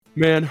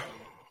Man,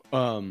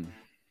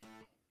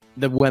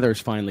 the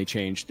weather's finally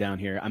changed down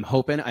here. I'm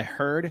hoping. I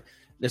heard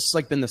this has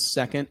like been the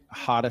second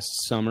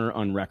hottest summer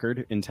on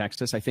record in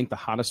Texas. I think the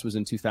hottest was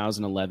in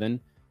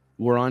 2011.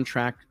 We're on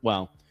track.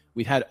 Well,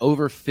 we've had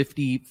over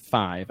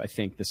 55. I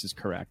think this is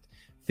correct.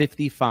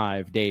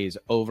 55 days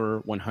over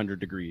 100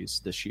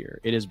 degrees this year.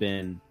 It has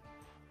been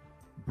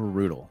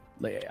brutal.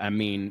 I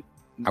mean,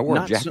 I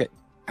wore a jacket.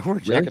 I wore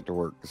a jacket Really? to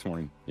work this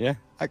morning. Yeah,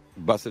 I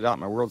busted out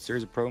my World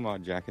Series of Pro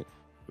Mod jacket.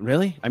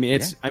 Really? I mean,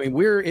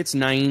 it's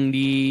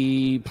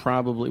 90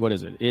 probably. What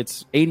is it?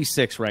 It's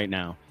 86 right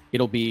now.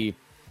 It'll be,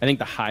 I think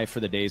the high for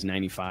the day is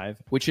 95,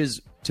 which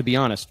is, to be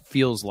honest,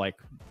 feels like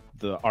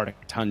the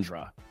Arctic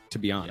tundra, to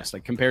be honest,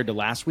 like compared to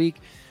last week.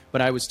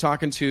 But I was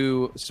talking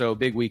to, so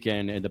big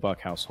weekend in the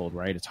Buck household,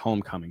 right? It's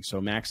homecoming. So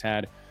Max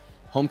had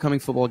homecoming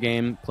football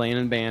game playing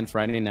in band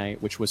Friday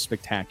night, which was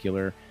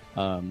spectacular.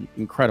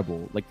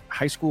 Incredible. Like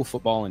high school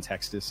football in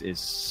Texas is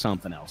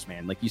something else,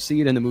 man. Like you see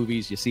it in the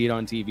movies, you see it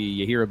on TV,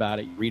 you hear about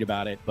it, you read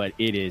about it, but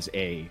it is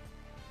a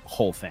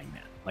whole thing,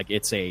 man. Like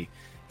the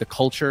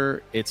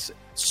culture, it's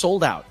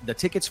sold out. The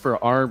tickets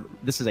for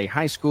this is a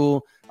high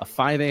school, a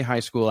 5A high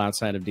school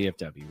outside of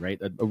DFW,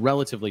 right? A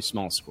relatively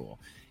small school.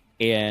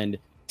 And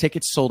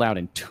tickets sold out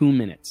in 2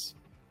 minutes.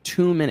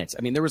 2 minutes.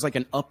 I mean, there was like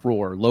an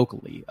uproar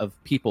locally of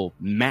people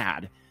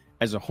mad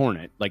as a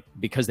Hornet, like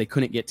because they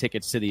couldn't get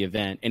tickets to the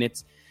event. And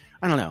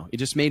I don't know. It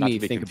just made me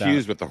think about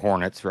confused with the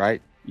Hornets,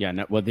 right? Yeah,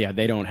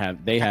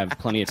 they have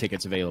plenty of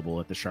tickets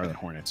available at the Charlotte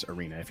Hornets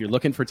arena. If you're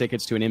looking for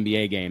tickets to an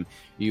NBA game,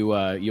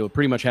 you'll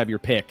pretty much have your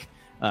pick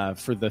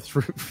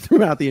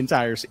throughout the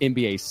entire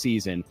NBA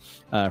season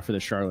for the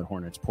Charlotte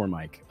Hornets. Poor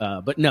Mike,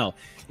 but no,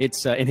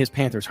 it's and his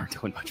Panthers aren't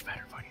doing much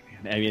better, buddy,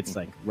 man. I mean, it's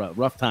like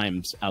rough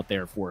times out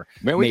there for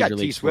We got Major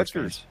League sports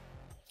T-Swifters. fans.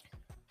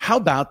 How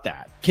about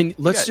that?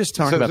 Let's just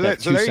talk about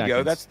that. So there you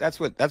seconds.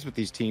 go. That's what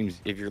these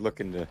teams. If you're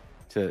looking to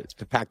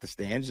pack the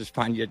stands, just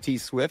find you a T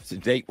Swift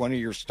and date one of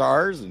your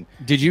stars. And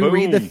did you boom.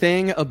 read the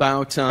thing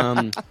about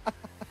Travis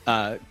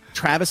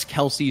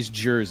Kelce's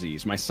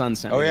jerseys? My son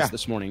sent me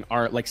this morning.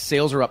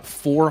 Sales are up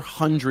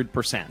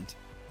 400%.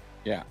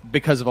 Yeah,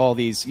 because of all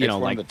these, it's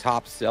one of the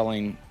top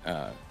selling.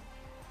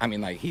 I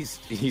mean, like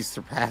he's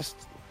surpassed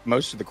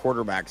most of the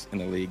quarterbacks in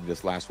the league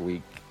this last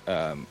week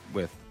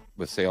with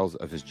sales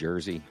of his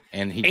jersey,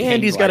 and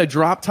he's got a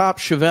drop top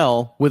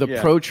Chevelle with a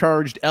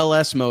pro-charged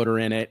LS motor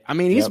in it. I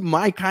mean, he's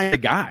my kind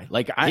of guy.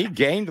 He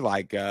gained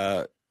like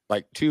 2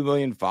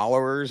 million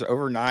followers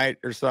overnight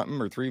or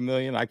something, or 3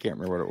 million. I can't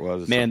remember what it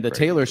was. Man, the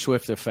Taylor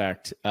Swift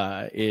effect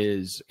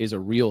is a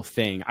real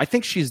thing. I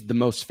think she's the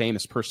most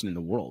famous person in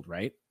the world,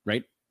 right?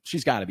 Right?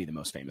 She's got to be the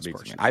most famous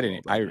person.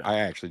 I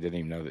actually didn't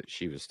even know that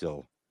she was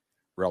still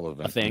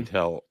relevant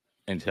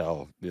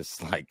until this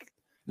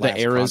the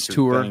Eras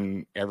tour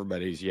thing,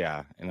 everybody's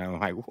and I'm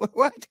like,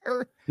 what?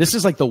 This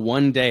is like the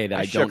one day that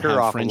I don't have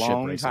off friendship a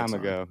long time on.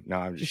 ago. No,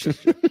 I'm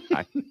just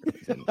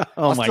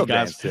oh my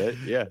gosh.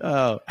 Yeah.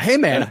 Oh, hey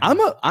man, I'm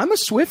a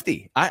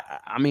Swiftie.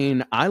 I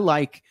mean, I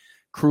like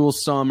Cruel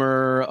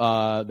Summer.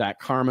 That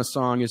Karma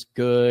song is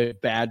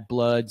good. Bad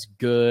Blood's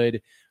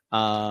good.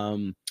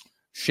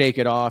 Shake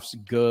It Off's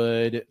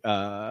good.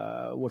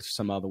 What's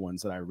some other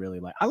ones that I really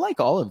like? I like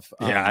all of.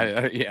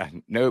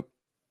 Nope.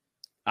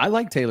 I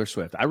like Taylor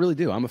Swift. I really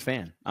do. I'm a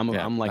fan.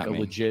 I'm like a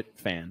legit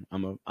fan.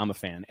 I'm a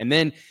fan. And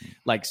then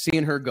like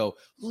seeing her go,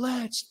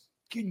 let's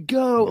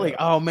go. Like,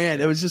 oh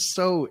man, it was just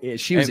so.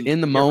 She was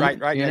in the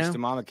moment, right next to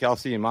Mama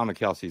Kelsey, and Mama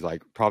Kelsey's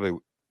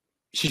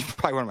she's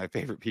probably one of my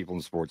favorite people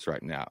in sports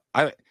right now.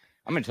 I'm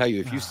going to tell you,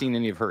 if you've seen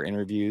any of her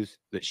interviews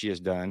that she has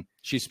done,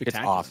 she's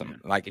spectacular. It's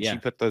awesome. Man. She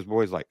put those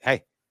boys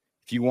hey,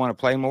 if you want to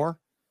play more,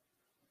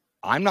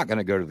 I'm not going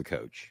to go to the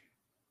coach.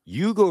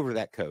 You go over to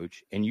that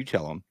coach and you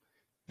tell him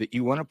that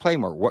you want to play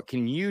more. What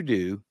can you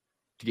do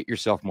to get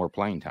yourself more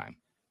playing time?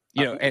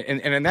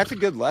 And that's a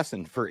good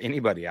lesson for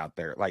anybody out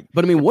there.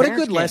 But I mean, what a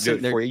good lesson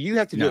for you. You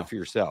have to do it for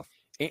yourself.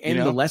 And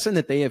the lesson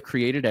that they have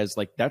created as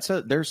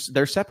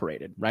they're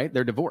separated, right?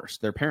 They're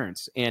divorced, they're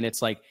parents. And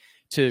it's like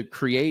to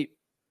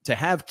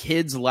have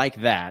kids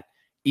like that,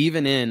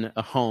 even in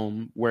a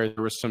home where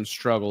there was some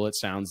struggle, it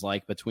sounds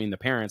like, between the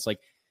parents, like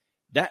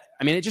that.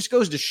 I mean, it just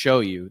goes to show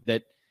you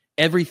that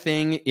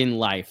everything in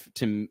life,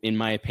 in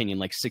my opinion,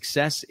 like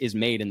success is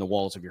made in the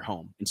walls of your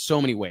home in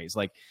so many ways.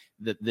 Like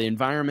the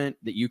environment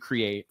that you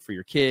create for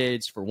your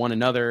kids, for one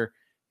another,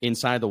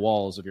 inside the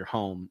walls of your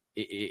home,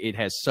 it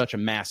has such a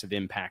massive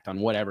impact on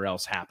whatever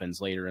else happens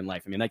later in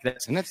life. I mean, like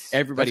that's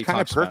everybody kind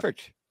of talks about.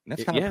 Perfect.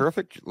 That's kind of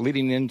perfect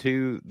leading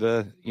into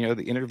the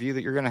interview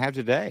that you're going to have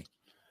today.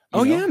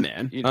 Yeah,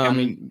 man. I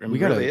mean, we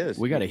got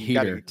a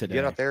heater today.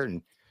 Get out there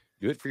and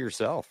do it for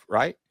yourself,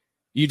 right?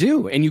 You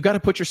do, and you got to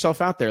put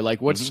yourself out there.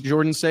 Like, what's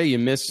Jordan say? You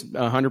miss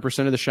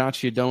 100% of the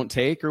shots you don't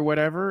take, or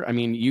whatever. I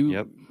mean,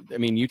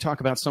 you talk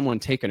about someone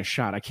taking a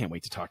shot. I can't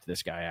wait to talk to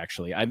this guy.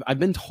 Actually, I've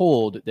been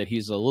told that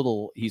he's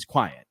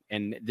quiet,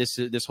 and this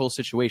whole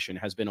situation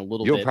has been a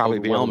little. You'll bit probably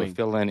be able to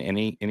fill in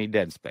any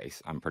dead space.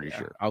 I'm pretty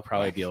sure. I'll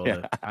probably be able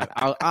to.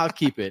 I'll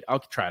keep it. I'll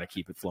try to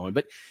keep it flowing.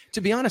 But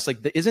to be honest, like,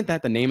 isn't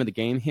that the name of the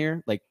game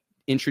here? Like,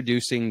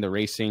 introducing the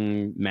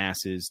racing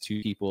masses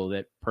to people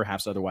that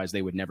perhaps otherwise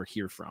they would never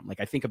hear from. Like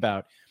I think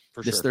about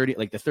the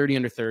 30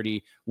 under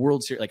 30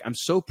 World Series. Like I'm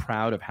so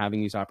proud of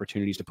having these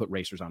opportunities to put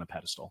racers on a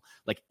pedestal.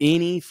 Like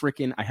I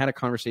had a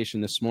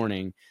conversation this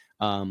morning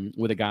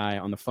with a guy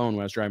on the phone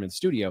when I was driving to the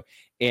studio,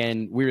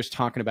 and we were just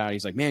talking about,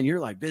 he's like, man, you're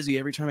like busy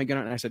every time I get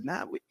on. And I said,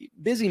 nah,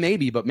 busy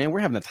maybe, but man, we're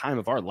having the time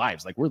of our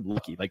lives. Like we're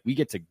lucky. Like we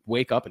get to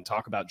wake up and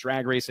talk about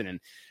drag racing and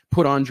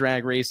put on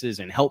drag races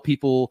and help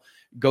people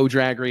go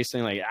drag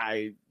racing. Like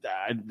I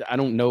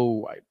don't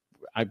know.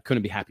 I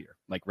couldn't be happier.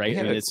 Like, right.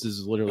 And this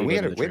is literally, we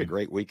had a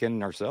great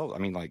weekend ourselves. I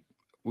mean, like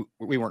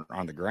we weren't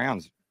on the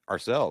grounds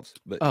ourselves,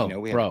 but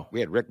we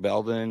had Rick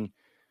Belden,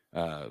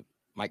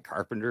 Mike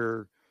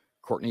Carpenter,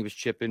 Courtney was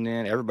chipping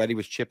in. Everybody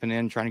was chipping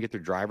in, trying to get their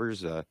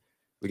drivers.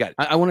 We got.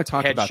 I want to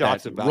talk about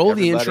that. Roll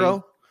the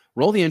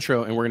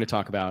intro, and we're going to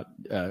talk about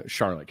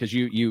Charlotte, because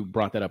you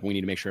brought that up. We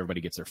need to make sure everybody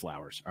gets their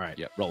flowers. All right,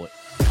 roll it.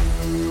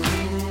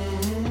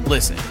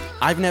 Listen,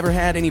 I've never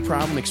had any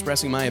problem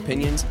expressing my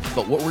opinions,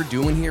 but what we're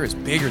doing here is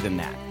bigger than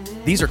that.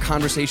 These are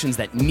conversations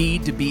that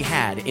need to be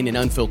had in an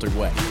unfiltered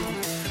way.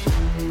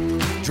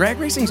 Drag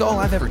racing's all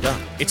I've ever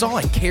done. It's all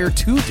I care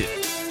to do.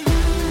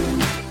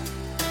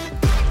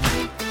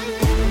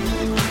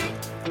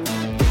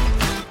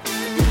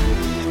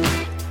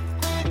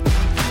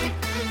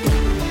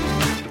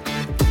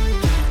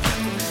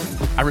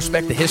 I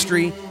respect the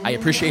history, I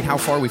appreciate how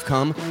far we've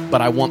come,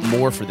 but I want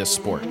more for this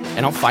sport,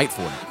 and I'll fight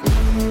for it.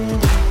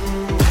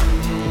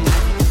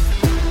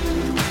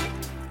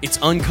 It's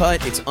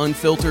uncut, it's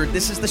unfiltered,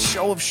 this is the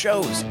show of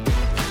shows.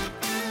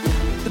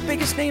 The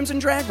biggest names in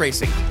drag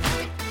racing.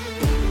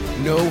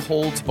 No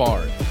holds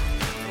barred.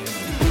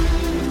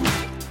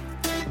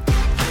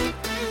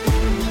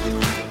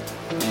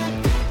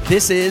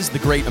 This is the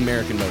great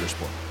American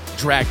motorsport,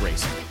 drag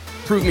racing.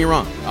 Prove me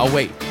wrong, I'll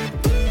wait.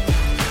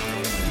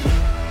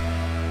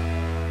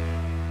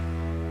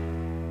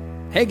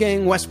 Hey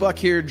gang, Wes Buck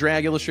here,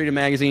 Drag Illustrated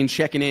Magazine,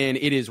 checking in.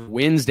 It is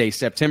Wednesday,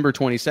 September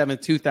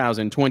 27th,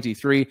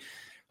 2023.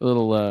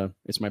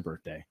 It's my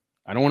birthday.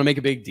 I don't want to make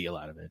a big deal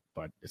out of it,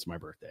 but it's my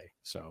birthday.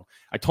 So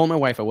I told my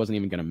wife I wasn't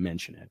even going to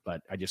mention it,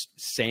 but I just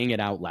saying it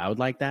out loud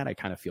like that, I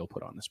kind of feel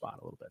put on the spot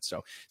a little bit.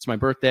 So it's my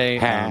birthday.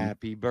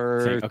 Happy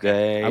birthday.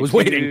 Okay. I was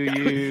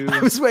waiting. I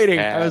was waiting.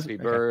 Happy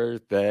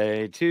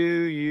birthday to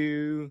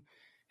you.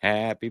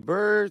 Happy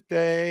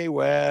birthday,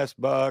 Wes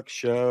Buck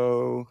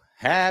Show.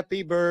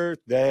 Happy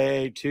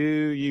birthday to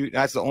you.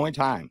 That's the only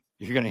time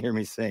you're going to hear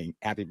me sing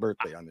happy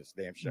birthday on this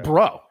damn show.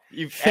 Bro,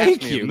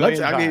 thank you.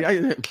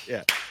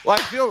 Yeah. Well,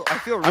 I feel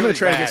really I'm going to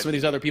try bad. to get some of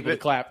these other people to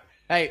clap.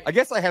 Hey, I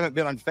guess I haven't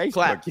been on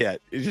Facebook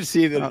yet. You just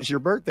see that it's your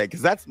birthday,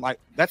 because that's my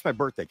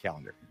birthday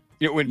calendar.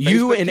 When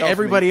you and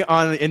everybody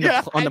on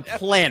the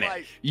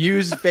planet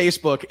use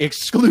Facebook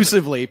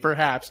exclusively,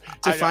 perhaps,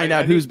 to find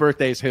out whose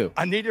birthday is who.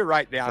 I need to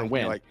write down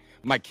like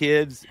my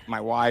kids, my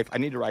wife. I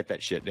need to write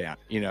that shit down,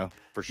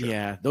 for sure.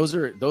 Yeah, those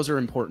are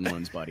important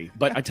ones, buddy.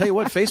 But I tell you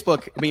what,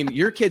 Facebook, I mean,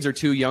 your kids are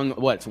too young.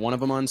 What's one of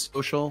them on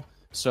social?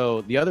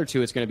 So the other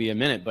two, it's going to be a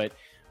minute, but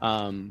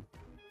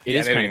it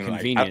is kind of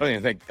convenient. I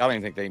don't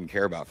even think they even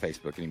care about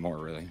Facebook anymore,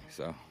 really.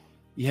 So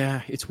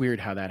yeah, it's weird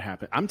how that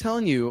happened. I'm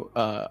telling you,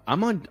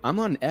 I'm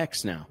on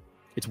X now.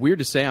 It's weird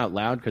to say out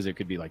loud because it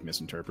could be like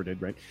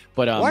misinterpreted, right?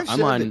 But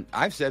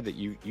I've said that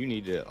you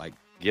need to like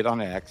get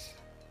on X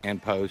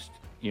and post.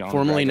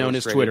 Formerly known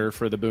as Twitter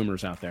for the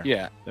boomers out there.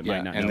 Yeah. That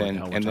might not know and what the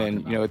hell we're talking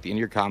about. at the end of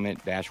your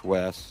comment,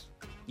 -Wes,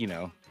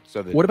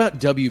 so that. What about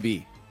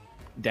WB?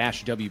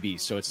 -WB.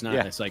 So it's not,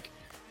 it's like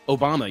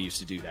Obama used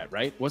to do that,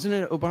 right? Wasn't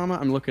it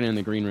Obama? I'm looking in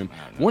the green room.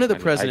 One of the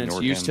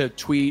presidents used to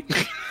tweet.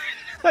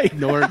 I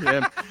ignored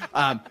him.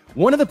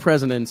 One of the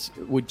presidents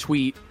would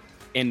tweet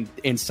and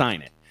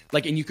sign it.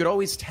 Like, and you could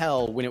always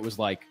tell when it was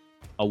like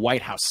a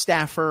White House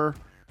staffer,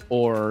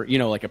 or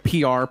like a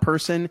PR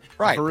person,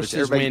 right?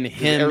 Versus when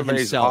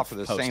everybody's himself off of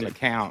the posted. same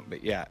account.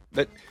 But yeah,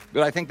 but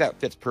I think that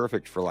fits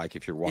perfect for like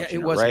if you're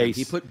watching a race.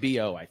 He put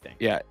BO, I think.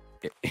 Yeah,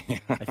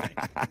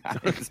 I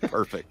think it's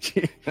perfect.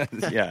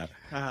 yeah,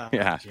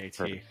 JT.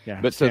 Perfect.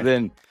 Yeah, but so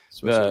then,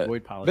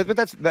 avoid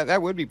politics. but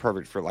that would be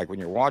perfect for like when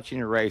you're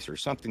watching a race or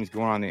something's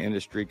going on in the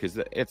industry, because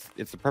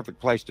it's the perfect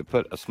place to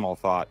put a small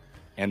thought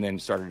and then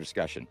start a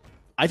discussion.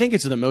 I think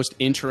it's the most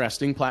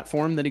interesting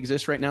platform that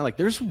exists right now. Like,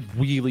 there's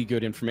really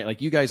good information.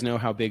 Like, you guys know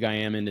how big I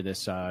am into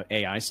this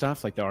AI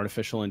stuff, like the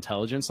artificial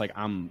intelligence. Like,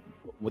 I'm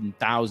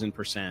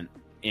 1,000%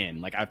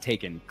 in. Like, I've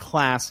taken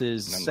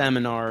classes,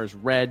 seminars,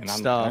 read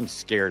stuff. I'm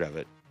scared of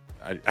it.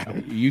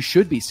 You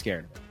should be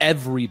scared of it.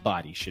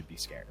 Everybody should be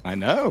scared of it. I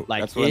know.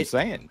 Like, that's what I'm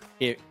saying.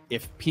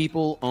 If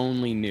people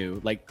only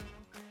knew, like,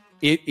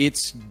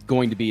 it's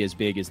going to be as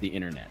big as the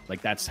internet.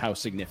 Like, that's how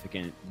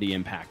significant the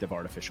impact of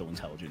artificial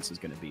intelligence is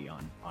going to be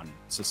on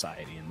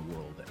society and the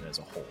world as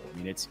a whole. I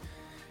mean,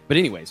 but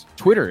anyways,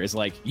 Twitter is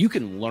like, you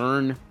can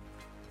learn.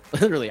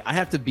 Literally, I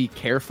have to be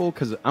careful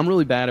because I'm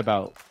really bad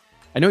about.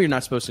 I know you're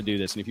not supposed to do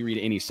this, and if you read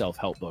any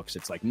self-help books,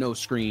 it's like no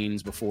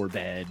screens before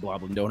bed, blah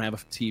blah. Don't have a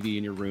TV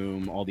in your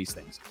room, all these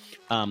things.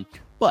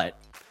 But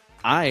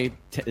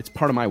it's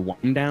part of my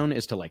wind down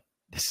is to like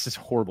this is a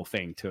horrible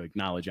thing to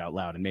acknowledge out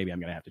loud, and maybe I'm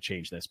going to have to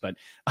change this, but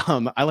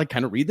I like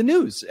kind of read the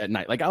news at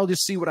night. Like I'll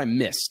just see what I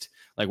missed.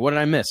 Like, what did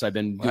I miss? I've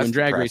been doing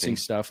drag racing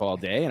stuff all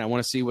day, and I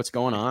want to see what's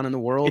going on in the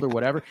world or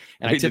whatever.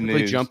 And I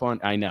typically jump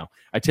on. I know.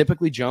 I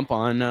typically jump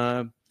on.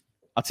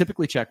 I'll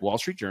typically check Wall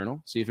Street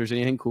Journal, see if there's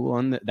anything cool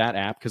on that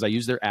app, because I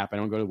use their app. I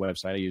don't go to the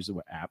website. I use the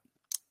app.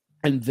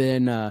 And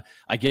then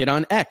I get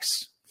on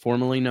X,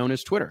 formerly known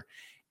as Twitter,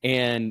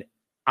 and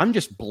I'm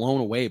just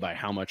blown away by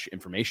how much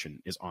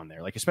information is on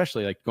there. Like,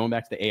 especially like going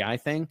back to the AI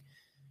thing,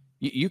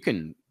 you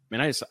can.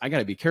 I got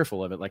to be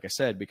careful of it, like I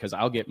said, because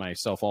I'll get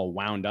myself all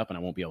wound up and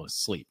I won't be able to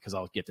sleep because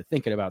I'll get to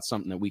thinking about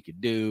something that we could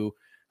do.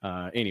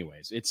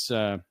 Anyways, it's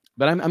but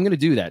I'm going to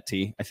do that,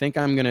 T. I think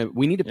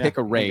we need to pick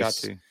a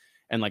race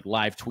and like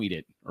live tweet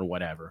it or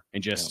whatever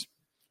and just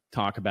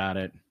talk about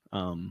it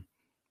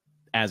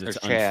as it's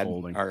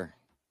unfolding.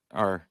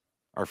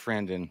 Our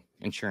friend and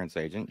insurance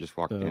agent just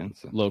walked in.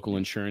 So. Local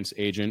insurance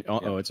agent.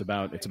 It's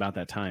about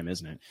that time,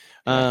 isn't it?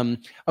 I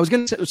was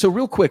going to say, so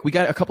real quick, we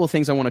got a couple of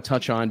things I want to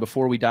touch on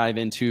before we dive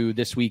into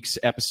this week's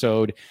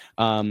episode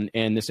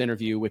and this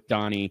interview with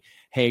Donnie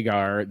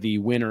Hagar, the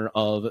winner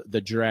of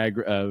the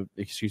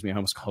I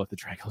almost call it the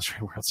Drag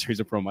Illustrated World Series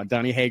of Promo.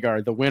 Donnie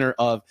Hagar, the winner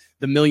of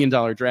the $1 Million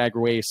Drag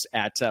Race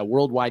at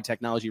Worldwide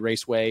Technology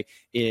Raceway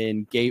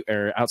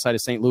outside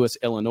of St. Louis,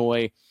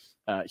 Illinois.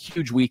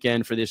 Huge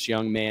weekend for this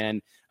young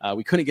man.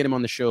 We couldn't get him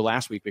on the show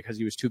last week because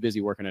he was too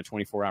busy working a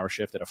 24-hour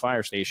shift at a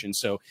fire station.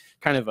 So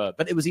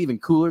but it was even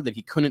cooler that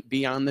he couldn't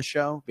be on the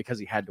show because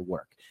he had to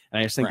work. And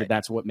I just think that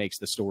that's what makes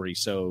the story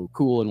so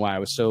cool and why I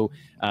was so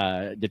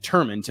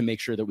determined to make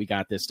sure that we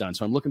got this done.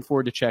 So I'm looking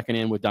forward to checking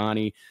in with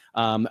Donnie.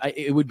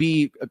 It would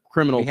be a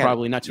criminal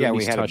probably not to at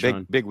least touch on. We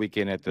had a big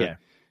weekend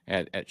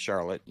at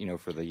Charlotte,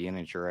 for the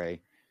NHRA.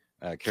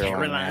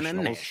 Carolina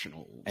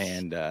Nationals.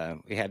 And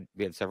we had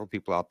several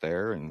people out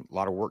there and a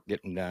lot of work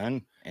getting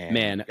done.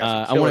 And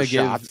I want to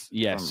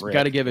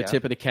got to give a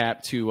tip of the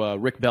cap to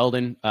Rick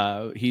Belden.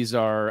 He's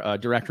our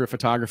director of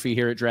photography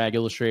here at Drag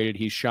Illustrated.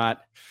 He's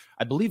shot,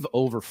 I believe,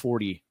 over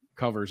 40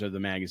 covers of the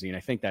magazine. I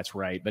think that's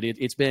right, but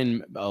it's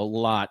been a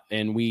lot.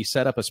 And we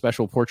set up a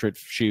special portrait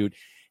shoot.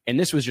 And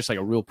this was just like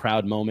a real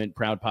proud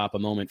papa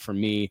moment for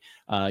me.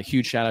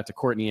 Huge shout out to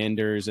Courtney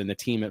Enders and the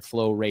team at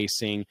Flow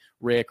Racing,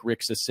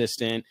 Rick's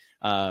assistant,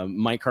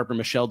 Mike Harper,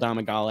 Michelle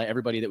Damagala,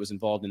 everybody that was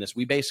involved in this.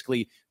 We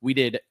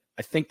did,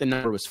 I think the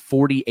number was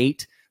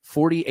 48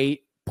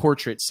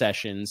 portrait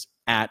sessions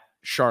at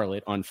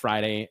Charlotte on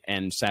Friday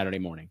and Saturday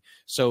morning.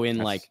 So in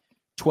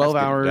 12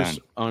 hours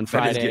on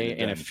Friday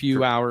and a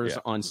few hours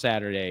on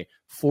Saturday,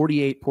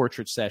 48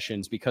 portrait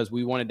sessions, because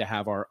we wanted to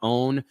have our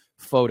own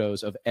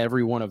photos of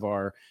every one of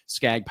our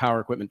Skag Power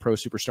Equipment Pro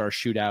Superstar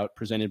Shootout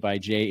presented by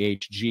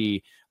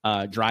JHG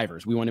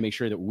drivers. We wanted to make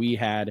sure that we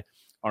had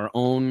our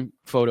own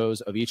photos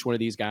of each one of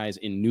these guys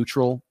in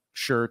neutral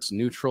shirts,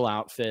 neutral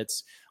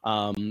outfits.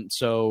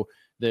 So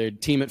the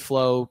team at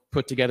Flow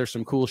put together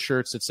some cool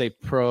shirts that say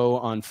Pro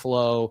on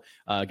Flow,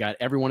 got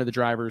every one of the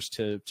drivers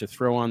to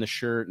throw on the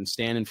shirt and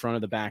stand in front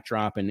of the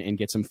backdrop and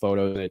get some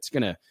photos.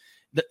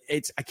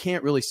 I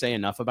can't really say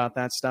enough about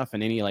that stuff.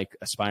 And any like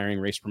aspiring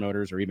race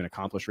promoters or even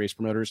accomplished race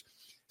promoters,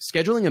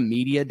 scheduling a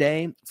media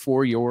day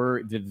for your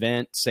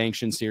event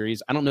sanctioned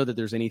series, I don't know that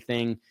there's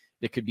anything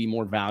that could be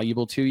more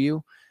valuable to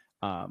you.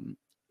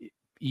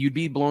 You'd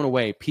be blown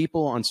away.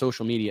 People on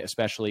social media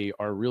especially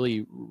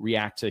really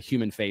react to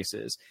human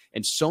faces.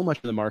 And so much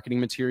of the marketing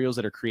materials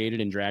that are created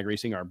in drag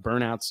racing are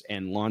burnouts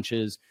and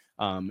launches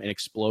and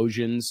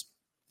explosions.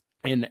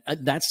 And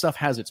that stuff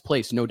has its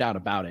place, no doubt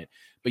about it.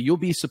 But you'll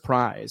be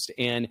surprised.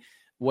 And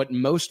what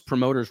most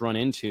promoters run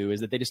into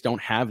is that they just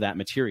don't have that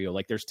material.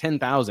 Like there's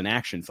 10,000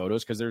 action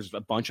photos because there's a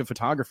bunch of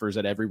photographers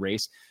at every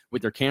race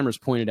with their cameras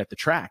pointed at the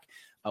track.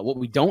 What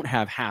we don't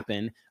have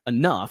happen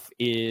enough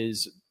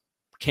is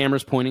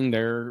cameras pointing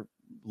their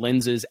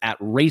lenses at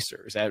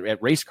racers, at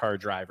race car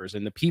drivers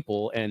and the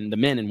people and the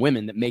men and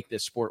women that make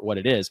this sport what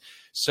it is.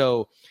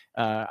 So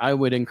I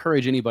would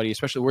encourage anybody,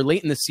 especially we're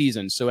late in the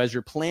season. So as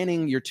you're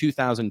planning your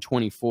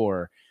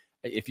 2024,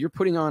 if you're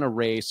putting on a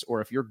race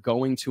or if you're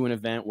going to an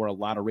event where a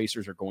lot of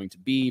racers are going to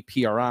be,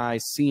 PRI,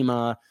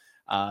 SEMA,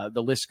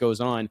 the list goes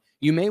on,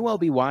 you may well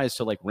be wise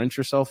to like rent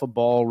yourself a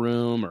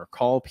ballroom or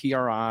call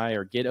PRI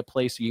or get a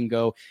place you can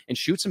go and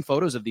shoot some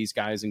photos of these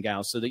guys and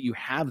gals so that you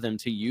have them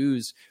to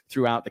use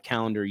throughout the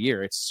calendar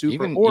year. It's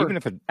super. Even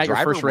if a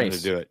driver wanted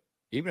to do it,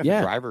 even if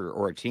a driver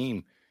or a a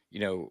team,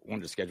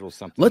 wanted to schedule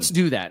something. Let's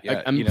do that.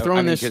 Yeah, I'm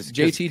throwing this.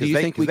 JT, do you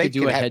think we could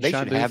do a headshot? They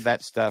should have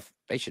that stuff.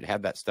 They should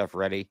have that stuff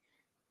ready,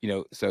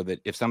 so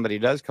that if somebody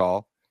does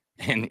call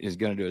and is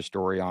going to do a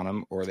story on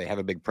them, or they have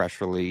a big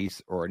press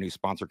release or a new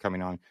sponsor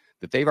coming on,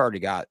 that they've already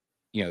got,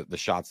 the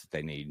shots that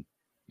they need,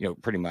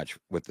 pretty much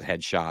with the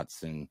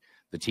headshots and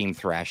the team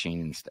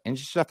thrashing and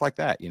just stuff like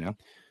that,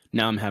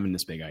 Now I'm having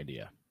this big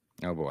idea.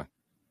 Oh boy.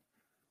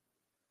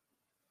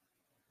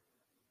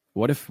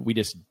 What if we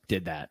just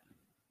did that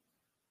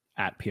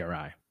at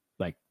PRI,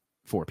 like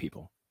 4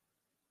 people?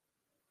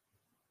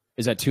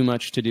 Is that too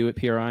much to do at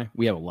PRI?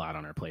 We have a lot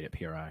on our plate at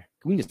PRI.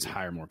 We can just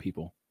hire more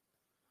people.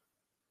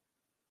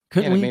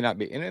 Couldn't and we? it may not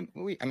be. And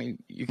I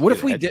mean, you can What get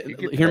if a we head- did? you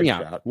could Hear me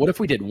headshot. out. What if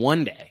we did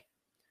one day,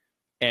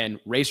 and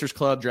Racers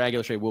Club, Drag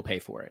Illustrated, we'll pay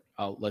for it.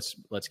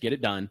 Let's get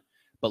it done.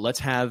 But let's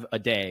have a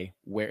day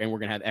and we're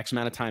gonna have X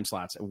amount of time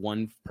slots,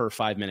 one per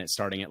 5 minutes,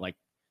 starting at like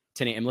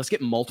 10 a.m. Let's get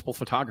multiple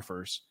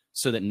photographers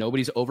so that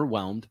nobody's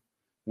overwhelmed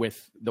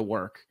with the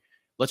work.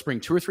 Let's bring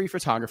 2 or 3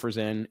 photographers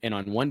in, and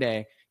on one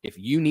day, if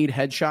you need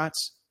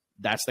headshots,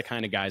 that's the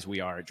kind of guys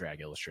we are at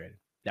Drag Illustrated.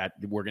 That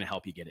we're gonna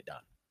help you get it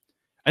done.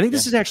 I think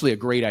this is actually a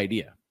great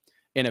idea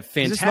and a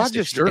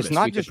fantastic service. It's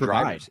not just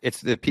drivers. It's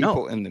the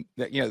people in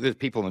the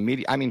people in the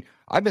media. I mean,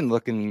 I've been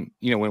looking,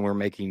 when we're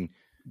making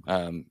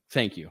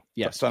thank you.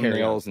 Yes,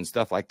 thumbnails and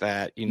stuff like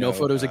that. No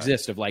photos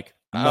exist of like.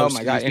 Oh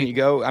my god! And you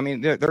go. I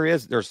mean,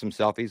 there's some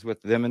selfies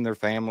with them and their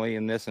family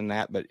and this and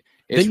that, but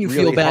it's then you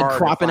really feel bad hard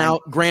cropping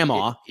out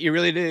grandma. You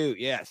really do.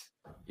 Yes.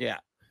 Yeah.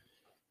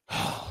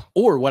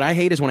 Or what I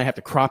hate is when I have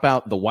to crop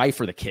out the wife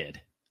or the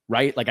kid.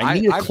 Right? Like I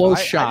need a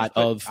close shot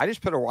of. I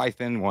just put a wife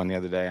in one the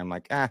other day. I'm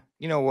like,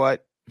 you know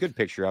what? Good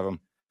picture of them.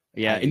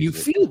 Yeah, and you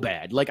feel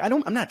bad. Like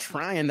I'm not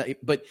trying to,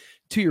 but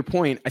to your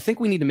point, I think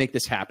we need to make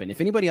this happen.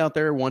 If anybody out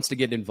there wants to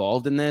get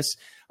involved in this,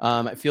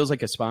 it feels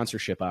like a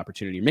sponsorship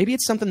opportunity. Maybe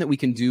it's something that we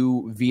can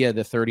do via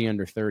the 30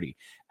 under 30.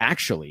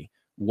 Actually,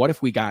 what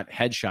if we got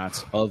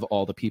headshots of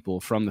all the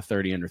people from the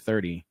 30 under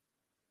 30?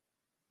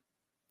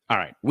 All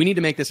right, we need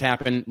to make this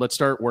happen. Let's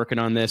start working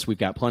on this. We've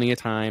got plenty of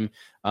time.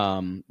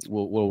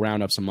 We'll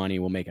round up some money.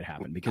 We'll make it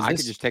happen. Because I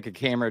could just take a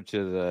camera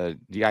to the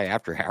DI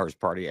after hours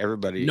party.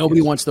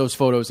 Nobody wants those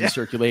photos in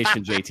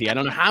circulation, JT. I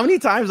don't know how many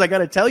times I got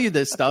to tell you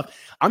this stuff.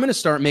 I'm going to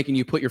start making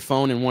you put your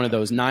phone in one of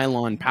those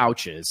nylon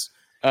pouches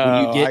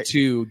when you get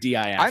to DI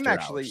after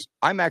hours.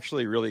 I'm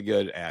actually really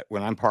good at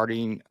when I'm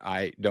partying.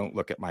 I don't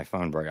look at my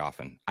phone very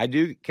often. I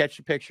do catch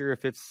a picture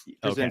if it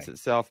presents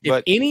itself.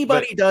 But if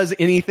anybody does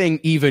anything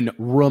even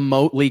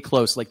remotely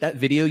close, like that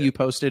video you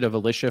posted of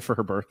Alicia for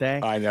her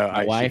birthday, I know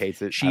my wife, she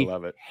hates it. I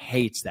love it.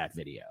 Hates that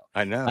video.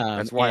 I know.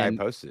 That's why I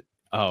post it.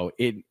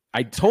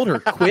 I told her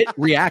quit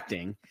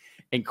reacting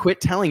and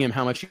quit telling him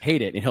how much you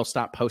hate it, and he'll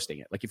stop posting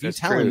it. Like if you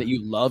tell him that you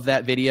love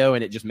that video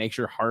and it just makes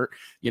your heart,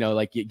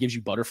 like it gives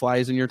you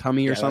butterflies in your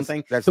tummy or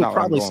something, he'll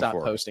probably stop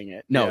posting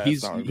it. No,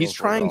 he's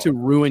trying to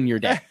ruin your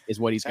day is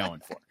what he's going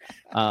for.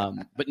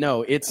 But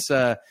no, it's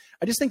I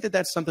just think that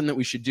that's something that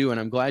we should do, and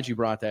I'm glad you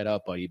brought that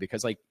up, buddy,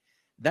 because like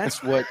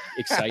that's what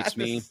excites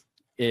me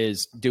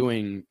is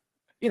doing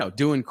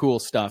cool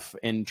stuff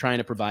and trying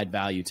to provide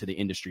value to the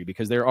industry,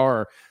 because there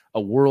are a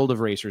world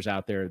of racers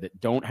out there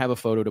that don't have a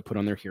photo to put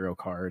on their hero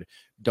card,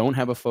 don't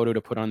have a photo to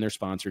put on their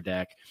sponsor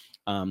deck,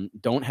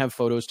 don't have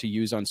photos to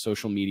use on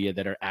social media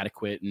that are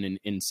adequate and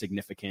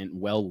insignificant,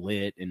 well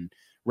lit and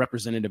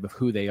representative of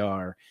who they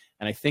are.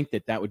 And I think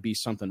that would be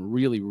something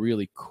really,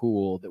 really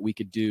cool that we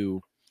could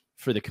do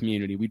for the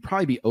community. We'd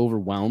probably be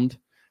overwhelmed.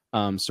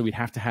 So we'd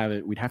have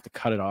to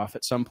cut it off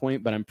at some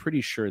point, but I'm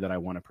pretty sure that I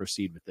want to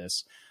proceed with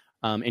this.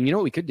 And you know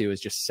what we could do is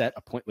just set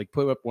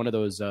put up one of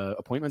those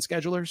appointment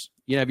schedulers.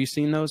 Have you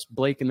seen those,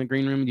 Blake, in the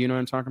green room? Do you know what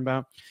I'm talking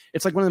about?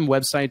 It's like one of them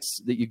websites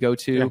that you go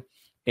to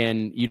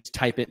and you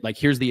type it like,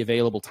 here's the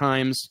available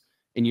times,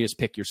 and you just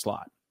pick your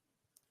slot.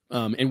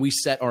 And we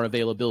set our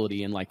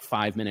availability in like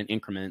 5-minute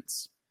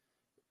increments.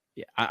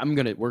 Yeah,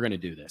 we're gonna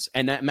do this.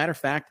 And matter of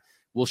fact,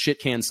 we'll shit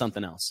can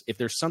something else. If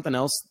there's something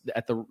else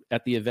at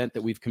the event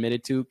that we've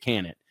committed to,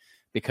 can it.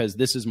 Because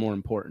this is more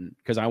important,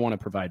 because I want to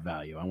provide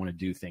value. I want to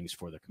do things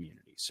for the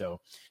community. So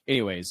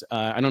anyways,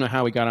 I don't know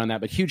how we got on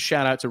that, but huge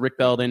shout out to Rick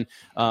Belden,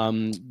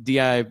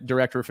 DI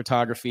Director of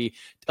Photography,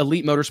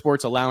 Elite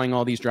Motorsports, allowing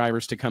all these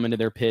drivers to come into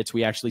their pits.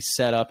 We actually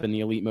set up in the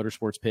Elite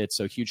Motorsports pit.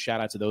 So huge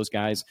shout out to those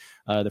guys,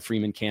 the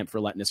Freeman Camp,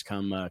 for letting us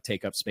come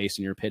take up space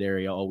in your pit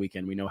area all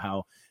weekend. We know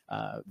how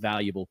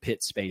valuable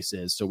pit space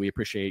is. So we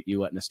appreciate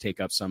you letting us take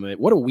up some of it.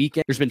 What a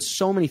weekend. There's been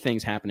so many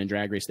things happen in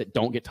drag race that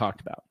don't get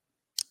talked about.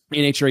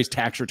 NHRA's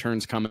tax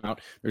returns come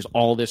out. There's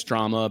all this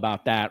drama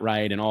about that,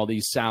 right? And all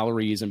these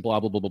salaries and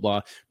blah, blah, blah, blah,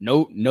 blah.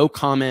 No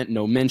comment,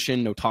 no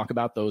mention, no talk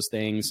about those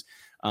things.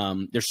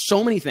 There's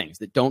so many things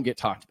that don't get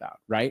talked about,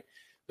 right?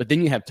 But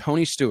then you have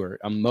Tony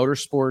Stewart, a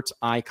motorsports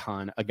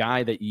icon, a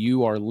guy that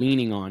you are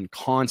leaning on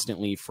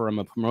constantly from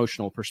a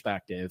promotional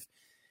perspective,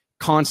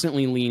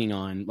 constantly leaning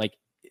on. Like,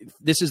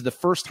 this is the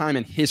first time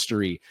in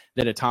history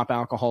that a top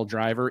alcohol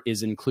driver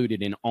is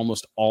included in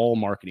almost all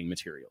marketing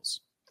materials,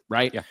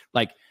 right? Yeah.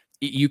 Like,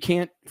 you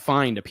can't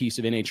find a piece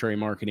of NHRA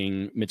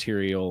marketing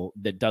material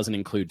that doesn't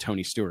include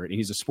Tony Stewart. And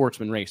he's a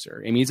sportsman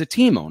racer. I mean, he's a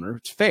team owner.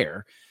 It's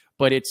fair,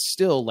 but it's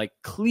still like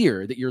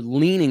clear that you're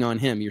leaning on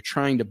him. You're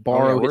trying to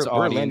borrow his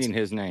audience. We're lending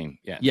his name.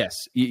 Yeah. Yes,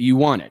 you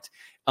want it.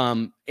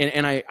 And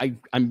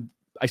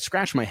I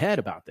scratch my head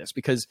about this,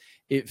 because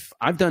if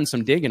I've done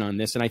some digging on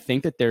this, and I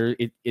think that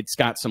it's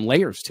got some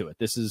layers to it.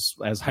 This is,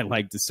 as I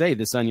like to say,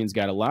 this onion's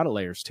got a lot of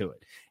layers to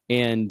it.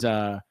 And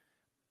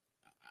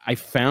I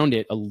found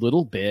it a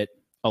little bit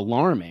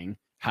alarming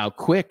how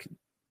quick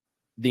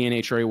the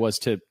NHRA was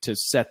to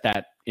set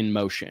that in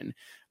motion.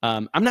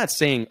 I'm not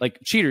saying like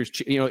cheaters,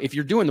 if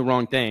you're doing the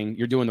wrong thing,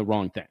 you're doing the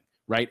wrong thing,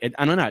 right? And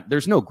I'm not,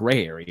 there's no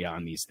gray area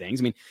on these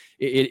things. I mean,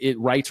 it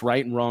right's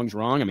right and wrong's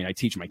wrong. I mean, I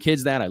teach my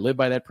kids that. I live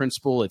by that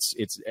principle.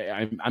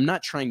 I'm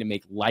not trying to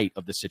make light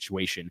of the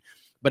situation.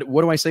 But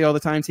what do I say all the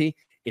time, T?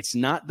 It's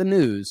not the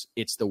news.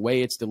 It's the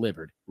way it's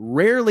delivered.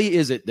 Rarely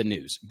is it the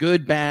news.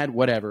 Good, bad,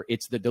 whatever.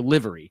 It's the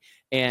delivery.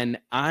 And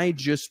I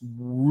just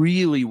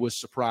really was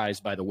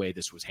surprised by the way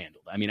this was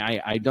handled. I mean,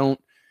 I don't,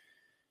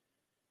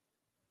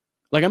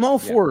 like, I'm all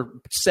for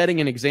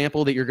setting an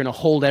example that you're going to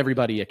hold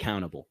everybody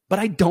accountable. But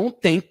I don't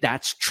think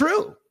that's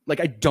true. Like,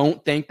 I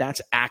don't think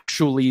that's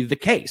actually the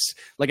case.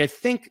 Like, I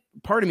think,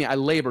 part of me, I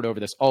labored over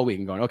this all week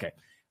and going, okay,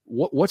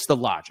 what's the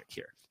logic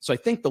here? So I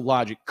think the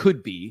logic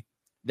could be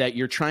that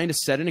you're trying to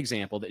set an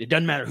example that it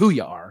doesn't matter who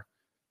you are,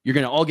 you're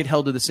going to all get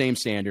held to the same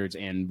standards,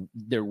 and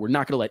we're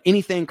not going to let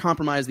anything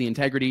compromise the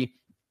integrity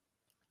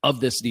of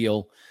this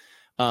deal,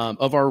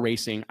 of our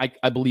racing.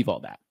 I believe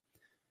all that.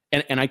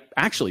 And I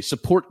actually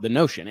support the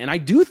notion. And I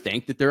do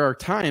think that there are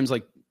times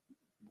like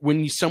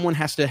when someone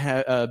has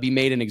to be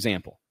made an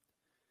example,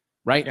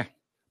 right? Yeah.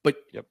 But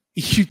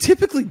you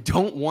typically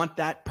don't want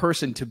that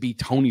person to be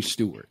Tony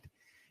Stewart.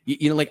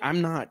 You know, like I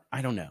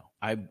don't know.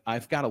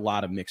 I've got a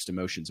lot of mixed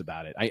emotions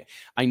about it.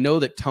 I know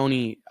that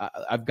Tony,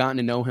 I've gotten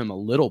to know him a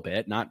little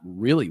bit, not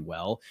really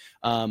well.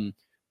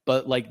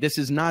 But like, this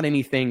is not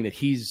anything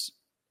that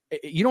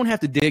you don't have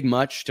to dig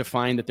much to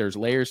find that there's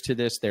layers to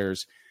this.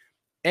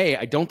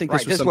 I don't think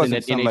this was something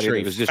that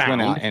NHRA was just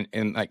went out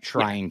and like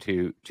trying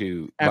to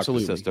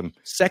absolutely buck the system.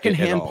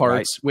 Secondhand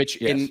parts, right?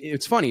 And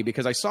it's funny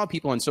because I saw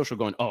people on social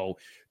going, "Oh,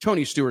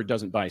 Tony Stewart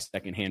doesn't buy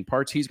secondhand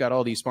parts. He's got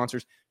all these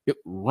sponsors."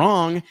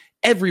 Wrong.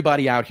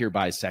 Everybody out here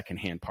buys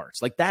secondhand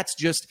parts. Like, that's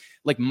just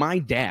like my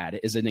dad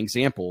is an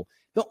example.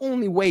 The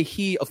only way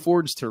he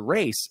affords to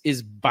race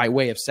is by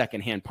way of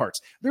secondhand parts.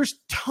 There's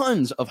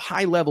tons of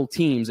high-level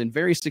teams and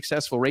very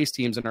successful race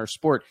teams in our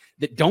sport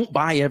that don't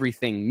buy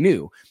everything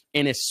new,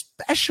 and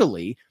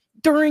especially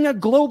during a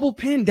global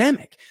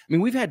pandemic. I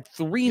mean, we've had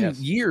 3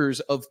 years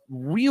of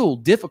real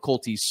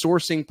difficulties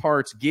sourcing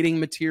parts, getting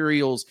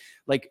materials.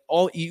 Like,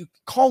 you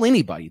call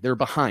anybody, they're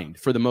behind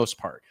for the most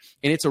part.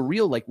 And it's a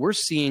real, like, we're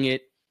seeing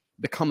it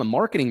become a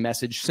marketing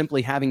message,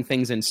 simply having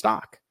things in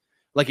stock.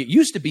 Like, it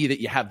used to be that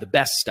you have the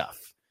best stuff,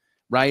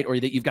 right? Or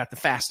that you've got the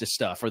fastest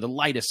stuff or the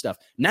lightest stuff.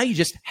 Now you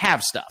just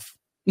have stuff.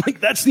 Like,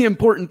 that's the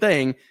important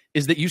thing,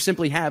 is that you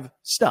simply have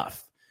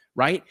stuff,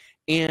 right?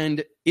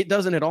 And it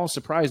doesn't at all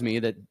surprise me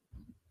that,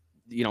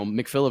 you know,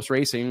 McPhillips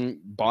Racing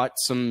bought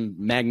some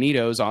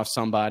magnetos off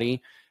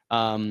somebody,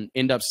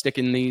 end up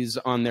sticking these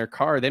on their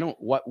car.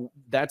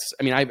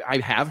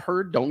 I have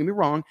heard, don't get me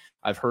wrong,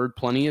 I've heard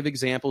plenty of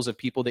examples of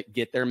people that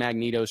get their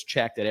magnetos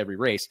checked at every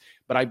race,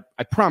 but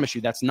I promise you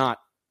that's not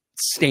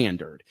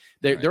standard.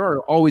 There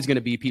are always going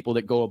to be people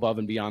that go above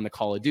and beyond the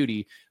call of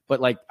duty,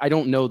 but like, I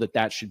don't know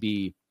that should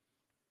be,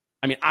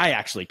 I mean, I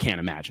actually can't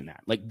imagine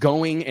that. Like,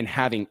 going and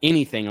having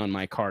anything on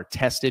my car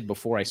tested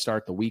before I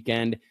start the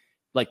weekend,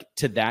 like,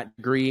 to that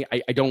degree,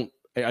 I don't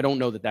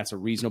know that that's a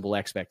reasonable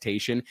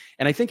expectation.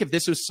 And I think if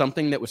this was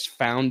something that was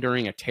found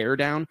during a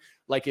teardown,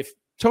 like if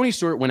Tony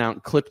Stewart went out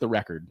and clipped the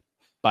record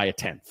by a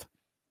 10th,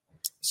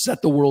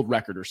 set the world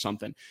record or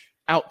something,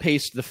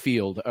 outpaced the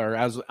field, or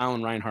as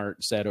Alan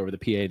Reinhart said over the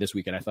PA this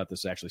weekend, I thought this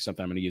is actually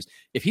something I'm going to use.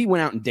 If he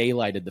went out and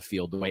daylighted the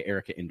field the way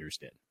Erica Enders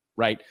did,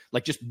 right?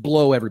 Like, just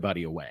blow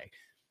everybody away.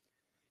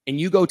 And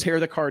you go tear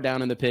the car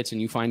down in the pits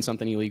and you find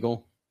something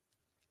illegal,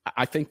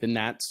 I think then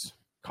that's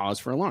cause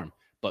for alarm.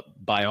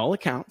 But by all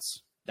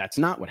accounts, that's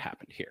not what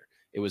happened here.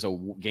 It was a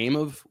game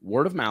of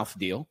word of mouth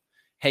deal.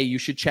 Hey, you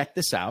should check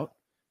this out.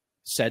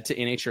 Said to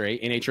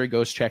NHRA. NHRA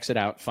goes, checks it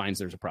out, finds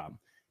there's a problem.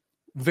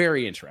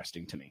 Very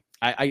interesting to me.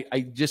 I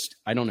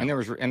don't know.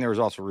 And there was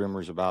also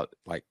rumors about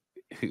like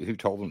who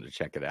told them to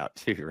check it out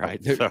too,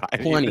 right? There's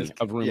plenty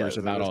of rumors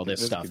about all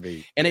this stuff.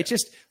 And it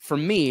just, for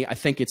me, I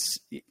think it's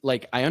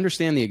like, I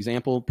understand the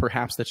example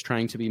perhaps that's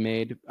trying to be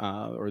made,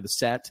 or the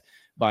set,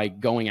 by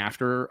going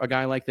after a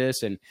guy like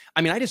this. And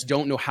I mean, I just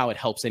don't know how it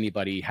helps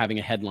anybody having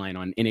a headline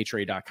on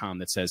NHRA.com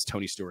that says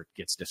Tony Stewart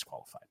gets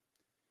disqualified.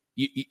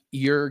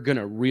 You're going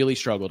to really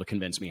struggle to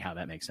convince me how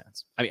that makes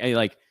sense.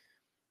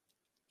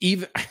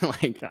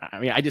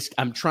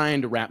 I'm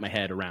trying to wrap my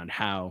head around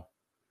how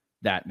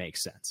that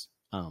makes sense.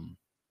 I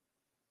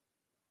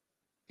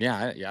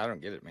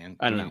don't get it, man.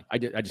 I don't know. I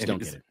just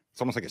don't get it.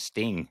 It's almost like a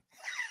sting.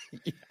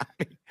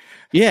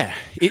 Yeah,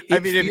 it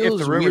if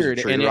feels the rumors weird,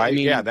 are true, and right?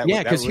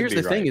 Because here's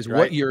the thing: is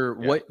what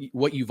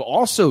you've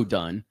also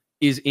done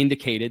is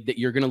indicated that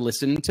you're going to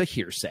listen to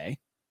hearsay,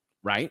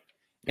 right?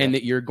 Yeah. And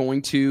that you're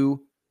going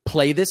to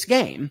play this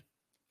game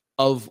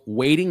of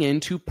wading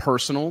into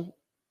personal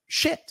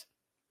shit,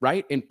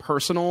 right? In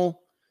interpersonal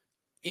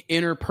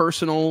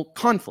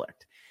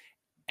conflict,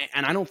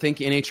 and I don't think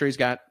NHRA's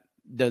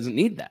doesn't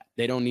need that.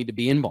 They don't need to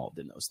be involved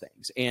in those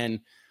things.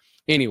 And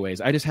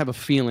anyways, I just have a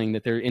feeling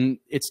that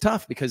it's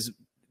tough because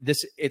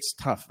it's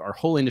tough. Our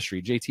whole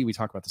industry, JT, we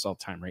talk about this all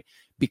the time, right?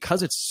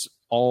 Because it's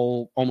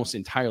all almost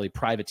entirely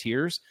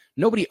privateers,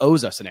 nobody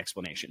owes us an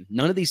explanation.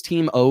 None of these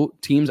teams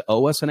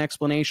owe us an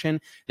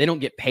explanation. They don't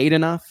get paid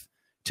enough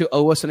to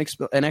owe us an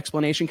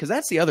explanation, because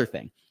that's the other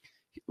thing.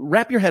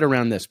 Wrap your head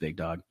around this, big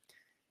dog.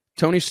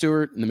 Tony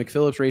Stewart and the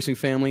McPhillips Racing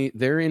family,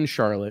 they're in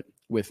Charlotte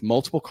with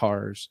multiple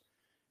cars.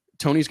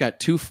 Tony's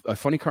got a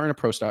funny car and a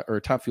pro stock or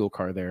a Top Fuel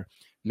car there.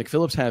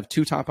 McPhillips have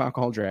 2 top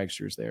alcohol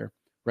dragsters there,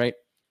 right?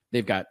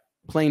 They've got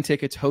plane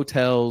tickets,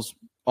 hotels,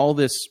 all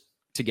this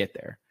to get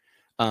there.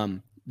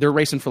 They're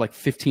racing for like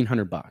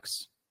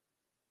 $1,500.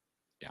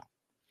 Yeah.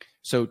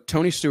 So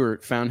Tony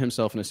Stewart found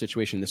himself in a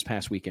situation this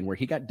past weekend where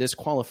he got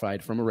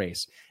disqualified from a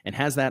race and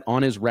has that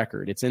on his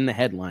record. It's in the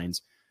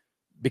headlines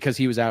because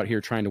he was out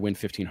here trying to win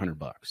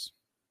 $1,500.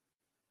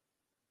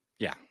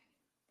 Yeah.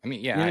 I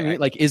mean, yeah. You know what I mean?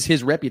 Like, is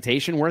his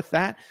reputation worth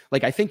that?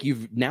 Like, I think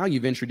you've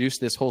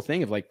introduced this whole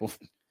thing of like, well,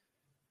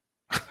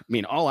 I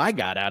mean, all I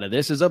got out of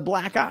this is a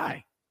black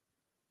eye.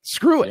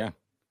 Screw it.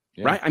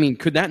 Yeah. Right? I mean,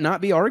 could that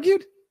not be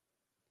argued?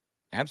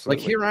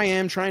 Absolutely. Like, here I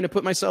am trying to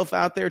put myself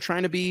out there,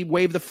 trying to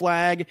wave the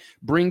flag,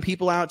 bring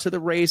people out to the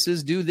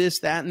races, do this,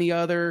 that, and the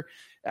other.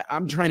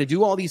 I'm trying to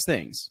do all these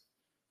things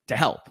to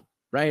help,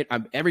 right?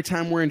 Every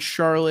time we're in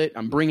Charlotte,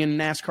 I'm bringing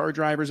NASCAR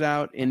drivers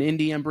out. In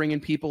Indy, I'm bringing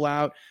people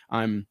out.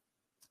 I'm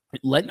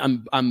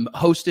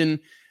hosting.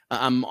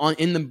 I'm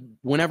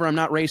whenever I'm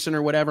not racing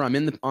or whatever. I'm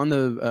on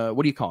the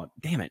what do you call it?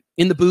 Damn it,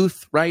 in the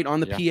booth, right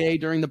on the PA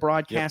during the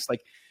broadcast. Yep.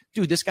 Like,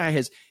 dude, this guy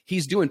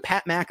he's doing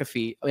Pat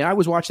McAfee. I mean, I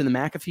was watching the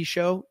McAfee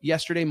show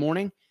yesterday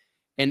morning,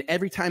 and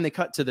every time they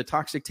cut to the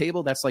toxic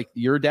table, that's like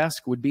your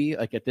desk would be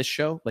like at this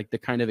show, like the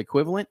kind of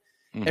equivalent.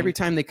 Mm-hmm. Every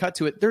time they cut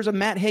to it, there's a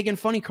Matt Hagan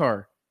funny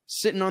car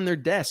sitting on their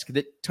desk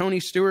that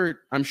Tony Stewart,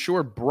 I'm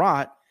sure,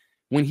 brought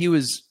when he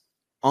was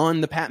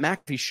on the Pat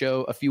McAfee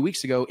show a few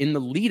weeks ago in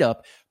the lead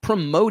up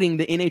promoting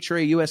the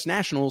NHRA US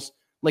Nationals,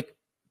 like,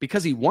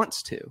 because he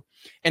wants to.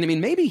 And I mean,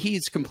 maybe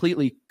he's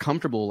completely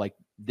comfortable, like,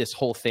 this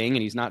whole thing,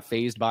 and he's not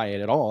fazed by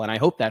it at all. And I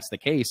hope that's the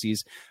case.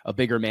 He's a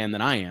bigger man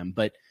than I am,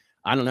 but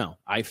I don't know.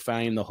 I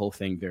find the whole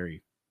thing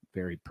very,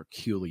 very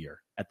peculiar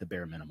at the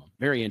bare minimum.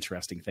 Very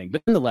interesting thing.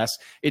 But nonetheless,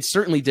 it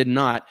certainly did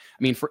not.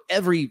 I mean, for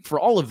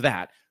all of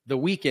that, the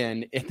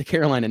weekend at the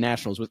Carolina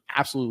Nationals was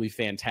absolutely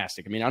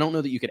fantastic. I mean, I don't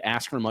know that you could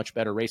ask for much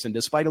better racing,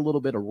 despite a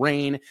little bit of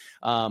rain.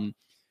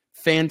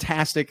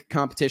 Fantastic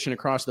competition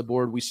across the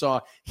board. We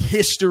saw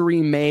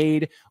history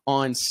made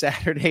on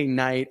Saturday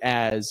night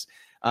as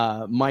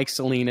Mike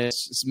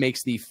Salinas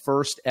makes the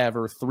first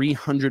ever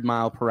 300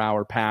 mile per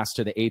hour pass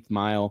to the 8th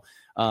mile.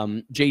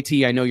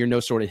 JT, I know you're no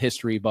sort of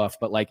history buff,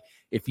 but like,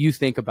 if you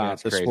think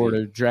about the crazy sport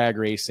of drag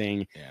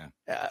racing,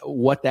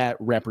 what that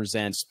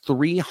represents,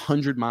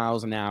 300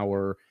 miles an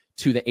hour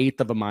to the 1/8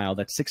 of a mile,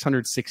 that's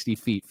 660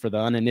 feet for the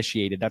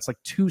uninitiated. That's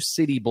like 2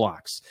 city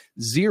blocks,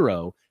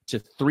 0 to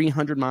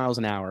 300 miles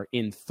an hour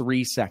in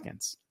 3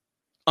 seconds,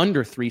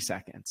 under 3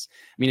 seconds.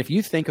 I mean, if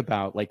you think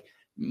about, like,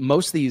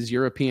 most of these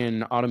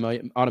European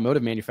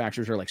automotive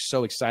manufacturers are like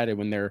so excited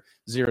when they're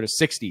 0 to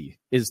 60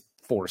 is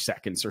 4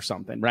 seconds or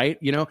something, right?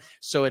 You know,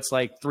 so it's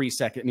like 3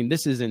 seconds. I mean,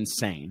 this is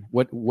insane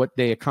what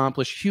they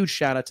accomplished. Huge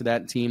shout out to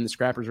that team, the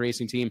Scrappers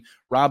Racing team.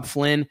 Rob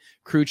Flynn,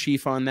 crew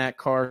chief on that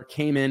car,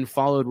 came in,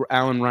 followed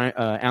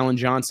Alan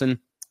Johnson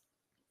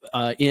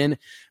in.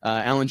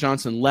 Alan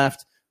Johnson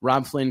left.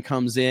 Rob Flynn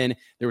comes in.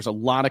 There was a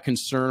lot of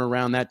concern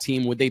around that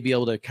team. Would they be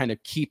able to kind of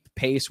keep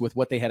pace with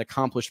what they had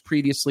accomplished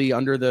previously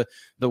under the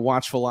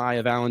watchful eye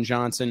of Alan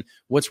Johnson?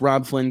 What's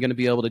Rob Flynn going to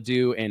be able to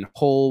do? And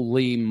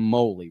holy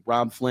moly,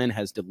 Rob Flynn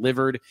has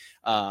delivered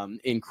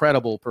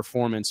incredible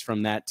performance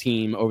from that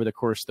team over the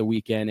course of the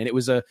weekend. And it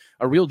was a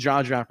real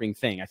jaw-dropping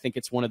thing. I think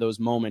it's one of those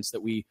moments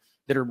that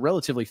are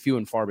relatively few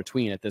and far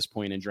between at this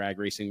point in drag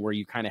racing, where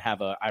you kind of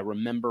have I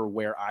remember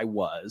where I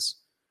was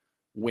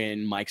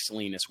when Mike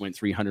Salinas went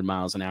 300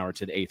 miles an hour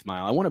to the 8th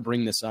mile. I want to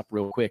bring this up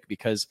real quick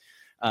because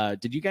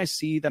did you guys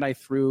see that I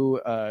threw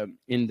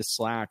into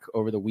Slack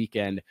over the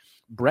weekend?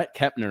 Brett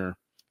Kepner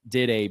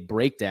did a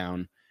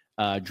breakdown.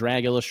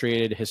 Drag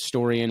Illustrated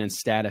historian and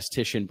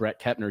statistician Brett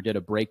Kepner did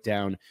a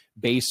breakdown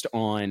based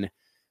on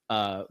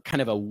kind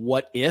of a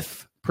what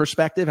if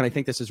perspective. And I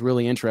think this is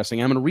really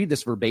interesting. I'm going to read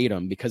this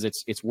verbatim because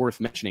it's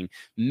worth mentioning.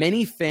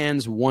 Many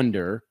fans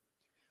wonder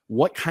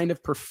what kind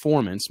of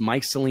performance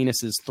Mike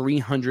Salinas'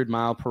 300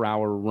 mile per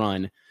hour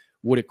run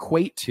would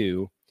equate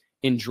to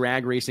in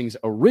drag racing's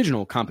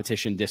original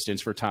competition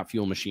distance for Top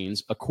Fuel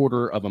machines,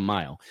 1/4 of a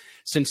mile.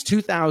 Since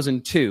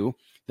 2002,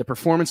 the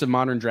performance of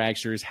modern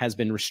dragsters has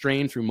been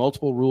restrained through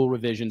multiple rule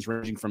revisions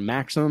ranging from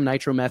maximum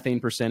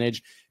nitromethane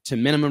percentage to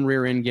minimum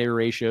rear end gear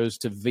ratios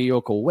to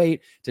vehicle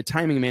weight to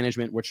timing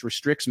management, which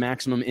restricts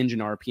maximum engine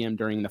RPM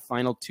during the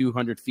final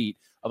 200 feet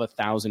of a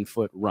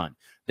 1,000-foot run.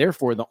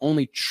 Therefore, the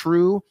only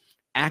true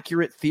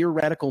accurate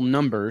theoretical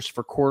numbers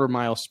for 1/4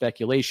 mile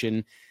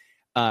speculation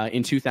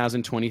in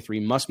 2023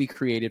 must be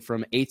created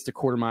from 1/8 to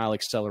 1/4 mile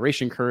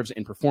acceleration curves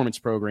and performance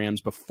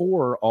programs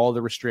before all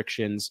the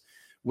restrictions,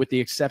 with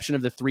the exception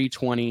of the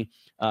 320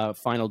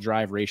 final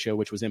drive ratio,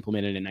 which was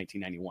implemented in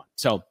 1991.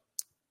 So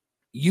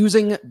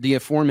using the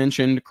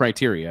aforementioned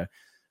criteria,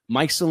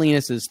 Mike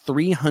Salinas'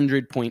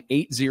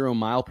 300.80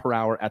 mile per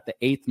hour at the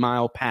 8th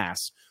mile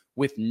pass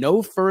with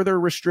no further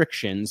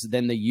restrictions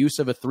than the use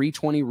of a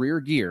 320 rear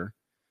gear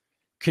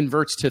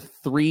converts to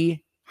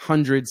 3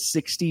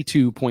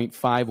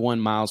 662.51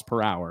 miles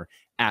per hour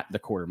at the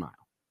quarter mile.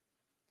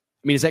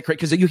 I mean, is that correct?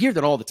 Because you hear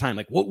that all the time.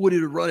 Like, what would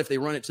it run if they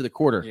run it to the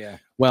quarter? Yeah.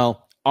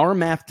 Well, our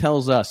math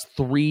tells us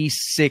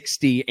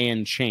 360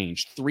 and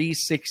change,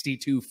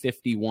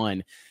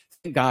 362.51.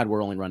 Thank God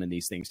we're only running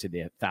these things to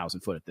the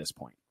 1,000 foot at this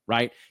point,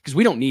 right? Because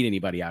we don't need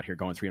anybody out here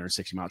going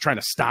 360 miles, trying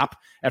to stop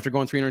after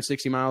going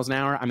 360 miles an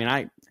hour. I mean,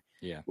 I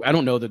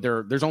don't know that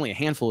there's only a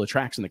handful of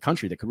tracks in the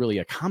country that could really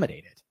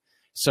accommodate it.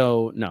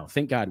 So no,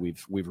 thank God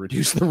we've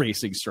reduced the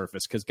racing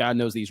surface, because God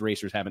knows these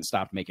racers haven't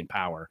stopped making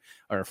power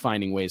or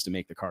finding ways to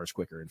make the cars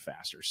quicker and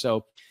faster.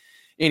 So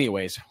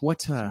anyways,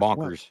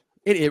 bonkers.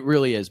 It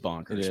really is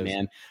bonkers,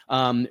 man.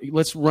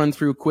 Let's run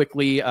through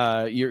quickly.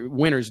 Your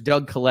winners,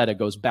 Doug Coletta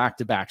goes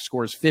back-to-back,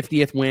 scores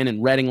 50th win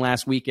in Reading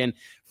last weekend,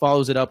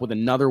 follows it up with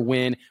another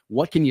win.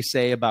 What can you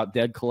say about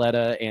Doug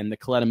Coletta and the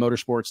Coletta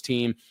Motorsports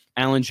team?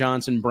 Alan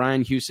Johnson,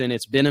 Brian Hewson,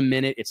 it's been a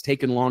minute. It's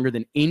taken longer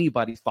than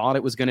anybody thought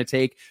it was going to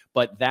take,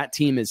 but that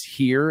team is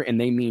here, and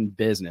they mean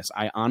business.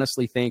 I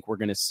honestly think we're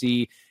going to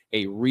see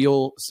a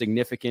real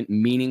significant,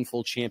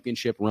 meaningful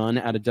championship run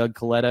out of Doug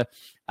Coletta.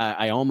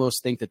 I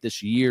almost think that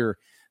this year,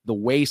 the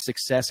way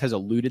success has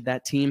eluded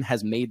that team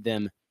has made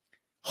them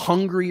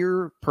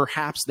hungrier,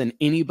 perhaps, than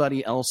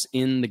anybody else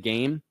in the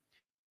game.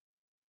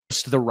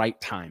 Just the right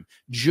time.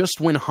 Just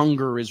when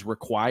hunger is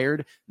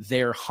required,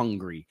 they're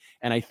hungry.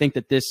 And I think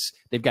that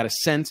they've got a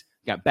scent,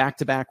 got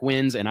back-to-back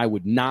wins, and I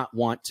would not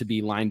want to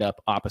be lined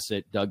up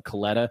opposite Doug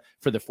Coletta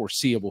for the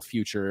foreseeable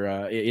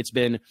future. It's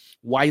been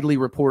widely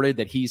reported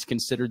that he's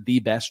considered the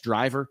best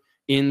driver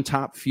in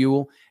Top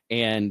Fuel,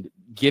 and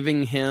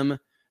giving him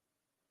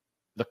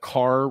the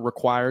car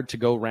required to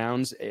go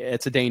rounds,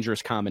 it's a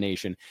dangerous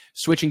combination.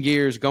 Switching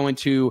gears, going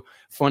to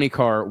Funny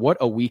Car. What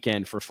a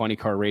weekend for Funny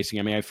Car racing.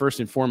 I mean, first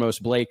and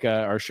foremost, Blake,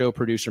 our show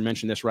producer,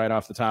 mentioned this right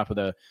off the top of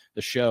the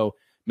show.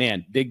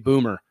 Man, big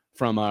boomer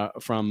from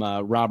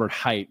Robert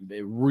Height.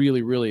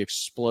 Really, really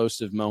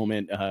explosive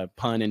moment,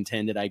 pun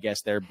intended, I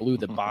guess there. Blew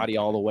the body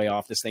all the way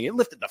off this thing. It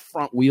lifted the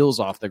front wheels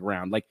off the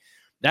ground. Like,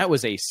 that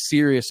was a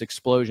serious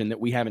explosion that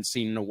we haven't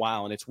seen in a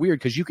while. And it's weird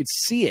because you could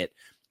see it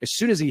as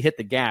soon as he hit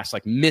the gas,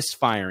 like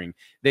misfiring.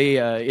 They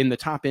in the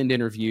top end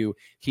interview,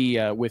 he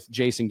with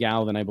Jason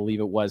Galvin, I believe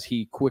it was,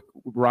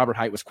 Robert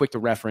Height was quick to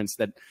reference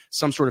that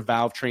some sort of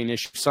valve train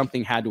issue,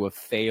 something had to have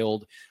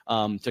failed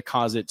to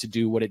cause it to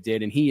do what it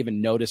did, and he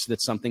even noticed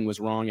that something was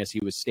wrong as he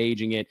was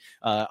staging it.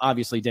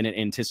 Obviously, didn't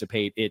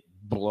anticipate it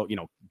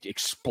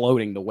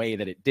exploding the way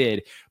that it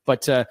did,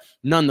 but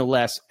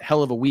nonetheless,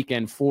 hell of a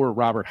weekend for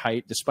Robert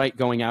Height, despite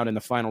going out in the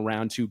final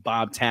round to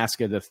Bob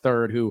Tasca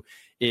III, who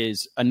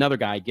is another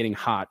guy getting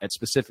hot at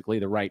specifically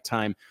the right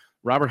time.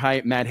 Robert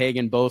Height, Matt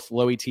Hagan, both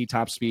low ET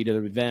top speed of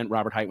the event.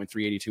 Robert Height went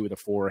 382 with a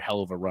 4.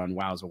 Hell of a run.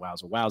 Wowza,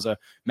 wowza, wowza.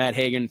 Matt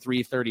Hagan,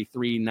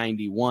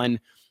 333.91.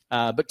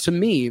 But to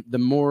me, the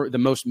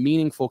most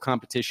meaningful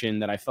competition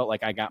that I felt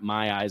like I got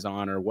my eyes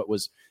on, or what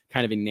was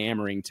kind of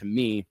enamoring to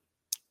me,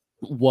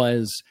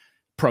 was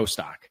Pro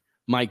Stock.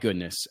 My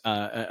goodness.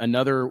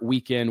 Another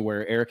weekend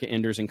where Erica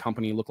Enders and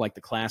company looked like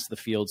the class of the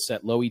field,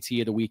 set low ET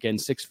of the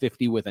weekend,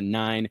 650 with a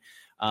 9.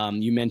 I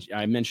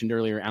mentioned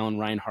earlier Alan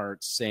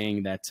Reinhart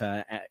saying that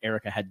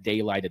Erica had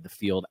daylighted the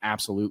field.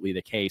 Absolutely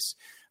the case.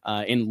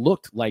 And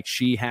looked like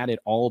she had it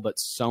all but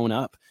sewn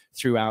up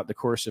throughout the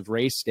course of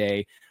race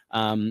day.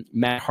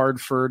 Matt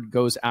Hardford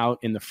goes out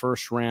in the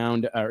first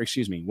round, what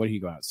did he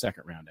go out?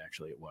 Second round,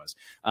 actually, it was.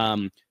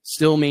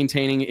 Still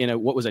maintaining in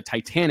what was a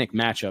titanic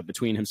matchup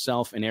between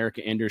himself and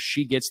Erica Enders.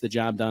 She gets the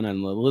job done on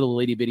a little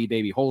itty bitty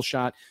baby hole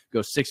shot,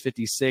 goes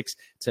 656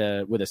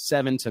 with a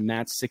 7 to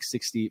Matt's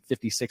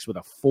 656 with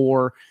a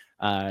 4.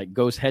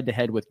 Goes head to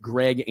head with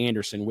Greg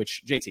Anderson,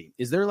 which, JT,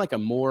 is there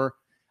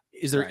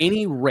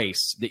any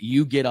race that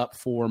you get up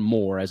for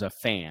more as a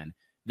fan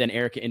than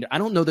Erica Enders? I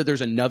don't know that there's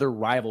another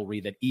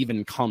rivalry that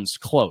even comes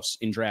close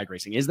in drag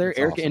racing. Is there? That's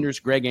Erica awesome. Enders,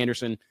 Greg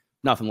Anderson,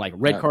 nothing like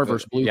red car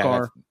versus blue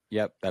car.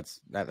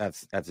 That's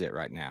it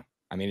right now.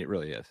 I mean, it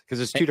really is, because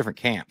it's two different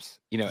camps.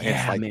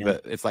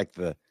 It's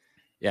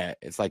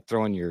like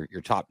throwing your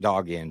top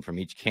dog in from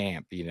each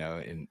camp.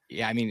 And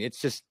I mean,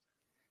 it's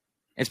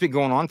been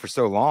going on for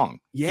so long.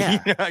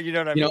 Yeah. you know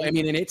what I mean? I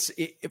mean, and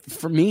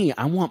for me,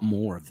 I want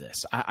more of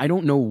this. I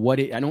don't know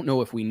I don't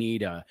know if we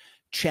need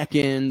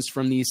check-ins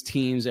from these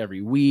teams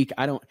every week.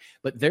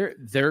 But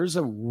there's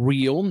a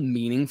real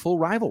meaningful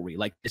rivalry.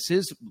 Like, this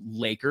is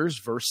Lakers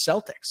versus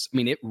Celtics. I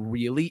mean, it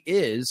really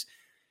is.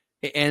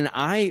 And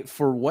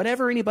for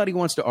whatever anybody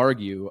wants to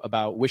argue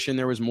about wishing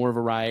there was more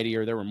variety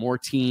or there were more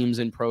teams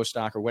in Pro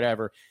Stock or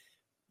whatever,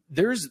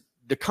 there's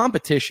the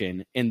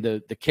competition and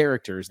the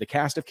characters, the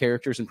cast of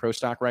characters in Pro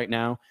Stock right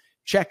now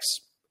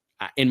checks,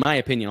 in my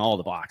opinion, all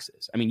the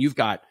boxes. I mean, you've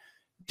got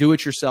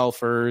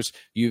do-it-yourselfers,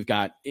 you've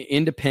got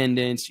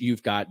independents,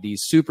 you've got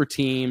these super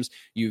teams,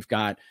 you've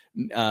got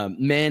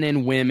men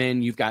and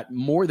women, you've got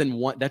more than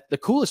one. That the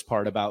coolest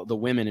part about the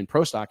women in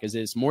Pro Stock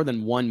is more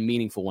than one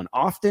meaningful one.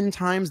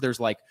 Oftentimes there's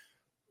like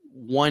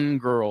one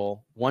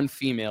girl, one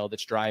female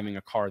that's driving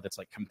a car that's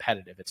like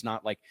competitive. It's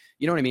not like,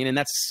 you know what I mean? And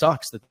that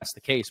sucks that that's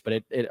the case,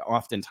 but it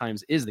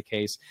oftentimes is the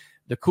case.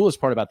 The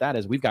coolest part about that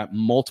is we've got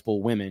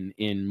multiple women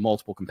in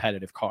multiple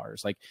competitive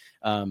cars. Like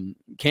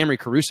Camry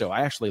Caruso,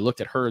 I actually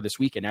looked at her this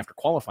weekend after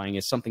qualifying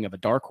as something of a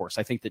dark horse.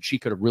 I think that she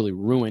could have really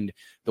ruined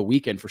the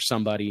weekend for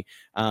somebody.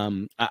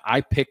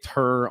 I picked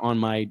her on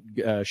my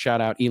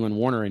shout out Elin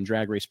Warner and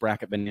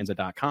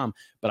dragracebracketbonanza.com,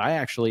 but I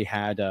actually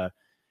had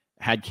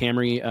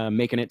Camry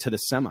making it to the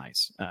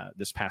semis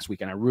this past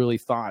weekend. I really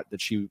thought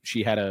that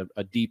she had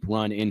a deep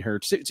run in her.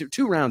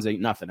 Two rounds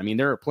ain't nothing. I mean,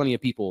 there are plenty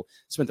of people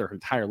spent their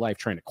entire life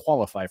trying to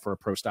qualify for a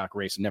pro stock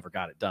race and never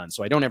got it done.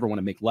 So I don't ever want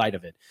to make light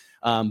of it.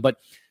 But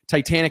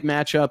titanic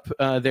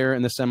matchup there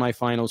in the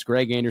semifinals.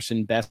 Greg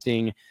Anderson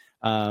besting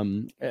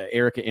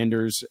Erica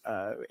Enders.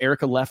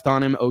 Erica left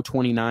on him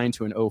 0.29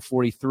 to an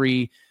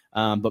 0.43.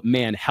 But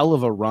man, hell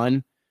of a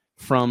run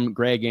from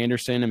Greg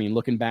Anderson. I mean,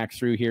 looking back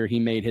through here, he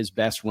made his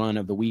best run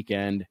of the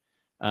weekend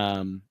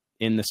in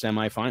the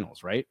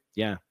semifinals, right?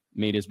 Yeah,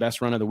 made his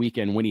best run of the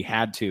weekend when he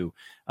had to.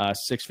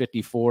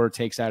 6:54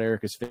 takes out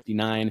Erica's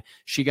 59.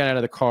 She got out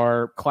of the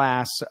car.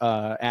 Class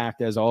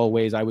act as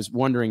always. I was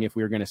wondering if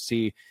we were going to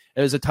see.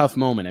 It was a tough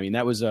moment. I mean,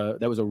 that was a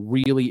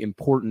really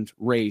important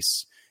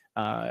race.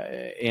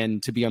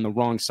 And to be on the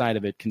wrong side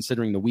of it,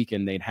 considering the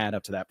weekend they'd had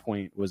up to that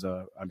point, was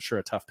I'm sure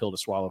a tough pill to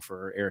swallow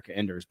for Erica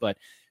Enders. But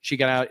she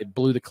got out, it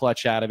blew the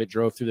clutch out of it,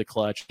 drove through the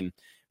clutch, and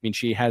I mean,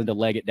 she had to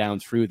leg it down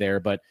through there.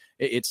 But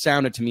it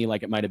sounded to me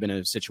like it might have been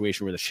a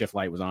situation where the shift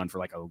light was on for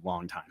like a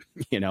long time,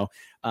 you know.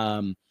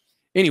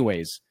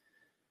 Anyways,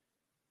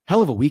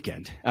 hell of a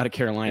weekend out of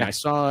Carolina. Yeah. I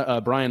saw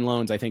Brian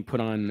Loans, I think,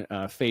 put on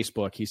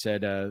Facebook. He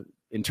said,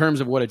 in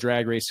terms of what a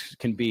drag race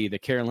can be, the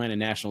Carolina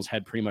Nationals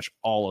had pretty much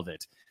all of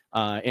it.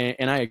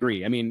 And I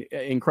agree. I mean,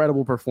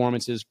 incredible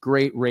performances,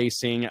 great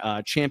racing,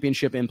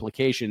 championship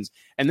implications,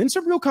 and then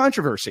some real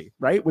controversy,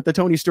 right, with the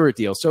Tony Stewart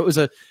deal. So it was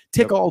a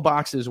tick all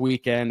boxes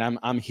weekend.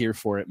 I'm here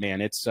for it,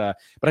 man. It's but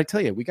I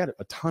tell you, we got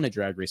a ton of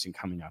drag racing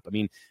coming up. I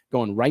mean,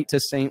 going right to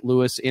St.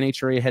 Louis,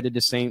 NHRA headed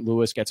to St.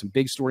 Louis, got some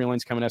big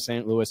storylines coming out of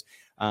St. Louis.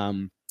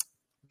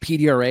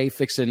 PDRA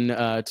fixing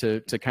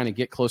to kind of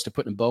get close to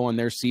putting a bow on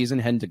their season,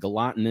 heading to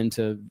Gallatin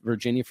into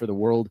Virginia for the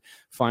World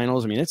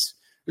Finals. I mean,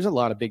 there's a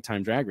lot of big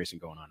time drag racing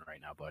going on right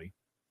now, buddy.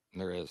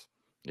 There is.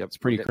 Yep. It's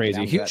pretty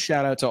crazy. A huge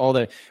shout out to all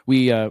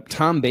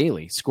Tom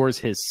Bailey scores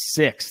his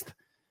 6th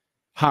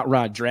Hot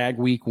Rod Drag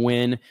Week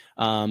win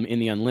in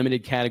the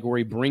unlimited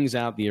category, brings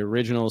out the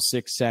original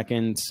 6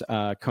 seconds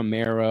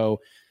Camaro.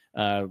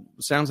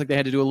 Sounds like they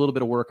had to do a little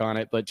bit of work on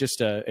it, but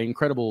just an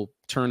incredible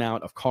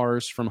turnout of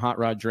cars from Hot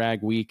Rod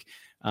Drag Week.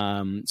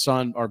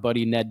 Saw our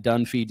buddy Ned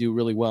Dunphy do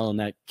really well in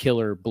that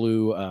killer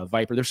blue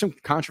Viper. There's some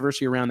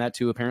controversy around that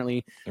too,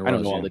 apparently. I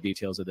don't know all the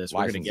details of this.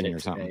 We're going to get into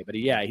today. But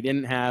yeah, he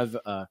didn't have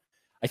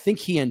I think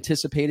he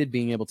anticipated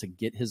being able to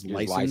get his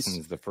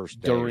license the first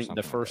day during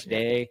the first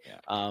day.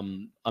 Yeah.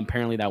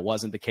 Apparently that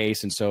wasn't the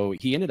case. And so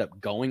he ended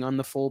up going on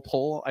the full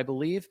pole, I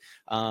believe,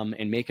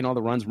 and making all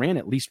the runs, ran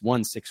at least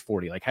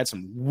 1:6:40, like had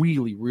some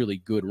really, really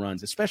good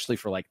runs, especially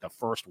for like the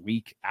first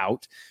week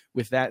out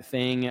with that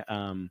thing.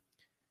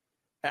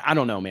 I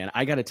don't know, man.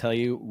 I got to tell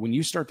you, when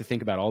you start to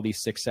think about all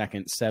these 6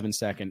 second, 7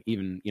 second,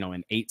 even,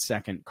 and 8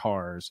 second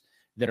cars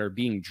that are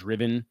being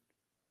driven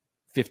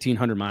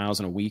 1,500 miles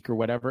in a week or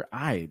whatever,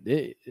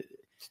 it's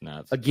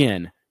nuts.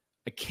 Again,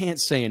 I can't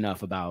say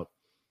enough about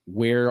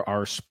where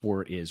our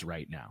sport is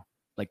right now.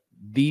 Like,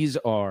 these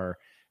are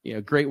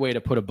a great way to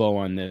put a bow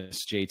on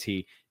this,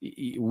 JT.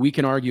 We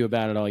can argue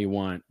about it all you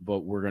want,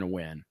 but we're going to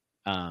win.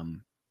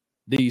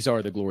 These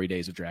are the glory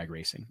days of drag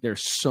racing.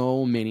 There's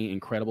so many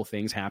incredible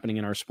things happening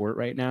in our sport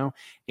right now,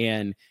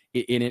 and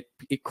it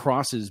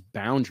crosses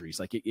boundaries.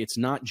 Like it's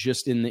not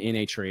just in the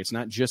NHRA, it's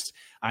not just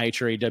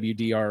IHRA,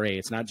 WDRA,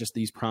 it's not just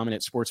these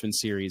prominent sportsman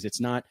series,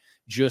 it's not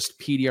just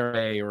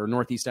PDRA or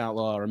Northeast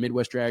Outlaw or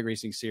Midwest Drag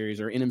Racing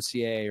Series or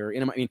NMCA or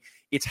I mean,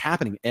 it's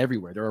happening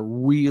everywhere. There are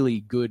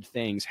really good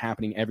things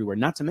happening everywhere.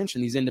 Not to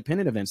mention these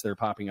independent events that are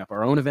popping up,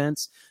 our own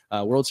events,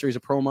 World Series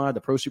of Pro Mod,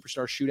 the Pro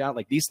Superstar Shootout,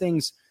 like these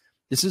things.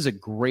 This is a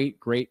great,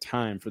 great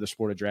time for the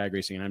sport of drag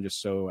racing, and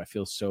I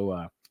feel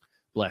so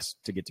blessed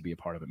to get to be a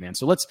part of it, man.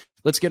 So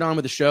let's get on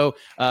with the show.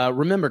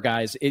 Remember,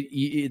 guys,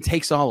 it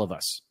takes all of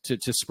us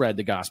to spread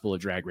the gospel of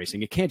drag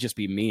racing. It can't just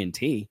be me and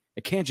T.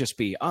 It can't just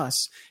be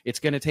us. It's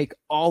going to take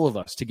all of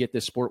us to get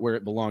this sport where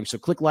it belongs. So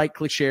click like,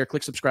 click share,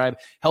 click subscribe.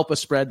 Help us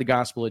spread the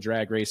gospel of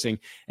drag racing,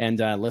 and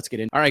let's get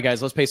in. All right,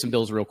 guys, let's pay some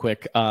bills real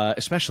quick,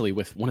 especially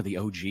with one of the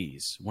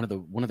OGs, one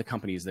of the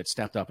companies that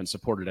stepped up and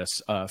supported us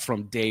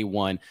from day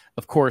one.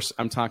 Of course,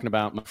 I'm talking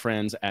about my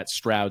friends at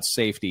Stroud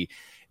Safety.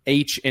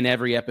 Each and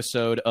every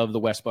episode of the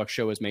Wes Buck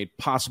Show is made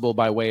possible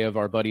by way of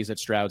our buddies at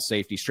Stroud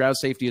Safety. Stroud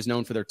Safety is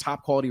known for their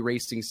top quality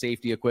racing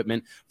safety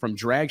equipment, from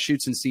drag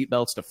chutes and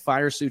seatbelts to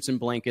fire suits and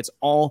blankets,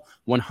 all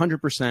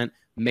 100%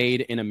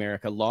 made in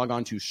America. Log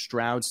on to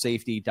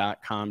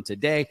StroudSafety.com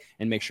today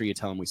and make sure you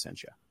tell them we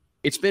sent you.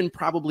 It's been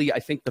probably,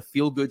 I think, the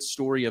feel-good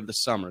story of the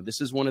summer.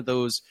 This is one of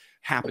those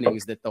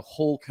happenings that the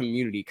whole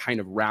community kind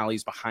of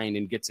rallies behind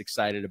and gets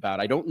excited about.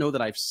 I don't know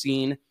that I've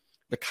seen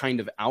the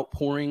kind of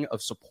outpouring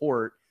of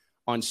support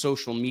on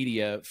social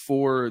media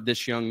for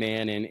this young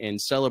man and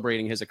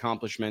celebrating his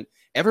accomplishment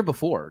ever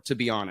before, to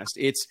be honest.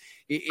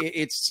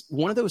 It's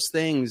one of those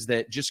things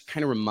that just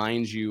kind of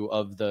reminds you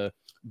of the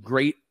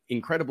great,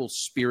 incredible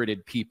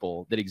spirited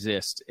people that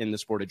exist in the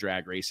sport of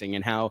drag racing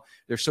and how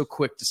they're so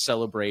quick to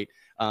celebrate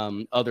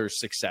others'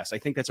 success. I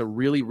think that's a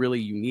really, really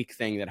unique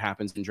thing that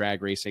happens in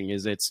drag racing.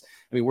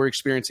 We're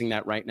experiencing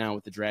that right now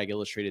with the Drag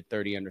Illustrated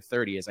 30 Under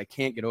 30, is I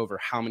can't get over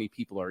how many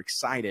people are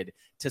excited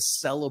to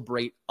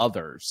celebrate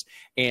others.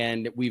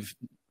 And we've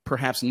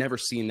perhaps never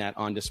seen that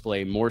on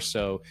display more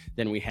so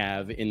than we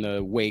have in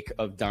the wake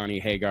of Donnie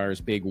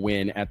Hagar's big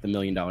win at the $1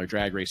 Million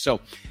Drag Race.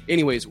 So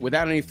anyways,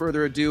 without any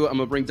further ado, I'm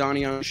going to bring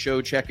Donnie on the show,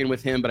 check in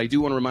with him. But I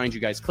do want to remind you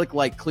guys, click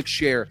like, click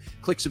share,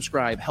 click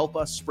subscribe, help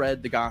us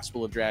spread the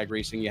gospel of drag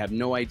racing. You have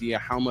no idea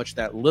how much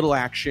that little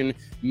action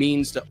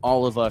means to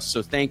all of us.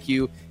 So thank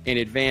you in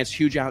advance.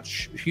 Huge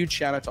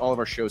shout out to all of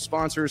our show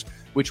sponsors,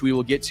 which we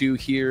will get to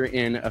here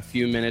in a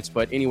few minutes.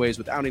 But anyways,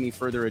 without any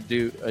further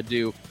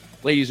ado,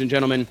 ladies and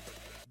gentlemen,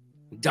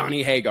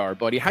 Donnie Hagar,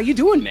 buddy. How you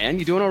doing, man?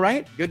 You doing all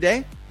right? Good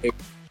day?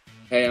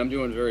 Hey, I'm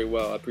doing very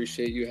well. I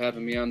appreciate you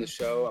having me on the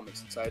show. I'm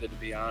excited to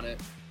be on it.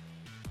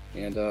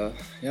 And,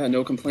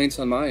 no complaints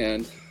on my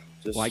end.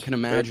 I can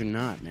imagine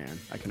not, man.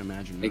 I can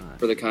imagine not. Thank you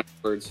for the kind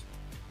words.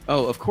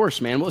 Oh, of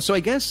course, man. Well, so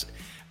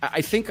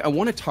I think I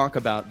want to talk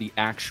about the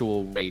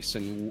actual race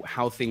and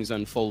how things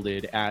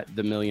unfolded at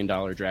the $1 Million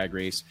Drag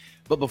Race.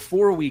 But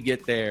before we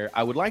get there,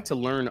 I would like to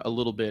learn a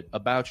little bit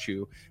about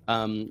you.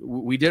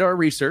 We did our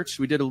research.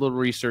 We did a little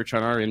research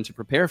on our end to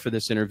prepare for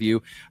this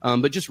interview.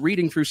 But just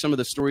reading through some of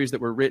the stories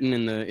that were written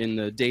in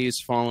the days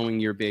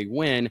following your big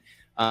win,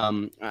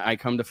 I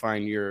come to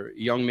find you're a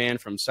young man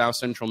from South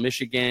Central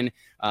Michigan,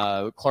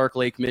 Clark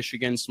Lake,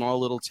 Michigan, small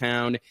little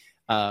town.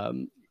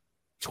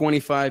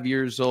 25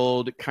 years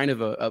old, kind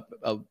of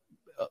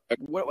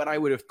what I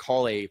would have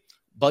called a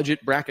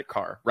budget bracket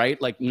car, right?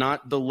 Like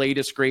not the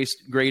latest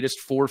greatest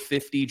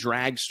 450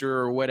 dragster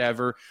or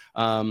whatever.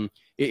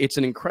 It's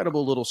an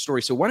incredible little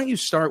story. So why don't you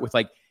start with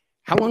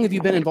how long have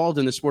you been involved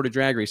in the sport of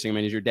drag racing? I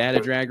mean, is your dad a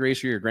drag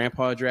racer, your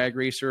grandpa a drag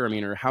racer?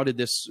 Or how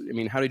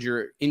did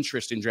your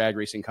interest in drag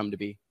racing come to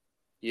be?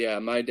 Yeah,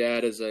 my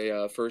dad is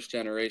a first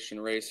generation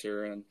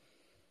racer, and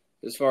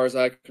as far as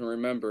I can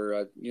remember,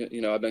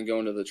 I've been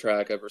going to the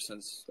track ever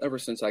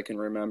since I can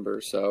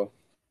remember. So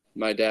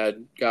my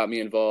dad got me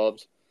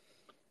involved,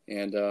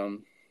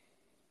 and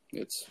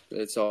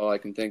it's all I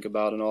can think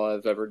about and all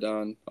I've ever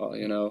done.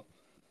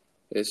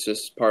 It's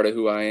just part of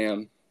who I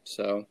am.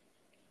 So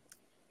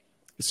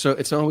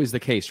it's always the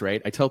case,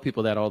 right? I tell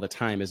people that all the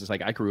time. It's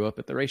I grew up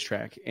at the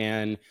racetrack,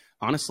 and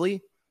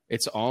honestly,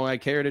 it's all I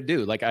care to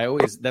do.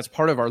 That's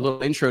part of our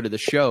little intro to the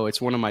show.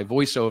 It's one of my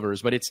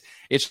voiceovers, but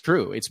it's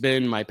true. It's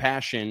been my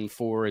passion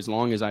for as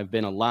long as I've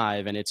been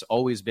alive. And it's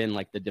always been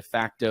the de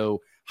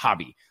facto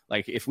hobby.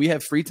 If we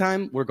have free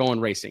time, we're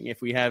going racing.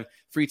 If we have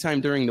free time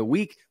during the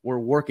week, we're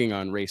working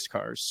on race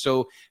cars.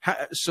 So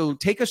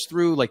take us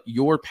through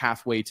your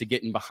pathway to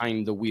getting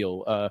behind the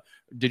wheel.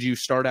 Did you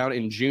start out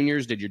in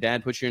juniors? Did your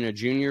dad put you in a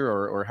junior,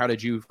 or how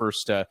did you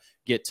first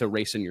get to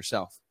racing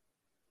yourself?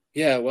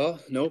 Yeah, well,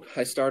 nope.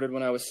 I started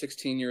when I was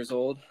 16 years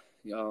old.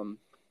 No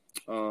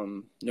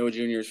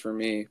juniors for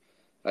me.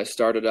 I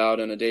started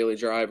out in a daily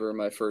driver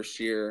my first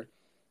year,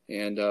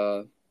 and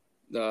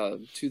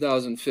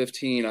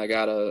 2015 I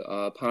got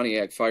a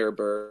Pontiac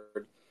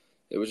Firebird.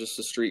 It was just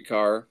a street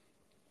car,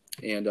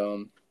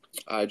 and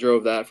I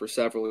drove that for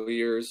several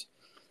years,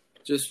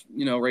 just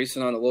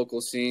racing on the local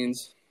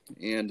scenes.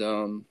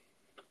 And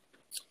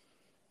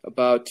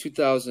about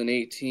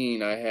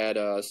 2018, I had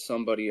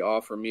somebody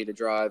offer me to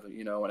drive,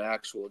 an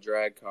actual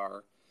drag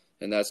car,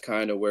 and that's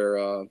kind of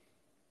where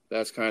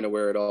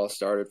it all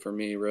started for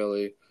me.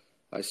 Really,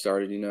 I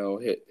started,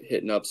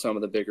 hitting up some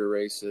of the bigger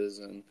races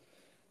and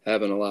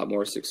having a lot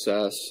more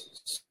success.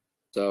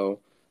 So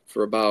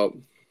for about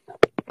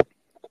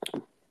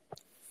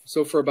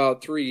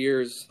 3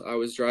 years, I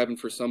was driving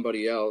for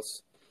somebody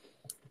else,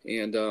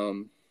 and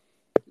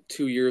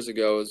 2 years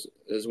ago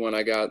is when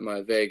I got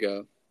my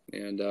Vega,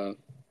 and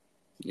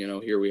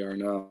here we are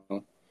now.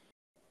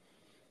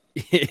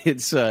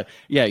 It's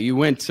you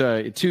went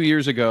 2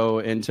 years ago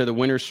into the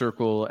winner's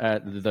circle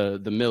at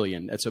the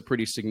Million. That's a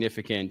pretty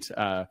significant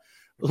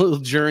little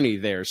journey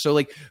there.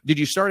 So did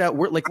you start out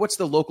what's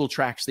the local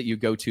tracks that you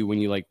go to when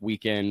you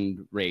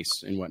weekend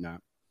race and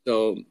whatnot?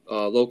 So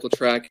local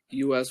track,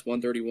 US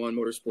 131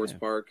 Motorsports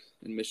Park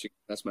in Michigan.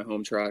 That's my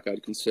home track,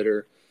 I'd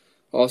consider.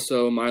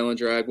 Also Milan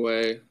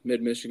Dragway,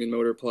 Mid-Michigan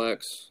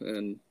Motorplex,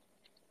 and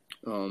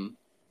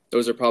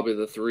those are probably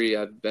the three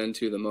I've been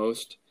to the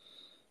most,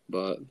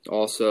 but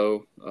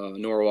also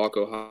Norwalk,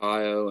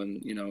 Ohio,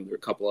 and, there are a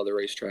couple other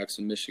racetracks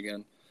in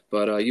Michigan.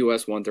 But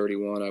US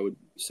 131, I would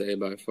say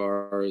by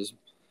far is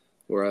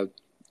where I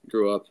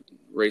grew up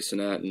racing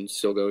at and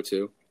still go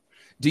to.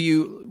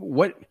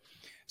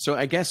 So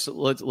I guess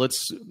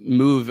let's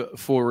move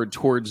forward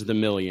towards the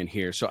Million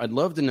here. So I'd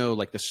love to know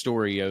the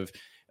story of,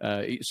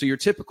 so your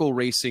typical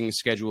racing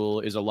schedule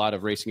is a lot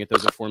of racing at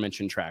those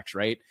aforementioned tracks,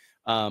 right?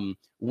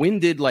 When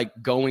did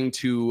like going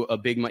to a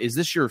big money, is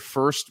this your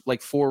first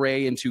like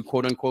foray into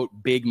quote unquote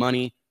big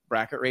money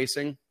bracket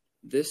racing?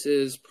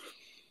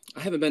 I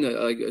haven't been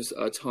to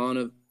a ton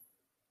of,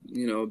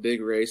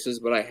 big races,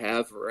 but I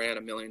have ran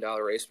 $1 million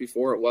race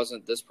before. It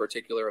wasn't this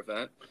particular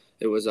event.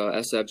 It was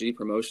SFG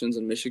Promotions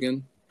in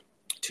Michigan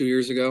 2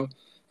 years ago,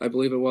 I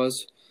believe it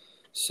was.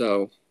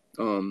 So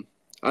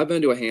I've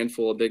been to a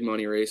handful of big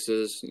money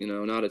races,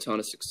 not a ton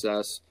of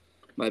success.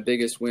 My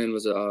biggest win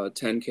was a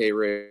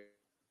 10K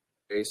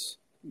race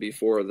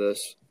before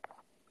this.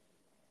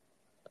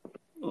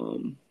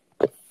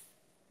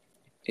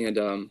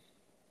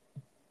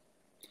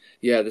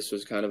 This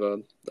was kind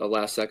of a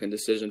last second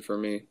decision for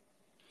me.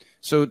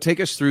 So take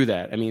us through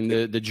that. I mean,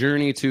 the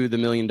journey to the $1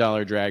 million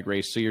drag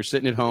race. So you're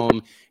sitting at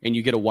home and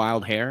you get a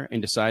wild hair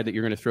and decide that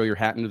you're going to throw your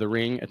hat into the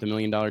ring at the $1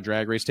 million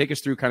drag race. Take us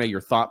through kind of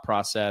your thought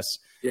process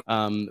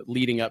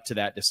leading up to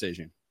that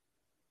decision.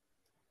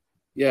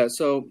 Yeah.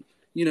 So,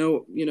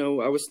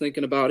 I was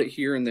thinking about it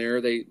here and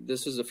there.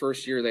 This is the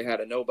first year they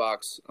had a no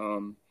box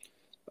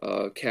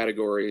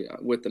category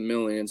with the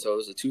million. So it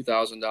was a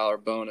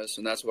 $2,000 bonus,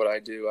 and that's what I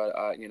do.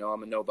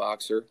 I'm a no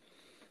boxer,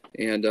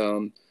 and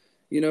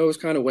it was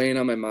kind of weighing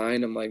on my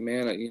mind. I'm like,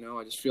 man, I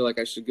just feel like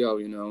I should go.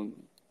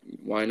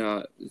 Why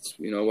not? It's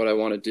what I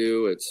want to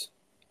do. It's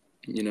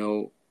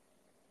hitting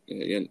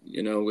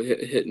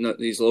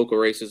these local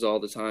races all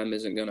the time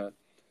isn't gonna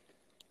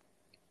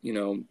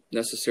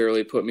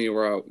necessarily put me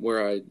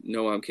where I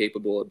know I'm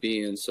capable of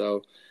being.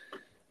 So.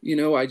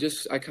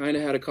 I kind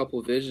of had a couple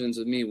of visions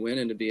of me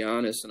winning, to be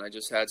honest, and I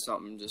just had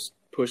something just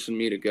pushing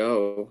me to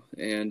go.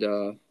 And,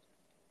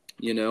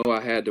 I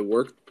had to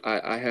work.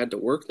 I had to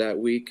work that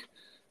week,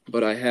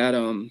 but I had,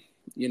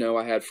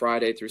 I had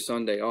Friday through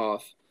Sunday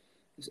off,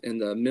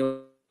 and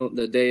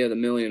the day of the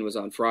million was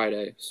on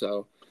Friday.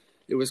 So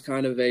it was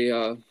kind of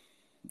I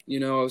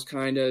was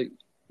kind of,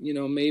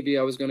 maybe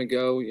I was going to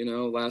go,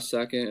 last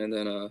second, and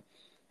then,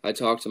 I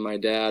talked to my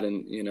dad,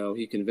 and,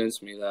 he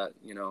convinced me that,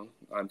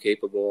 I'm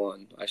capable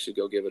and I should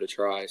go give it a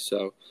try.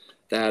 So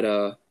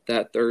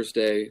that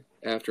Thursday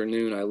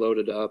afternoon, I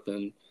loaded up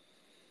and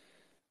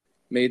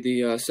made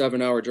the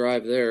 7-hour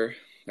drive there.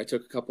 I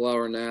took a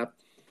couple-hour nap,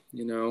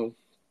 in the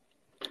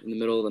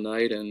middle of the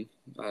night, and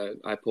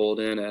I pulled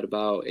in at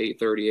about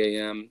 8:30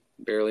 a.m.,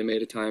 barely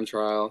made a time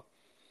trial,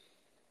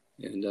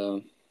 and,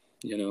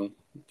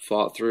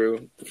 fought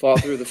through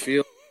the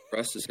field. The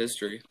rest is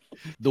history.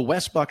 The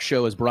Wes Buck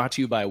Show is brought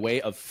to you by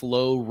way of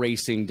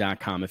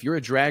FlowRacing.com. If you're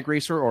a drag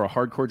racer or a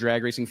hardcore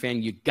drag racing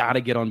fan, you got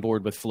to get on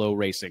board with Flow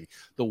Racing.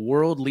 The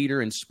world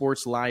leader in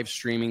sports live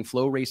streaming,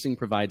 Flow Racing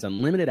provides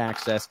unlimited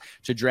access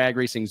to drag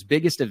racing's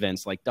biggest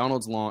events like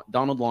Donald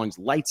Long's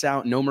Lights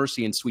Out, No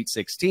Mercy, and Sweet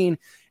 16.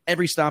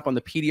 Every stop on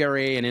the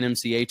PDRA and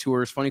NMCA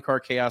tours, Funny Car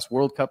Chaos,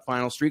 World Cup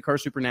Finals, Streetcar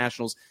Super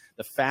Nationals,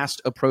 the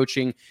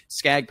fast-approaching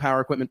Skag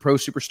Power Equipment Pro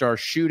Superstar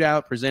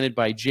Shootout presented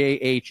by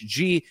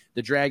JHG,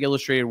 the Drag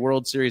Illustrated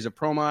World Series of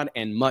Pro Mod,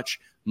 and much,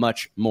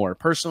 much more.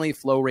 Personally,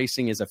 Flow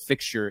Racing is a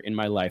fixture in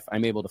my life.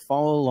 I'm able to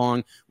follow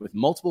along with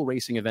multiple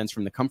racing events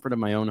from the comfort of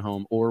my own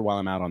home or while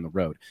I'm out on the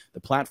road. The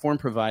platform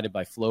provided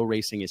by Flow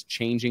Racing is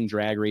changing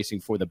drag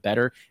racing for the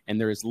better, and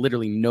there is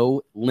literally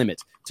no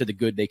limit to the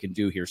good they can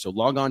do here. So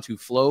log on to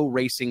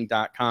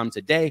flowracing.com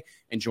today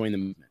and join the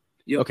movement.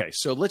 Yep. Okay,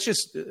 so let's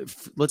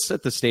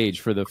set the stage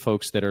for the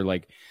folks that are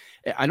like,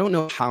 I don't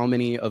know how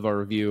many of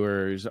our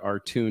viewers are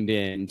tuned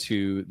in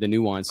to the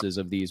nuances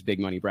of these big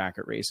money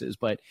bracket races,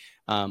 but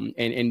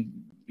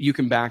and you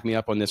can back me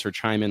up on this or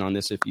chime in on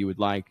this if you would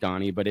like,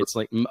 Donnie, but it's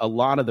like a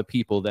lot of the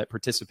people that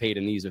participate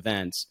in these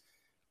events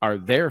are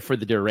there for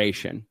the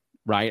duration,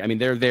 right? I mean,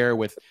 they're there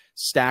with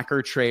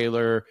stacker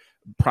trailer,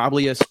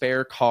 probably a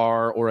spare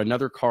car or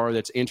another car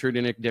that's entered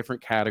in a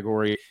different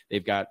category.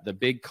 They've got the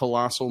big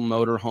colossal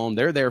motorhome.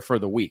 They're there for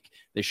the week.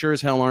 They sure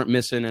as hell aren't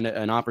missing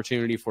an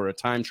opportunity for a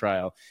time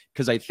trial.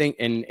 Because I think,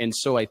 and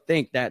so I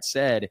think that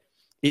said,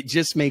 it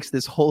just makes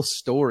this whole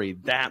story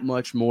that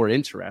much more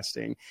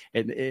interesting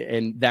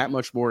and that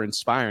much more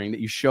inspiring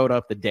that you showed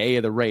up the day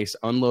of the race,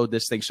 unload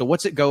this thing. So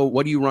what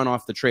do you run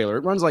off the trailer?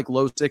 It runs like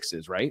low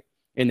sixes, right?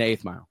 In the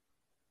 8th mile.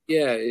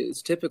 Yeah,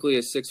 it's typically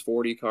a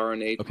 640 car in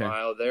 8th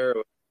mile. There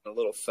a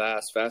little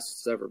fastest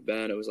it's ever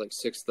been. It was like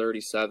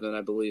 6:37,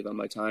 I believe, on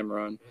my time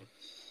run.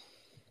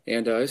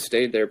 And I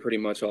stayed there pretty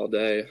much all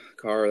day.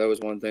 That was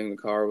one thing. The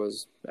car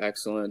was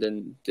excellent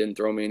and didn't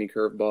throw me any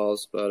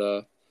curveballs.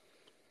 But,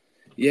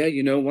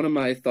 one of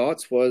my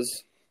thoughts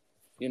was,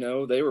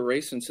 they were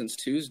racing since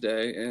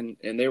Tuesday, and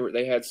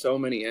they had so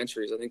many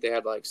entries. I think they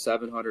had like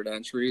 700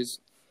 entries.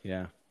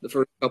 Yeah. The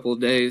first couple of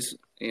days.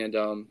 And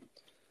I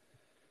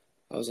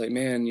was like,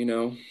 man,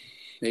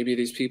 maybe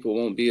these people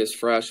won't be as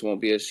fresh, won't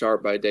be as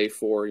sharp by day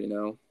 4,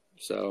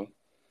 So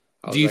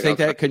do you think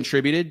that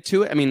contributed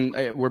to it? I mean,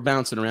 we're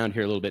bouncing around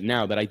here a little bit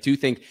now, but I do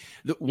think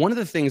one of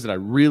the things that I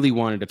really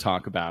wanted to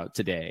talk about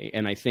today,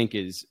 and I think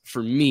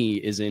for me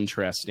is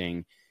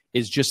interesting,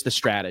 is just the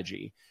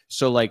strategy.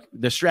 So like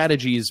the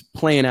strategy is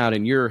playing out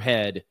in your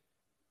head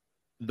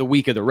the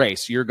week of the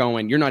race. You're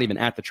not even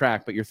at the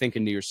track, but you're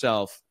thinking to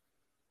yourself,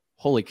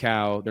 holy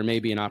cow, there may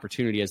be an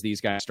opportunity as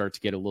these guys start to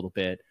get a little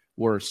bit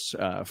worse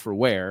for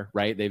wear,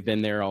 right? They've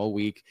been there all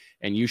week,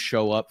 and you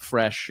show up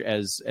fresh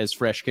as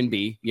fresh can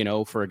be,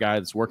 for a guy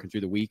that's working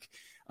through the week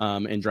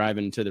and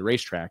driving to the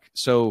racetrack.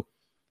 So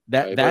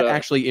that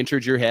actually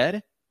entered your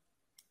head?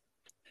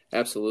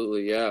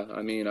 Absolutely, yeah.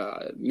 I mean,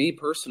 me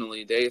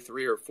personally, day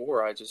 3 or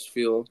 4, I just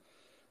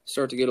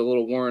start to get a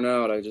little worn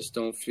out. I just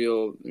don't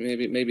feel,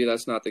 maybe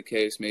that's not the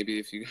case. Maybe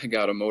if you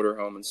got a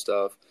motorhome and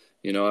stuff,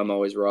 I'm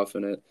always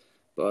roughing it.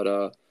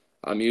 But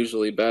I'm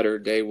usually better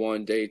day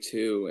 1, day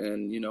 2.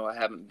 And, I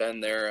haven't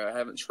been there. I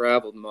haven't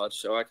traveled much.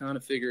 So I kind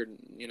of figured,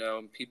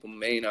 people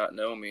may not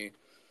know me.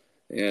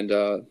 And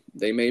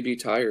they may be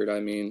tired. I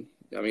mean,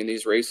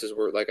 these races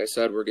were, like I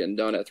said, we're getting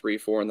done at 3,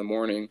 4 in the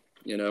morning,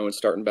 and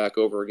starting back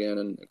over again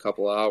in a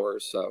couple of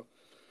hours. So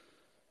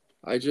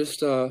I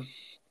just, also,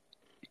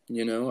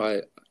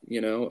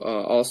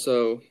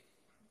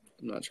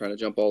 I'm not trying to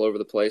jump all over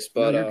the place,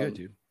 but no, you're good,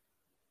 dude.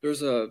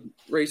 There's a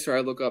racer I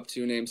look up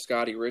to named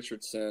Scotty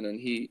Richardson, and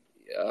he,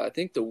 I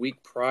think the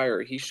week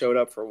prior, he showed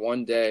up for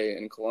one day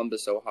in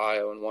Columbus,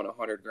 Ohio, and won a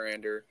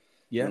 100-grander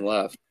and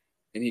left.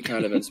 And he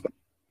kind of inspired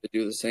me to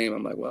do the same.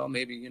 I'm like, well,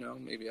 maybe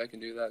I can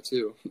do that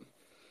too.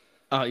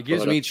 It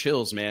gives me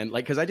chills, man.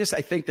 Like, because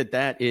I think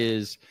that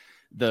is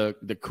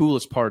the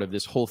coolest part of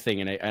this whole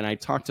thing. And I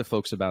talk to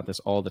folks about this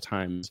all the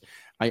time.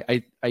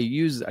 I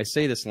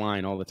say this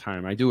line all the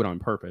time. I do it on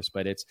purpose,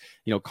 but it's,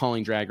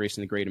 calling drag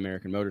racing the great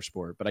American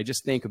motorsport. But I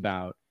just think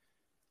about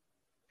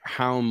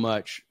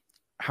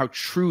how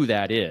true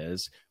that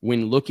is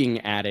when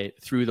looking at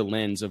it through the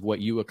lens of what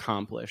you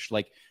accomplished.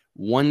 Like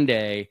one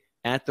day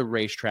at the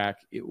racetrack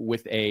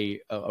with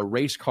a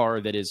race car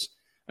that is,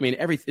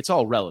 it's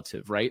all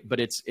relative, right? But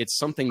it's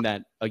something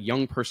that a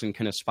young person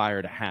can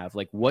aspire to have.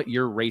 Like what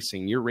you're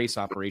racing, your race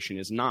operation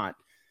is not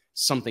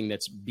something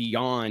that's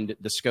beyond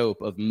the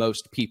scope of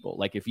most people.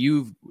 Like if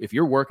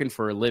you're working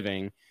for a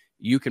living,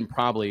 you can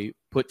probably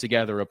put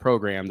together a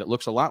program that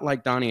looks a lot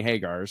like Donnie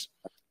Hagar's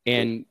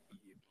and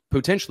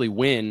potentially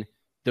win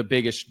the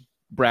biggest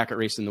bracket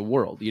race in the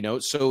world,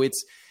 So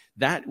it's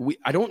that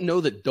I don't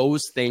know that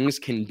those things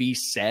can be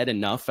said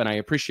enough. And I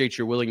appreciate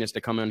your willingness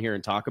to come on here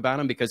and talk about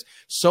them, because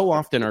so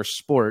often our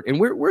sport, and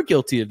we're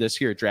guilty of this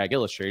here at Drag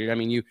Illustrated. I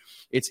mean,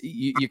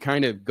 you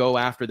kind of go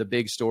after the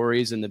big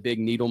stories and the big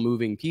needle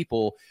moving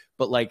people,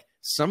 but like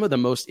some of the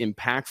most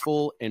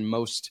impactful and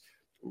most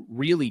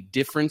really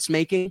difference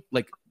making,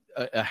 like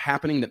a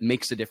happening that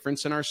makes a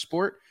difference in our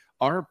sport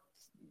are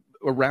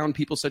around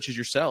people such as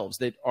yourselves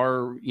that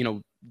are,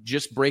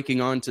 just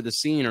breaking onto the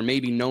scene, or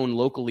maybe known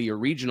locally or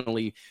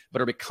regionally,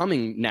 but are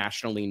becoming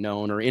nationally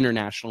known or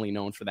internationally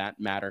known for that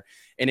matter.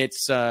 And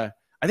it's, I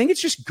think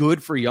it's just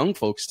good for young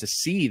folks to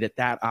see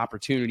that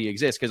opportunity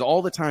exists. Cause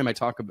all the time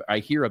I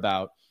hear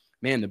about,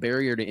 man, the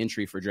barrier to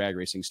entry for drag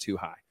racing is too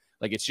high.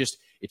 Like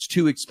it's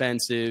too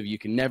expensive. You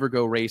can never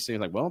go racing.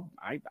 Like, well,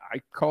 I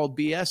called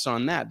BS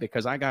on that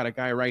because I got a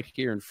guy right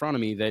here in front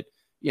of me that,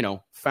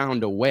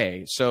 found a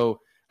way.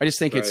 So I just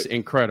think it's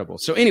incredible.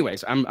 So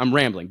anyways, I'm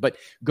rambling, but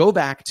go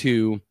back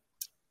to,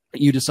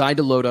 you decide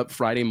to load up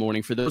Friday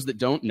morning. For those that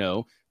don't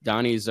know,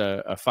 Donnie's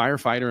a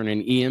firefighter and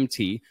an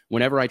EMT.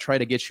 Whenever I tried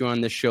to get you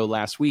on this show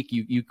last week,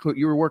 you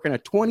were working a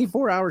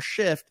 24-hour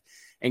shift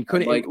and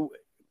couldn't.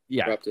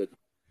 Interrupted.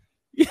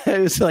 Yeah,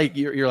 it's like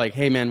you're like,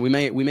 hey man, we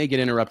may get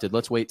interrupted.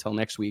 Let's wait till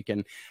next week.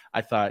 And I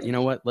thought, you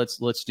know what,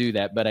 let's do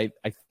that. But I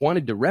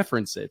wanted to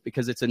reference it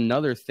because it's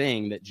another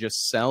thing that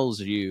just sells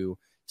you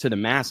to the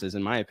masses,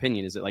 in my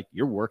opinion, is that like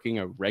you're working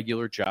a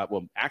regular job.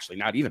 Well, actually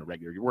not even a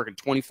regular, you're working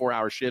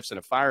 24-hour shifts in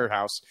a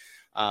firehouse.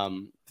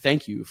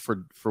 Thank you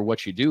for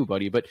what you do,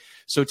 buddy. But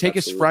so take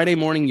us Friday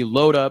morning, you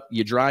load up,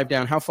 you drive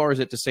down. How far is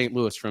it to St.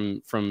 Louis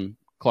from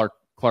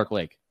Clark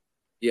Lake?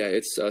 Yeah,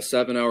 it's a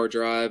 7-hour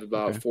drive,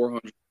 about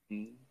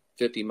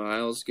 450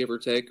 miles, give or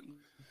take.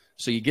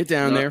 So you get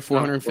down there,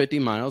 450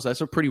 miles.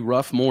 That's a pretty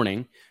rough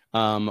morning.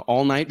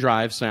 All night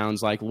drive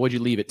sounds like. What'd you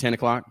leave at 10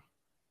 o'clock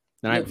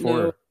the night before?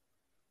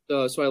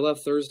 No. So I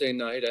left Thursday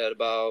night at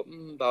about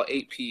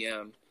 8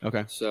 p.m.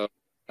 Okay. So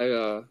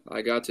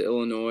I got to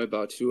Illinois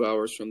about 2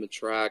 hours from the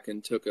track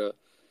and took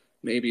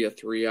maybe a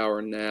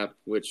 3-hour nap,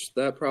 which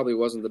that probably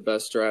wasn't the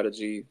best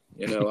strategy.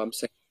 I'm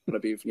saying I'm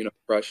going to be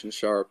fresh and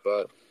sharp,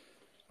 but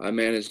I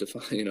managed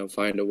to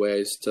find a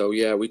way. So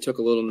yeah, we took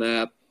a little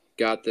nap,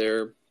 got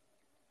there,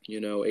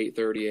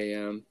 8:30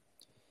 a.m.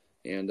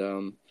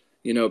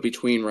 and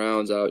between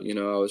rounds out,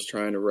 I was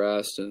trying to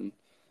rest and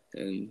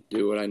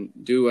do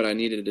what I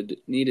needed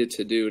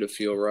to do to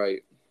feel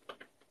right.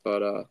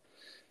 But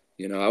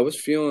I was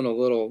feeling a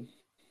little,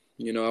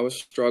 I was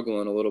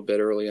struggling a little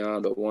bit early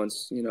on, but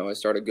once I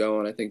started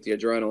going, I think the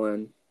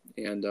adrenaline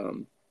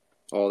and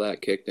all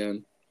that kicked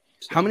in.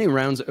 So. How many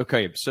rounds?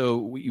 Okay, so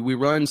we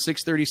run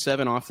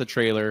 637 off the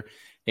trailer,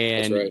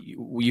 and right.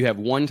 You have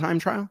one time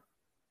trial.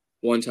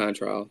 One time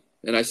trial,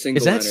 and I single.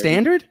 Is that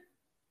standard?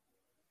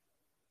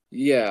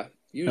 Yeah,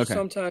 you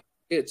sometimes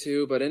get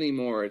two, but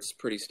anymore it's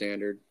pretty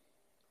standard.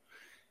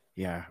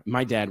 Yeah,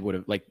 my dad would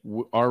have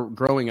our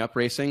growing up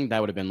racing.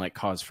 That would have been like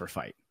cause for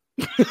fight.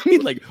 I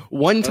mean, like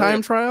one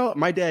time trial.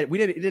 My dad,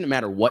 it didn't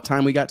matter what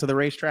time we got to the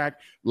racetrack,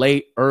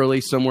 late,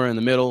 early, somewhere in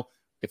the middle.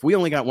 If we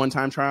only got one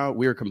time trial,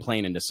 we were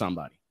complaining to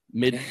somebody.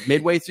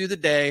 Midway through the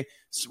day,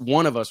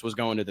 one of us was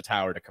going to the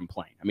tower to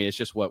complain. I mean, it's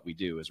just what we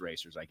do as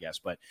racers, I guess.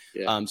 But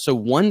so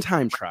one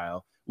time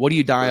trial, what do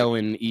you dial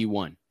in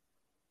E1?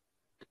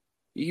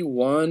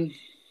 E1,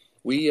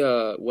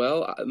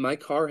 my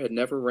car had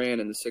never ran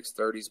in the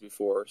 630s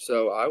before,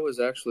 so I was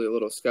actually a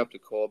little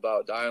skeptical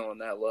about dialing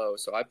that low.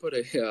 So I put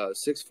a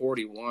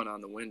 641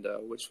 on the window,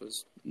 which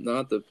was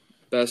not the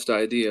best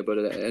idea, but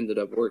it ended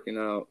up working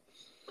out.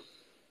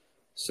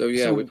 So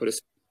we put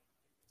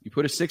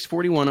a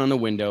 641 on the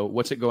window.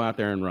 What's it go out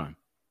there and run?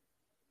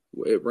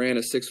 It ran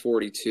a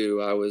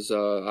 642. I was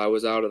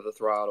out of the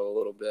throttle a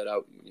little bit.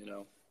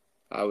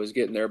 I was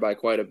getting there by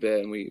quite a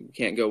bit, and we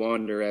can't go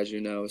under, as you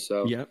know.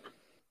 So yep.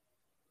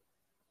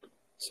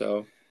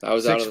 So I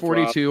was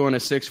 642 on a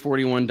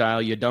 641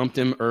 dial. You dumped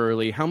him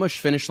early. How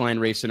much finish line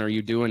racing are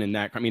you doing in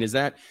that? I mean, is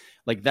that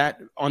like that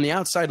on the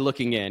outside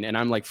looking in? And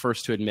I'm like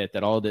first to admit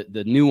that all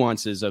the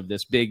nuances of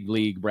this big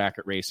league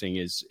bracket racing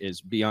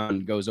is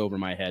beyond, goes over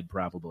my head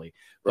probably.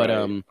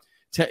 But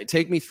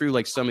take me through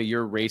like some of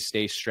your race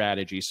day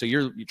strategy. So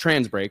you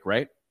trans brake,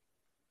 right?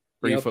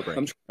 Or your foot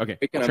brake? Okay,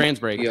 trans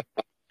brake. Yeah.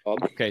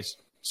 Okay,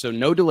 so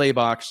no delay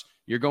box.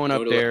 You're going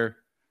up there,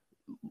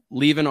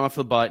 leaving off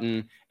the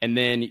button, and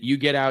then you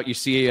get out. You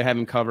see you have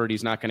him covered.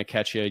 He's not going to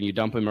catch you, and you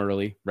dump him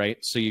early, right?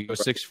 So you go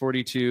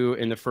 642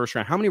 in the first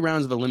round. How many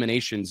rounds of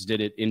eliminations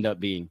did it end up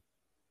being?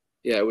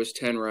 Yeah, it was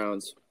 10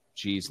 rounds.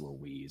 Jeez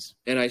Louise.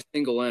 And I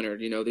single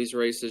entered. These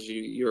races,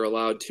 you're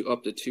allowed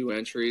up to 2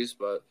 entries,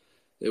 but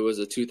it was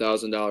a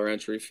 $2,000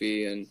 entry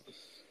fee, and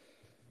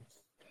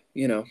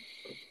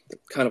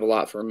kind of a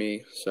lot for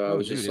me. So I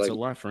was just it's a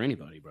lot for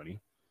anybody, buddy.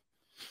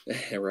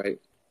 Right.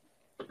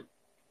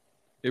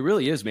 It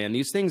really is, man.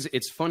 These things,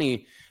 it's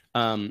funny.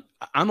 I'm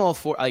all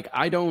for, like,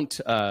 I'd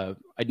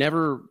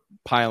never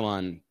pile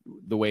on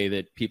the way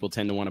that people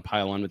tend to want to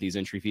pile on with these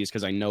entry fees,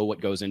 because I know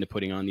what goes into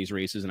putting on these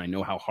races, and I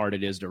know how hard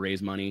it is to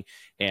raise money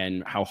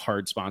and how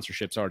hard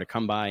sponsorships are to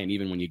come by. And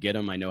even when you get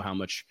them, I know how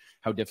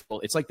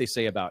difficult. It's like they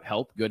say about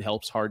help. Good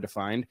help's hard to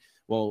find.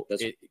 Well,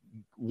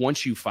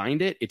 once you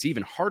find it, it's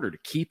even harder to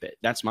keep it.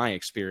 That's my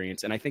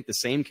experience. And I think the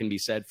same can be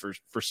said for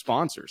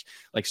sponsors.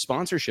 Like,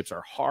 sponsorships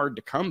are hard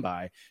to come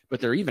by,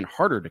 but they're even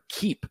harder to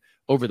keep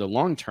over the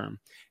long term.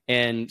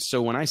 And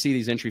so when I see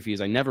these entry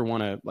fees, I never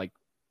want to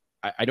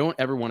I don't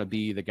ever want to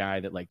be the guy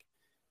that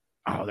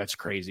oh, that's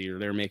crazy, or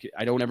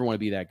I don't ever want to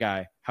be that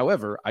guy.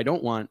 However, I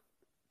don't want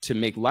to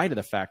make light of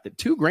the fact that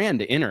 $2,000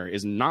 to enter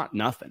is not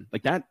nothing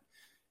like that.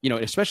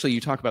 Especially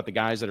you talk about the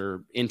guys that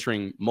are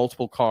entering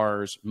multiple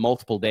cars,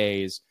 multiple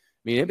days.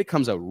 I mean, it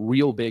becomes a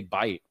real big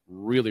bite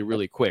really,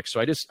 really quick. So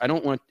I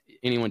don't want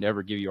anyone to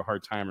ever give you a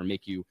hard time or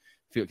make you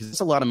feel, because it's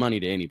a lot of money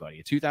to anybody.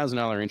 A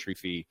 $2,000 entry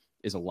fee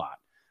is a lot.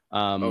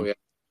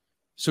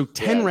 So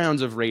 10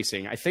 rounds of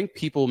racing. I think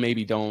people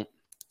maybe don't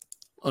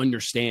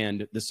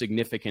understand the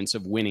significance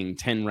of winning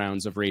 10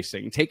 rounds of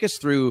racing. Take us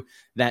through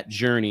that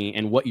journey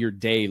and what your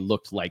day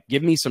looked like.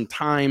 Give me some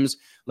times,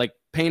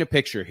 paint a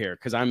picture here,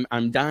 because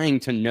I'm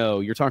dying to know.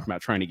 You're talking about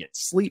trying to get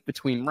sleep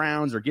between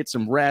rounds or get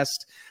some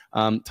rest.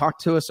 Talk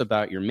to us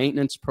about your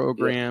maintenance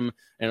program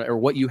or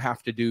what you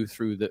have to do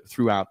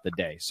throughout the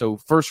day. So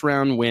first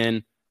round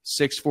win,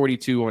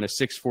 642 on a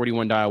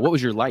 641 dial. What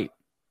was your light?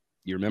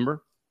 You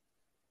remember?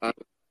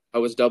 I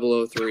was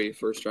 003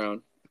 first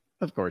round.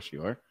 Of course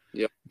you are.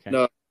 Yeah. Okay.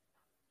 No,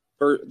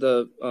 for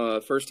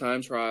the first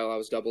time trial, I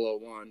was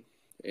 001,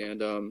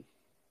 and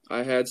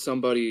I had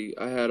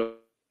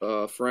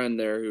a friend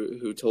there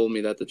who told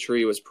me that the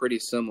tree was pretty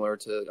similar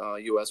to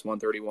US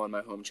 131,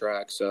 my home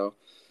track. So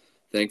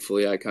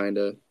thankfully, I kind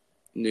of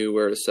knew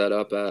where to set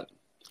up at.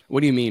 What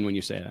do you mean when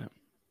you say that?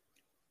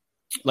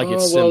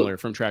 It's similar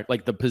from track,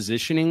 like the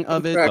positioning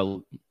of it.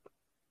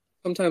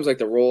 Sometimes the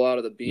rollout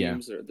of the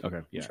beams. Yeah.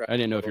 Okay. Yeah. I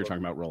didn't know if you were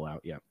talking about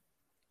rollout. Yeah.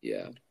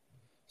 Yeah.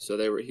 So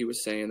he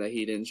was saying that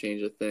he didn't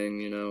change a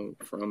thing,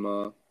 from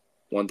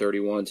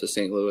 131 to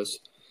St. Louis.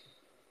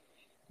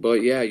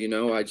 But yeah,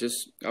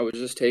 I was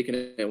just taking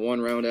it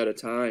one round at a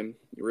time,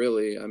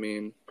 really. I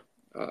mean,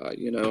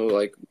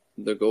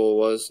 the goal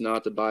was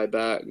not to buy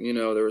back.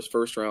 There was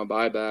first round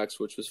buybacks,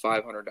 which was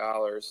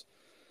 $500.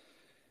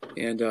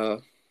 And,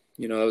 that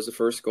was the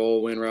first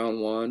goal, win round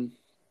one.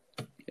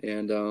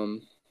 And,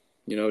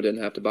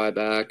 didn't have to buy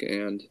back.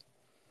 And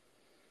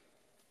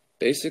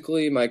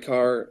basically my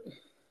car,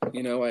 I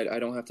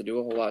don't have to do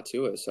a whole lot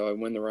to it. So I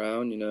win the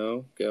round,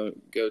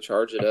 go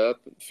charge it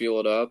up, fuel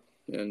it up,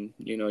 and,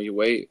 you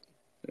wait.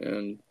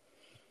 And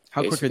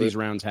how quick are these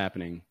rounds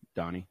happening,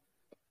 Donnie?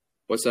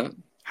 What's that?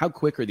 How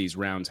quick are these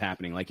rounds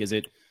happening? Is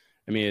it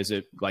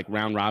like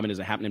round robin? Is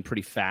it happening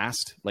pretty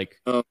fast?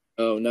 No,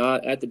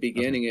 not at the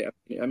beginning.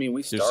 Okay.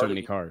 We started. There's so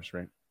many cars,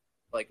 right?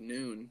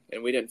 Noon,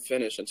 and we didn't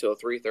finish until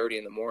 3:30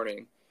 in the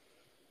morning.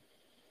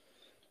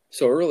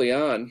 So early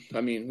on,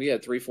 we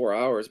had 3-4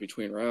 hours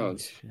between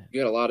rounds. You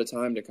had a lot of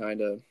time to kind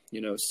of,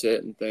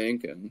 sit and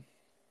think. And,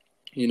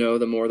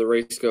 the more the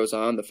race goes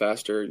on, the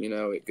faster,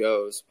 it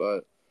goes.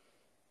 But,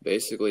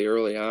 basically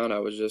early on, I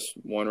was just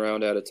one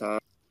round at a time.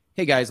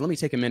 Hey guys, let me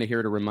take a minute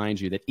here to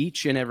remind you that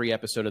each and every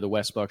episode of the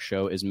Wes Buck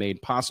Show is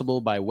made possible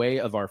by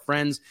way of our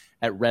friends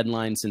at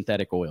Redline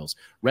Synthetic Oils.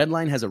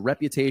 Redline has a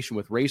reputation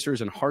with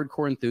racers and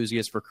hardcore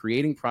enthusiasts for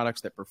creating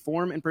products that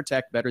perform and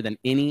protect better than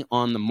any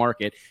on the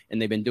market, and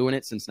they've been doing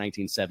it since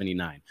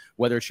 1979.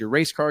 Whether it's your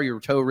race car, your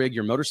tow rig,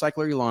 your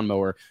motorcycle, or your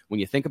lawnmower, when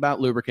you think about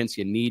lubricants,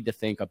 you need to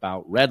think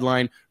about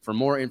Redline. For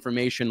more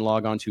information,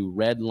 log on to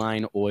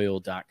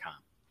redlineoil.com.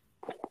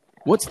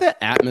 What's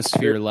the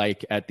atmosphere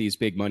like at these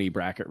big money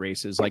bracket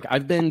races? Like,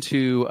 I've been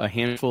to a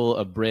handful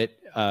of Britt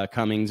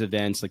Cummings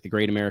events, like the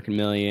Great American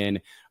Million,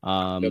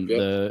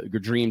 the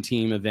Dream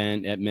Team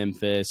event at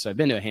Memphis. I've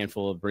been to a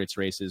handful of Britt's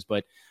races,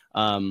 but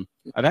I've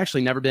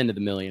actually never been to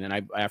the Million.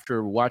 And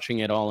after watching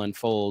it all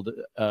unfold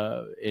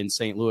in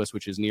St. Louis,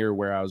 which is near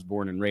where I was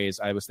born and raised,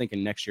 I was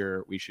thinking next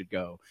year we should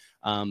go.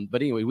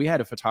 But anyway, we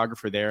had a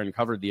photographer there and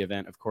covered the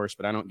event, of course,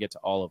 but I don't get to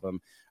all of them.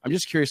 I'm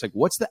just curious, like,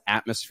 what's the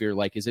atmosphere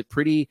like? Is it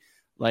pretty...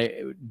 Like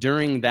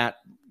during that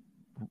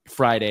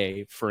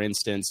Friday, for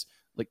instance,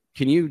 like,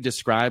 can you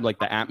describe like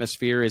the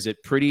atmosphere? Is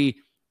it pretty,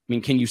 I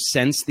mean, can you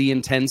sense the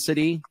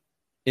intensity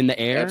in the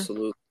air?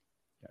 Absolutely.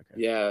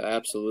 Okay. Yeah,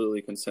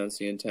 absolutely can sense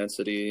the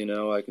intensity. You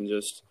know,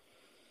 it's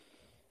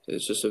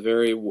just a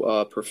very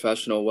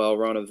professional,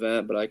 well-run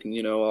event, but I can,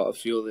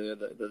 feel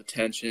the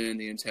tension,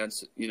 the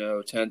intensity.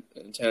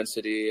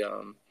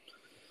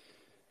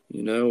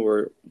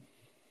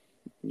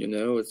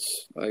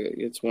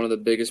 It's one of the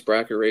biggest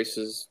bracket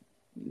races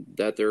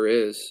that there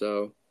is.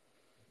 So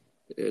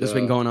it's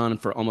been going on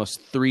for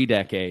almost 3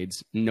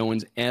 decades. No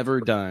one's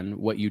ever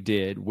done what you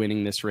did,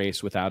 winning this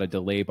race without a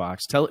delay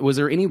box. Was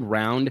there any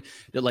round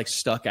that like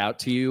stuck out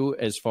to you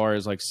as far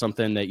as like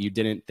something that you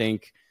didn't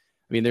think?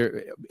 I mean,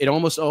 it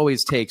almost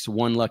always takes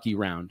one lucky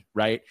round,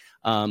 right?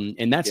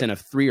 And that's in a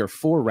 3 or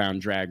 4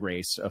 round drag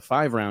race, a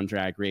 5 round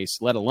drag race,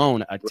 let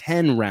alone a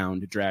 10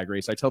 round drag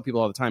race. I tell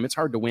people all the time, it's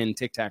hard to win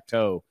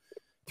tic-tac-toe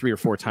 3 or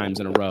 4 times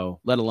in a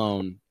row, let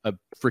alone a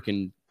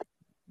freaking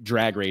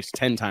drag race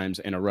 10 times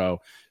in a row.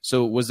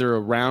 So was there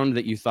a round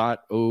that you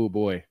thought, oh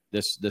boy,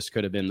 this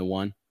could have been the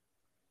one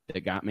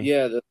that got me?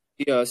 Yeah, the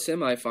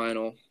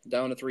semifinal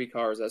down to 3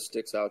 cars, that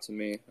sticks out to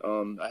me.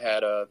 I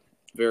had a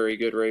very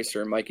good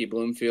racer, Mikey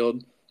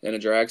Bloomfield, and a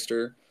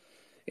dragster.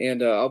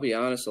 And I'll be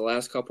honest, the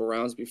last couple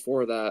rounds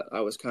before that,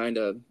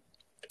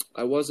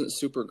 I wasn't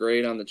super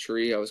great on the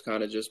tree. I was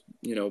kind of just,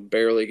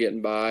 barely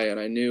getting by. And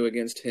I knew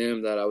against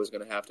him that I was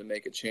going to have to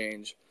make a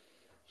change.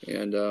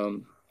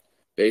 And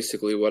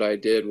basically what I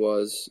did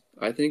was,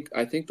 I think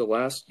the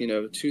last,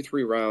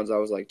 2-3 rounds, I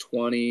was like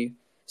 20,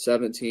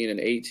 17, and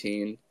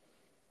 18.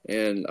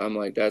 And I'm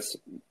like, that's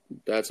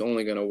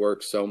only going to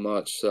work so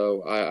much.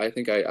 So I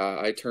think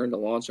I turned the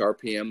launch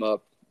RPM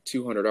up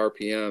 200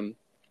 RPM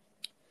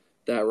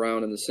that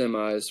round in the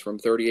semis from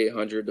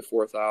 3,800 to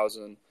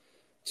 4,000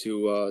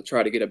 to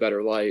try to get a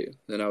better light.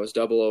 And I was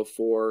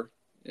 004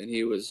 and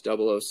he was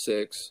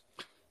 006.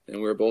 And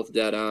we were both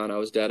dead on. I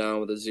was dead on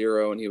with a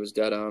 0 and he was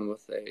dead on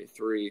with a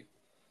 3.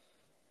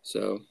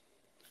 So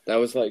that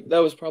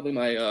was probably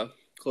my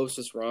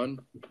closest run,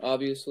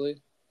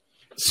 obviously.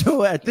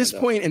 So at this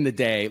point in the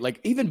day,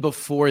 like even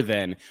before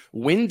then,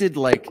 when did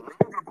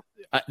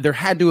there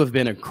had to have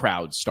been a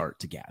crowd start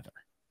to gather?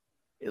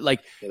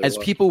 Like as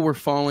people were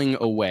falling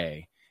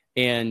away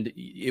and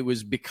it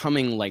was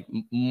becoming like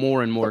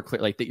more and more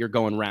clear, like that you're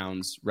going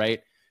rounds,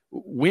 right?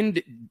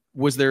 Did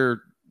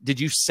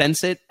you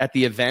sense it at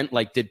the event?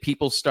 Like, did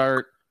people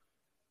start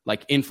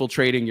like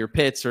infiltrating your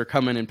pits or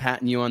coming and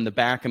patting you on the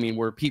back? I mean,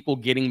 were people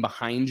getting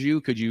behind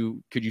you? Could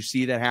you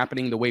see that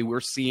happening the way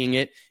we're seeing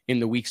it in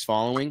the weeks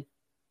following?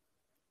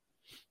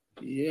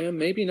 Yeah,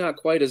 maybe not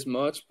quite as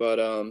much, but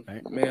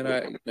man,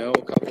 a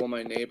couple of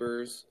my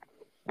neighbors,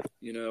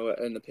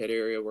 in the pit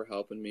area were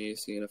helping me,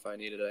 seeing if I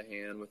needed a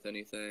hand with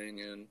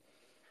anything. And,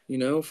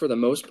 for the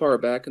most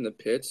part back in the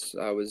pits,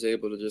 I was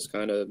able to just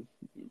kind of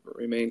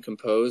remain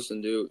composed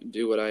and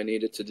do what I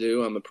needed to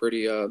do. I'm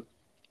pretty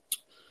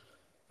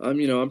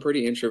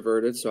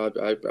introverted, so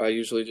I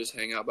usually just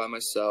hang out by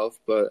myself.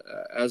 But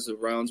as the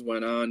rounds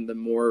went on, the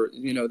more,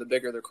 the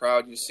bigger the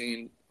crowd you've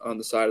seen on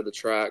the side of the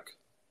track.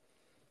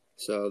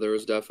 So there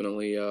was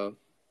definitely,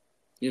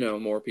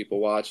 more people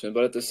watching.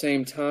 But at the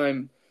same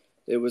time,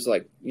 it was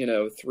like,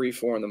 3,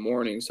 4 in the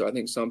morning. So I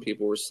think some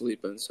people were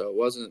sleeping. So it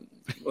wasn't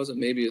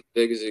maybe as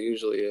big as it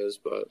usually is.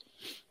 But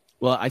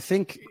well, I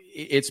think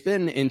it's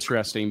been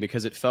interesting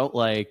because it felt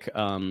like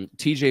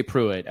TJ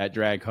Pruitt at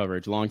Drag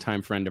Coverage,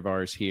 longtime friend of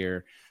ours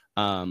here,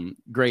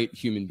 great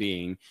human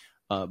being.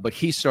 But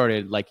he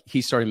started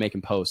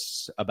making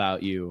posts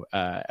about you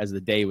as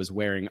the day was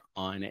wearing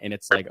on. And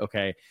it's like,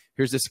 okay,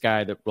 here's this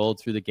guy that rolled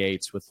through the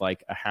gates with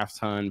like a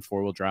 1/2-ton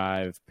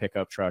 4-wheel-drive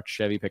pickup truck,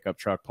 Chevy pickup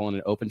truck, pulling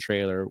an open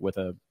trailer with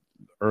a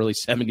early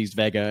 70s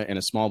Vega and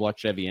a small block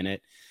Chevy in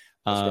it.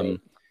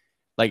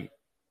 Like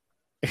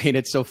And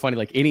it's so funny,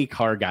 like any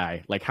car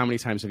guy, like how many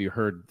times have you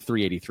heard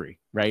 383,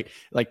 right?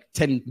 Like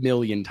 10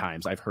 million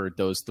times I've heard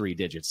those three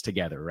digits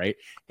together, right?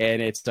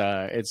 And it's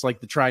like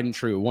the tried and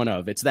true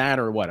it's that,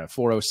 or what, a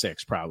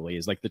 406 probably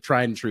is like the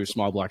tried and true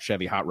small block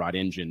Chevy hot rod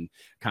engine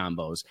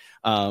combos.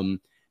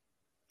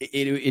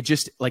 It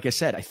just, like I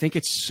said, I think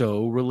it's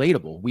so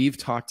relatable. We've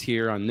talked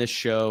here on this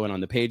show and on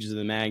the pages of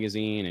the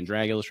magazine and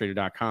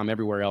dragillustrated.com,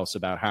 everywhere else,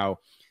 about how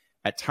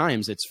at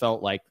times it's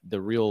felt like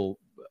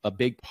a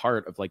big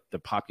part of like the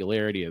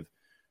popularity of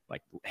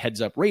like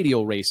heads up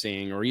radial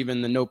racing, or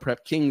even the No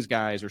Prep Kings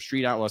guys or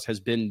Street Outlaws, has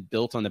been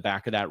built on the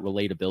back of that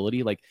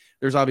relatability. Like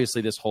there's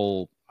obviously this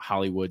whole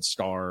Hollywood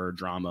star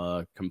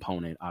drama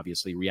component,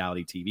 obviously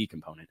reality TV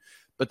component,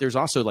 but there's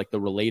also like the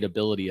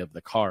relatability of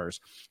the cars.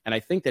 And I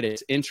think that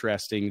it's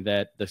interesting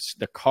that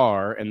the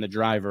car and the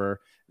driver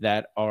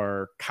that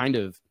are kind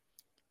of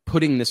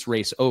putting this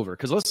race over,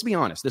 because let's be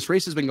honest, this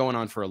race has been going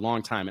on for a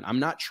long time, and I'm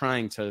not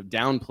trying to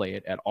downplay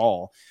it at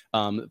all,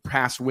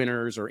 past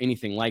winners or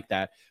anything like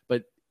that,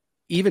 but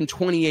even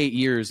 28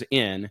 years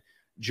in,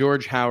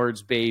 George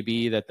Howard's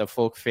baby that the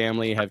Folk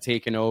family have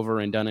taken over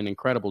and done an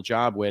incredible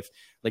job with,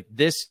 like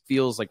this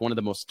feels like one of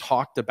the most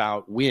talked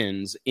about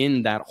wins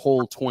in that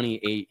whole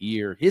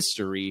 28-year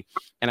history.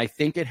 And I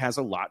think it has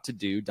a lot to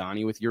do,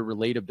 Donnie, with your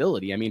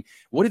relatability. I mean,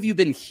 what have you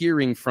been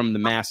hearing from the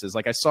masses?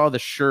 Like I saw the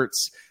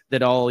shirts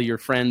that all your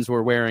friends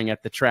were wearing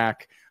at the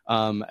track,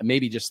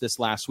 maybe just this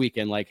last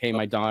weekend, like, hey,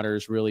 my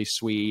daughter's really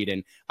sweet,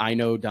 and I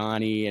know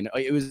Donnie, and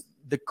it was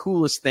the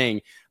coolest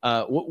thing.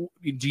 Do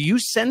you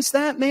sense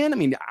that, man? I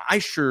mean, I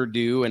sure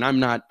do. And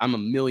I'm a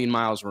million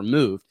miles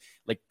removed.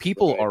 Like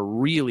people are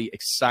really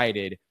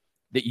excited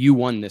that you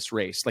won this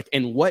race. Like,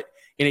 and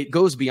it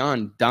goes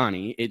beyond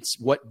Donnie. It's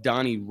what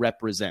Donnie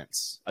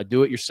represents. A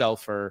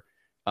do-it-yourselfer,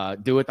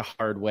 do it the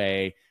hard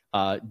way,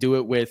 do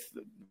it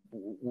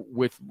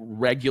with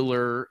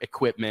regular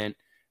equipment.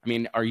 I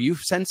mean, are you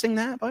sensing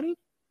that, buddy?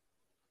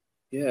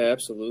 Yeah,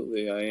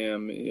 absolutely. I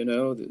am. You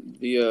know,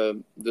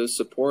 the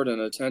support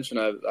and attention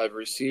I've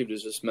received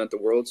has just meant the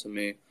world to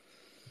me,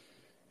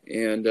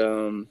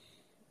 and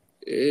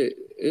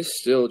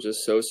it's still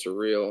just so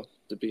surreal,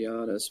 to be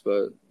honest.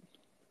 But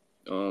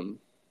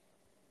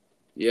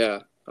yeah.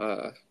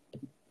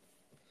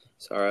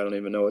 Sorry, I don't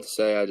even know what to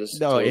say. I just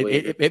no.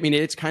 Totally... I mean,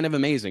 it's kind of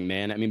amazing,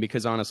 man. I mean,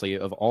 because honestly,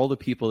 of all the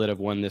people that have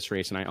won this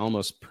race, and I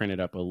almost printed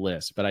up a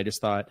list, but I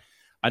just thought,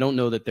 I don't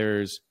know that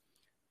there's,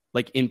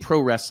 like in pro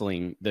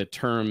wrestling, the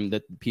term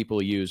that people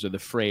use, or the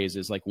phrase,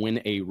 is like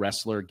when a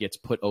wrestler gets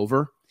put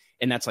over.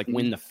 And that's like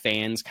when the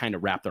fans kind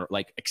of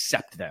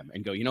accept them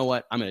and go, you know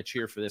what, I'm going to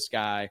cheer for this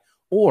guy,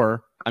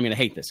 or I'm going to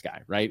hate this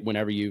guy, right?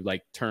 Whenever you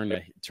like turn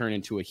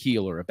into a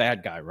heel or a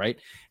bad guy, right?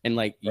 And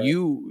like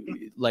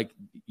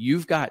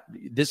you've got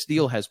this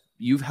deal,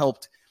 you've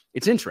helped.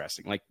 It's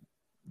interesting. Like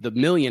the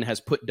million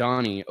has put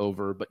Donnie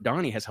over, but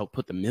Donnie has helped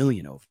put the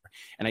million over.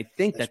 And I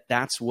think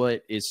that's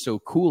what is so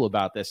cool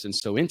about this and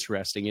so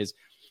interesting, is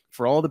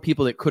for all the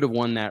people that could have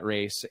won that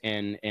race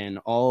and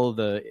all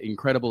the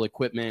incredible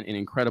equipment and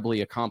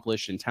incredibly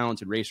accomplished and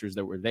talented racers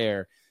that were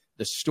there,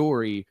 the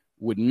story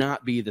would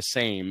not be the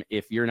same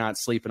if you're not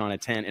sleeping in a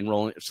tent and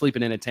rolling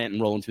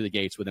through the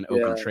gates with an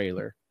open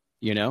trailer,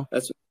 you know?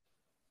 That's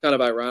kind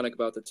of ironic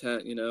about the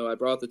tent. You know, I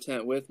brought the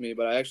tent with me,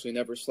 but I actually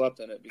never slept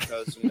in it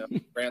because, you know,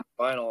 we ran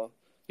the final.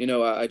 You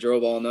know, I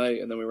drove all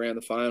night, and then we ran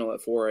the final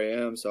at 4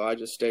 a.m., so I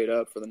just stayed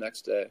up for the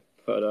next day.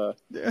 But oh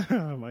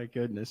my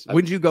goodness.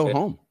 When did you go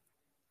home?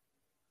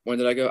 When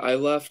did I go? I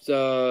left.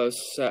 So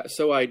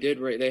I did.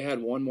 They had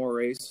one more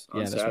race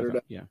on Saturday.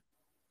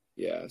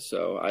 Yeah.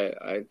 So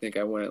I think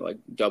I went like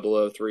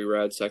 003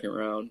 red second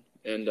round,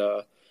 and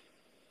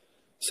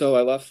so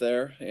I left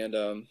there,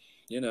 and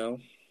you know,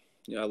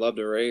 I love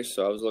to race,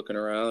 so I was looking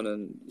around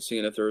and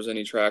seeing if there was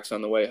any tracks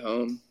on the way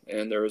home,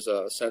 and there was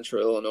a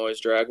Central Illinois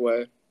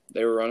Dragway.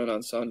 They were running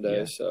on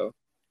Sunday, so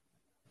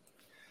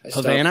I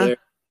Havana. There.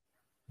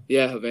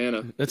 Yeah,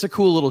 Havana. That's a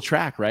cool little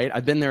track, right?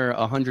 I've been there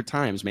 100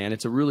 times, man.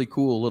 It's a really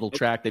cool little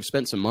track. They've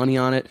spent some money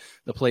on it.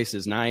 The place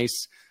is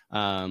nice.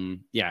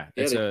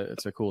 It's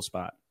a cool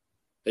spot.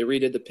 They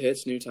redid the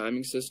pits, new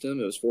timing system.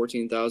 It was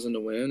 14,000 to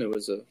win. It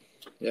was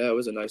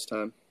a nice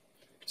time.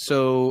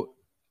 So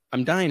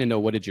I'm dying to know,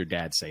 what did your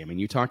dad say? I mean,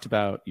 you talked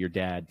about your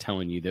dad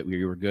telling you that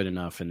you were good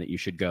enough and that you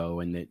should go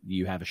and that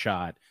you have a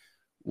shot.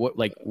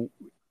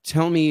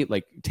 Tell me,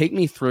 take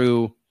me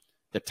through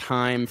the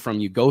time from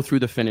you go through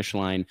the finish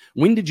line.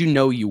 When did you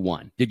know you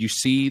won? Did you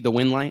see the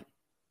win light?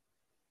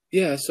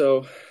 Yeah.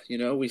 So, you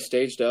know, we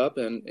staged up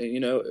and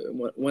you know,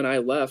 when I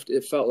left,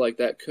 it felt like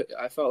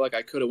I felt like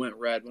I could have went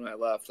red when I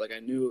left. Like I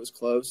knew it was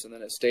close, and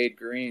then it stayed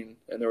green,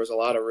 and there was a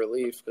lot of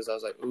relief because I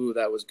was like, ooh,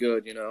 that was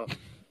good, you know?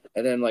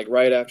 And then like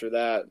right after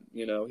that,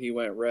 you know, he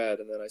went red,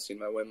 and then I seen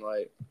my win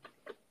light,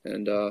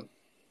 and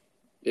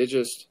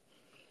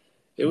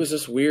it was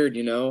just weird,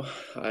 you know.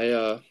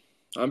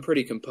 I'm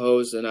pretty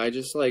composed, and I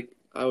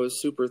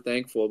was super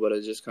thankful, but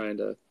it just kind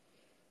of,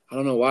 I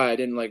don't know why I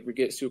didn't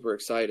get super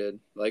excited.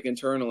 Like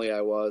internally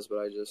I was,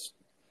 but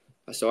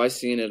so I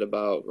seen it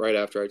about right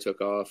after I took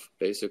off,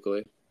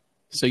 basically.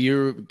 So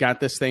you got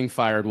this thing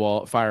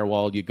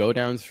firewalled. You go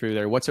down through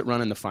there. What's it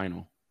run in the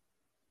final?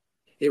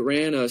 It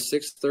ran a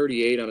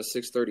 6:38 on a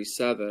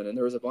 6:37, and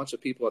there was a bunch of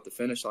people at the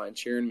finish line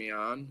cheering me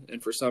on.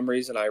 And for some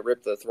reason, I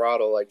ripped the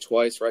throttle like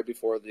twice right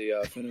before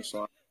the finish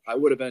line. I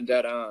would have been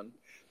dead on.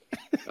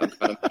 I'm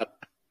kind of mad.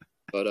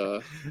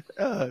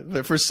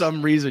 But for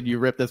some reason, you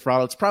ripped the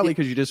throttle. It's probably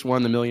because you just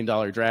won the $1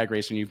 million drag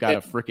race and you've got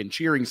a freaking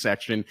cheering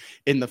section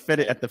in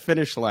the at the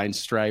finish line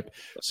stripe.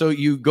 So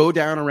you go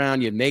down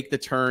around, you make the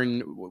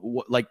turn.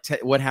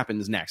 What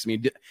happens next? I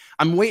mean,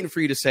 I'm waiting for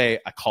you to say,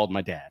 I called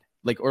my dad.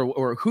 Like,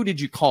 or who did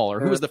you call,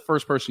 or who was the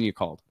first person you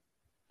called?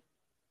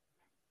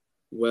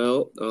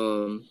 Well,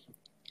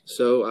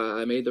 so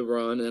I made the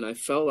run, and I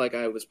felt like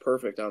I was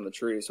perfect on the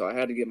tree, so I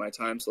had to get my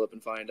time slip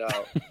and find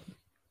out.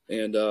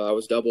 And I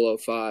was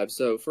 005.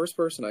 So first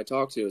person I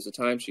talked to was a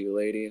timesheet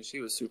lady, and she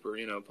was super,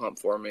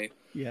 pumped for me.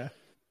 Yeah.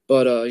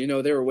 But,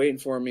 they were waiting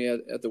for me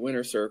at the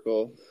winner's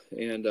circle,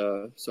 and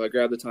so I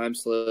grabbed the time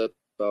slip.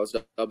 I was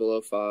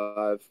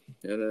 005,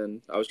 and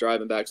then I was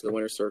driving back to the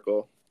winner's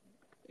circle,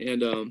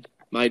 and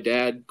my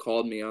dad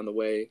called me on the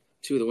way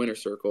to the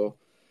winner's circle,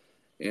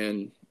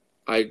 and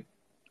I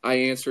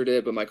answered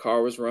it, but my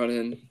car was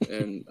running,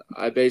 and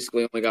we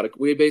basically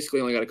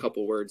only got a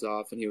couple words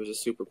off, and he was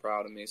just super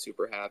proud of me,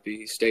 super happy.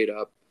 He stayed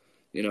up.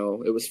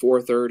 It was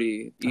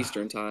 4:30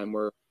 Eastern time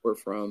where we're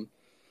from,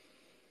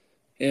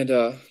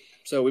 and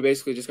so we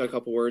basically just got a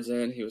couple words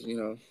in. He was,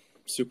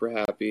 super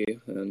happy,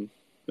 and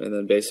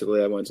then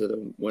basically I went to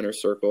the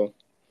winner's circle,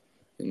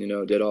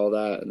 and did all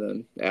that, and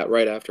then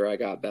right after I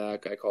got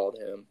back, I called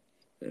him.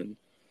 And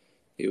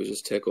he was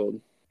just tickled.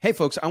 Hey,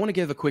 folks, I want to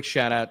give a quick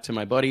shout out to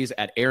my buddies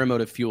at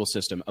Aeromotive Fuel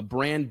System, a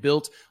brand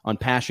built on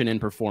passion and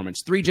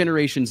performance. 3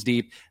 generations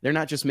deep, they're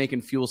not just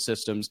making fuel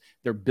systems,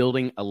 they're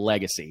building a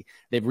legacy.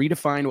 They've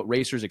redefined what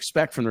racers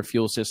expect from their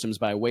fuel systems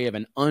by way of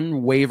an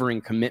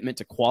unwavering commitment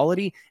to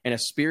quality and a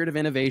spirit of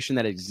innovation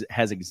that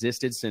has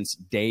existed since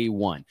day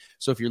one.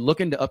 So if you're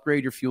looking to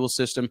upgrade your fuel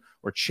system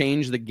or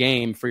change the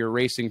game for your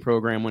racing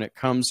program when it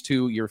comes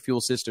to your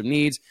fuel system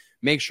needs,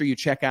 make sure you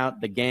check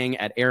out the gang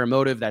at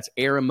Aeromotive. That's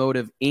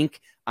Aeromotive Inc.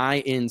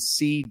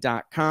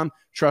 INC.com.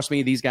 Trust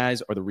me, these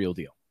guys are the real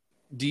deal.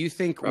 Do you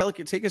think,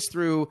 take us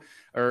through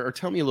or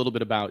tell me a little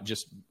bit about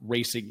just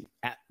racing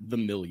at the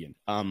million.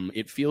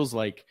 It feels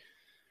like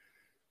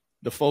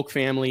the Folk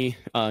family,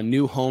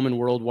 new home in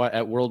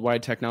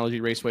Worldwide Technology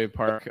Raceway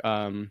Park,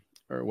 or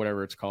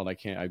whatever it's called.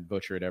 I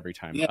butcher it every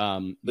time. Yeah.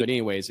 But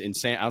anyways,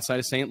 outside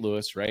of St.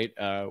 Louis, right?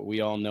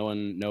 We all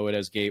know it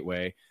as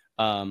Gateway.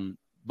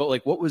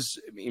 But what was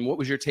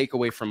your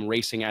takeaway from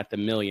racing at the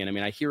million? I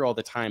mean, I hear all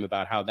the time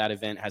about how that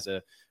event has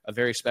a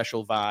very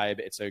special vibe.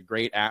 It's a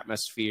great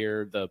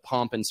atmosphere, the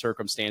pomp and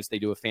circumstance. They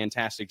do a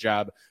fantastic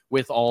job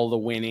with all the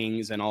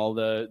winnings and all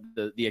the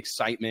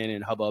excitement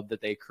and hubbub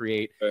that they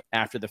create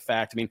after the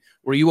fact. I mean,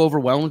 were you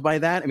overwhelmed by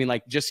that? I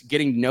mean, just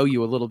getting to know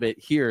you a little bit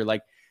here,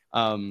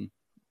 I'm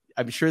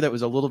sure that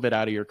was a little bit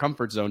out of your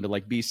comfort zone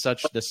to be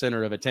such the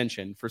center of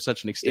attention for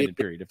such an extended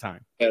period of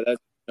time. Yeah, that's,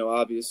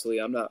 obviously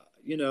I'm not,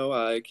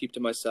 I keep to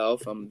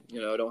myself. I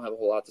don't have a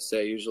whole lot to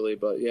say usually,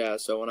 but yeah.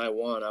 So when I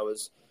won,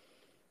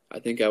 I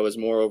think I was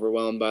more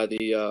overwhelmed by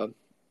the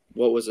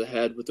what was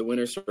ahead with the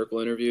winner's circle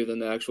interview than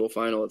the actual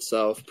final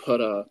itself.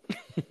 But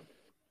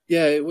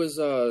yeah, it was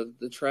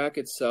the track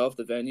itself.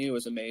 The venue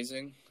was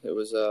amazing. It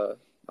was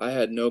I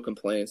had no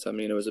complaints. I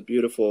mean, it was a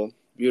beautiful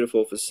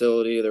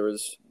facility. There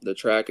was the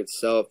track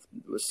itself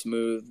was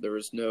smooth. There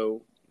was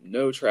no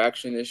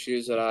traction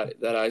issues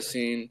that I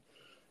seen.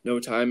 No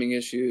timing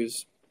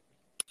issues.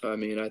 I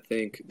mean, I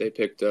think they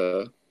picked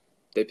an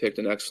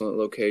excellent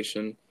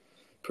location,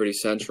 pretty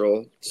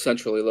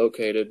centrally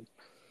located,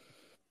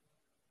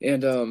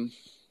 and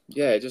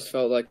yeah, it just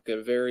felt like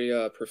a very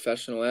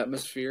professional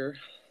atmosphere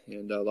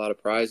and a lot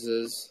of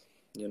prizes.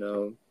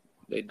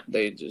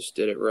 They just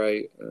did it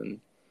right, and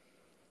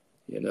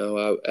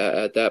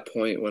at that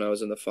point when I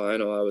was in the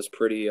final, I was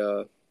pretty.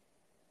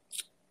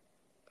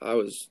 I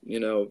was,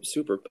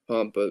 super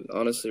pumped, but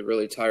honestly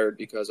really tired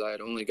because I had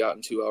only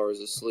gotten 2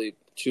 hours of sleep,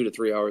 2 to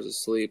 3 hours of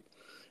sleep.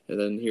 And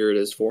then here it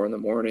is 4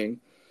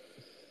 a.m.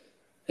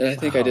 And I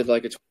think I did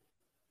a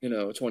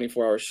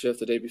 24-hour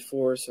shift the day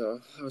before. So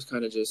I was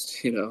kind of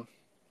just, a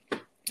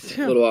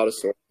little out of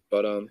sorts,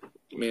 but,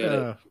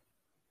 man,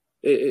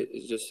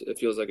 it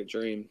feels like a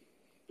dream,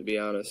 to be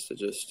honest.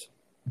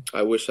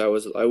 I wish I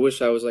was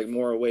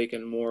more awake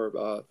and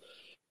more,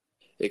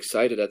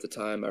 excited at the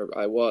time.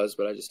 I was,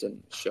 but I just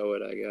didn't show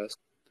it, I guess.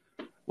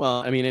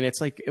 Well, I mean, and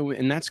it's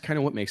and that's kind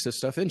of what makes this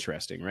stuff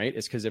interesting, right?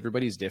 It's because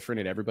everybody's different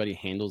and everybody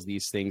handles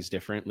these things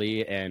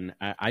differently. And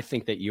I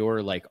think that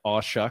your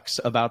aw shucks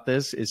about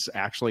this is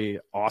actually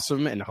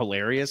awesome and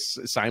hilarious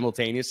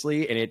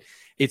simultaneously. And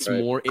it's right.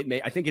 More,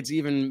 I think it's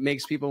even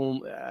makes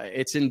people,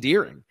 it's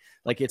endearing.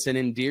 It's an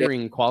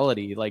endearing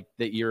quality,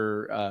 that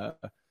you're,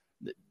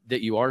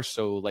 that you are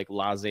so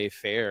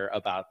laissez-faire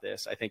about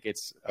this. I think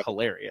it's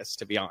hilarious,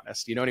 to be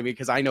honest. You know what I mean?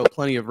 Because I know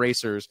plenty of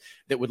racers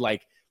that would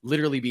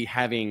literally be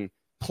having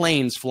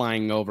planes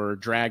flying over,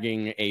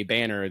 dragging a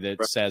banner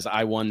that says,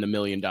 I won the $1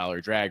 million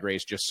drag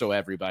race, just so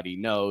everybody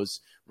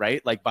knows,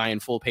 right? Like buying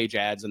full page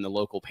ads in the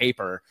local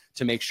paper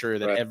to make sure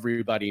that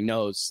everybody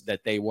knows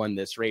that they won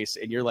this race.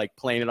 And you're like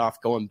playing it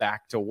off, going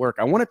back to work.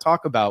 I want to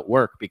talk about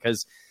work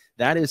because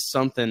that is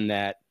something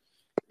that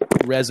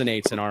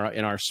resonates in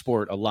our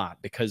sport a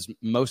lot, because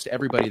most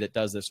everybody that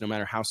does this, no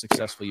matter how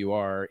successful you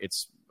are,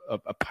 it's a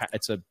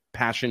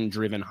passion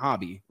driven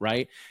hobby,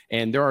 right?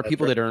 And there are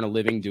people that earn a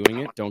living doing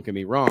it, don't get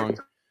me wrong,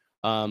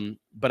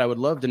 but I would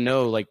love to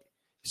know, like,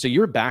 so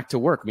you're back to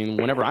work. I mean,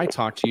 whenever I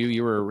talked to you,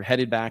 you were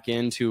headed back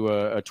into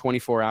a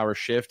 24-hour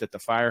shift at the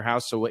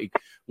firehouse. So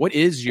what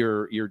is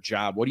your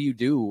job? What do you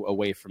do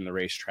away from the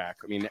racetrack?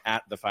 I mean,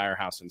 at the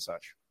firehouse and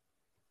such.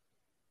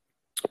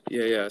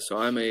 Yeah. So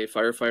I'm a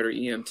firefighter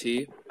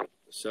EMT.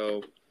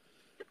 So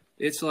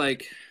it's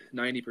like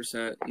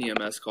 90%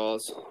 EMS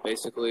calls,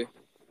 basically,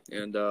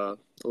 and a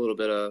little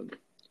bit of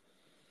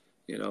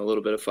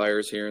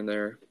fires here and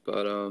there.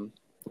 But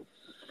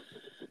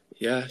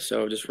yeah,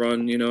 so just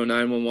run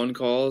 911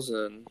 calls,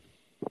 and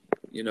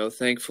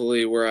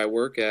thankfully where I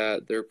work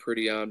at, they're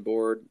pretty on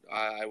board.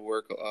 I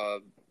work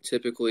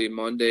typically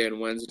Monday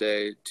and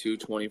Wednesday, 2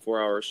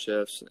 24-hour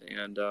shifts,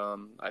 and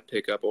I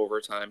pick up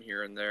overtime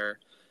here and there.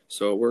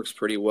 So it works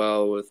pretty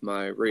well with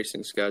my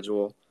racing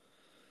schedule.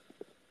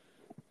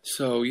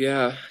 So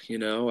yeah,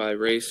 I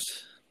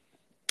raced.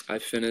 I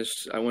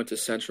went to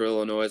Central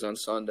Illinois on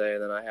Sunday,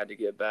 and then I had to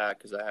get back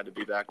because I had to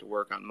be back to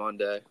work on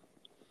Monday.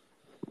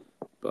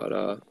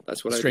 But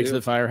that's what I do. Straight to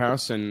the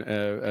firehouse and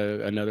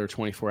another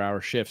 24-hour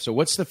shift. So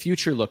what's the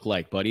future look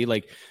like, buddy?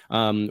 Like,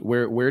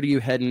 where do you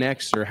head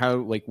next, or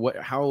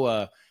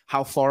how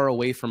far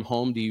away from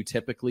home do you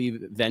typically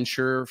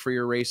venture for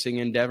your racing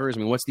endeavors? I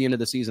mean, what's the end of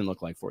the season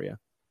look like for you?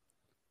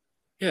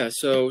 Yeah,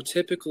 so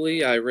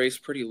typically I race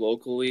pretty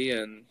locally,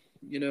 and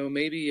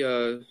maybe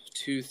 2,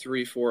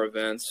 3, 4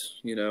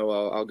 events.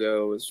 I'll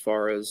go as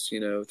far as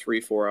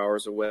 3, 4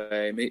 hours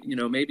away.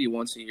 Maybe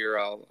once a year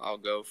I'll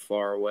go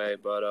far away.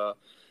 But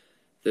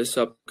this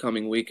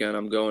upcoming weekend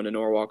I'm going to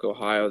Norwalk,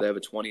 Ohio. They have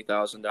a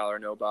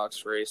 $20,000 no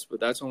box race, but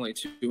that's only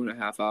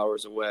 2.5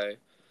 hours away.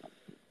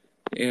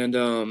 And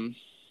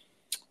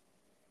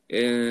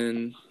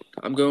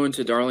I'm going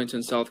to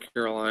Darlington, South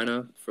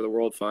Carolina for the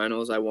World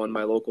Finals. I won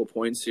my local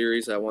point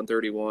series at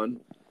 131,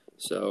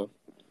 so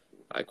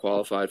I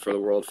qualified for the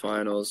World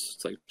Finals.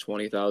 It's like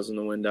 20,000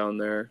 to win down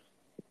there.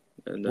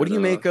 And then, what do you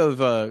make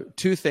of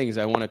two things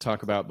I want to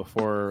talk about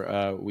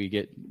before we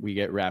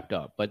get wrapped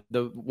up? But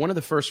one of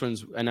the first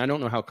ones, and I don't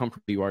know how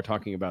comfortable you are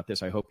talking about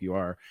this. I hope you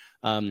are.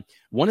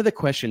 One of the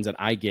questions that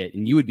I get,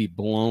 and you would be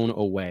blown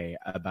away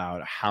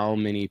about how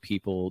many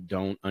people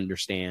don't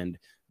understand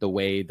the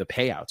way the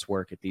payouts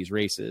work at these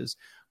races.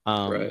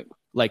 Right.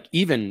 Like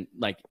even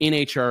like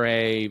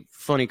NHRA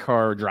funny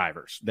car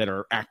drivers that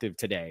are active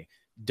today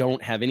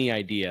don't have any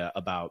idea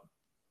about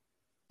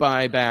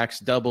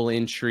buybacks, double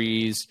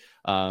entries,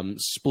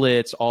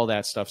 splits, all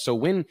that stuff. So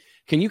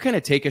can you kind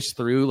of take us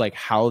through like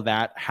how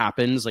that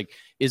happens? Like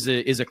is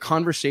a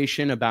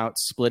conversation about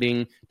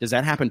splitting, does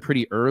that happen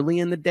pretty early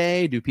in the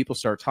day? Do people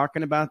start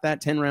talking about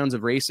that 10 rounds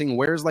of racing?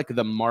 Where's like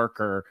the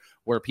marker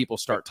where people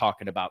start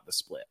talking about the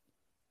split?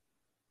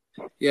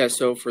 Yeah,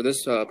 so for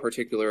this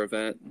particular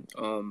event,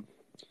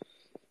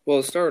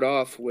 well, to start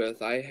off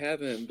with, I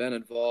haven't been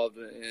involved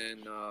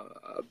in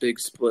a big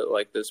split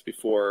like this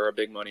before, or a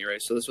big money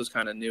race, so this was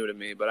kind of new to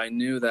me. But I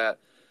knew that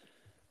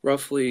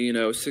roughly,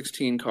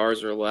 16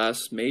 cars or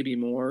less, maybe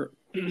more,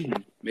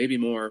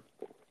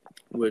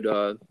 would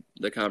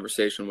the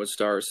conversation would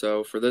start.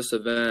 So for this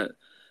event,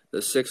 the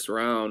 6th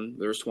round,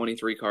 there was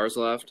 23 cars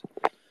left,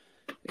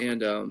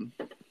 and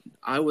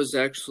I was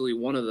actually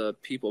one of the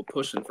people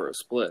pushing for a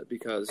split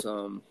because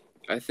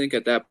I think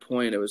at that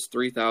point it was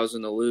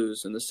 3,000 to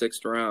lose in the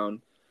 6th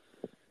round,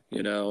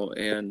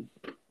 and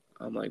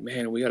I'm like,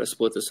 man, we got to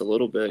split this a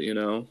little bit,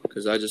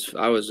 because I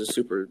was just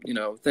super,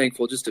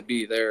 thankful just to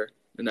be there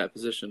in that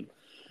position.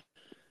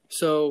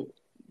 So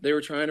they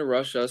were trying to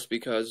rush us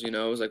because, it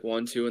was like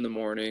 1, 2 in the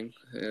morning,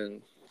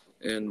 and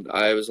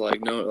I was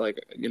like, no, I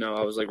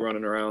was like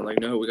running around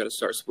like, no, we got to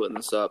start splitting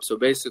this up. So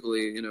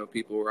basically,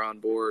 people were on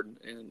board,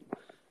 and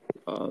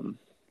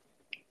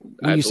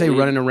when you say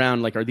running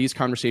around, like, are these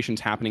conversations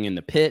happening in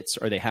the pits?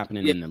 Are they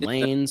happening in the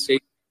lanes?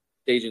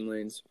 Staging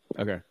lanes.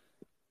 Okay.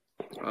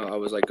 I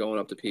was like going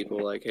up to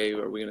people like, hey,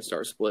 are we going to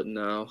start splitting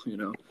now?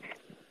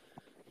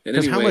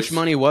 Because how much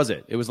money was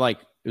it? It was a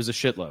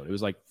shitload. It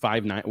was like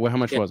 $5.9. Well, how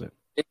much was it?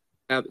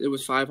 It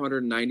was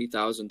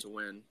 $590,000 to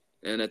win.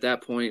 And at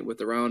that point, with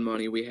the round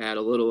money, we had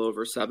a little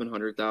over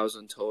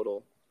 $700,000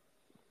 total.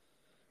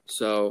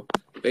 So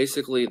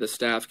basically, the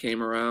staff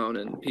came around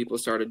and people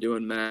started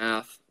doing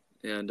math,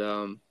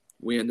 and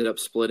we ended up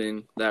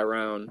splitting that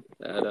round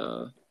at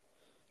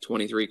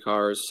 23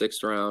 cars,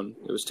 6th round.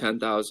 It was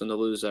 $10,000 to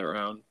lose that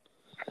round,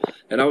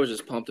 and I was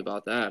just pumped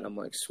about that. I'm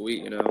like,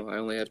 sweet, I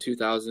only have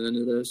 $2,000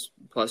 into this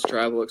plus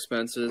travel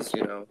expenses.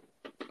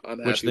 I'm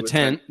happy. Which the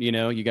tent,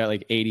 you got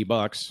like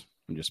 $80.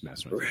 I'm just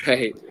messing with you.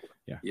 Right.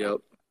 Yeah. Yep.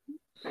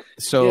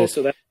 So,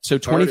 Yeah, so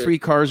 23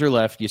 cars are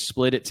left. You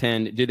split at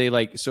 10. Do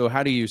they so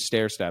how do you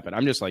stair step it?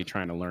 I'm just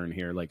trying to learn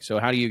here. So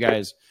how do you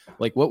guys,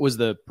 what was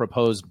the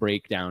proposed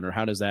breakdown, or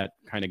how does that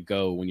kind of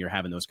go when you're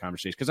having those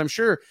conversations? Because I'm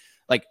sure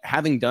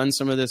having done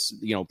some of this,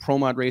 pro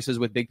mod races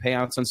with big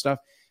payouts and stuff,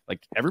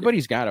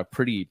 everybody's got a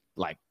pretty,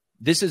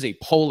 this is a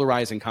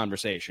polarizing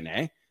conversation,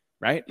 eh?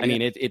 Right. Yeah. I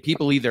mean,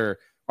 people either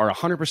are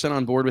 100%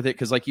 on board with it.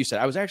 Cause like you said,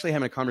 I was actually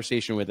having a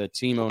conversation with a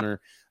team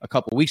owner a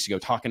couple of weeks ago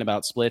talking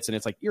about splits. And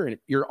it's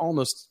you're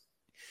almost,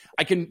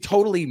 I can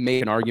totally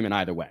make an argument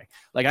either way.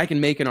 I can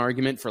make an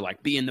argument for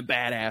being the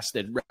badass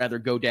that'd rather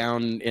go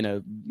down in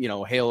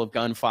a, hail of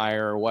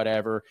gunfire or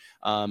whatever,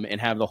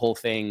 and have the whole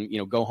thing,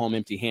 go home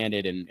empty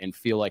handed and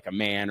feel like a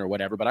man or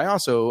whatever. But I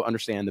also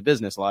understand the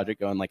business logic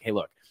going hey,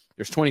 look,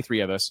 there's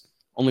 23 of us.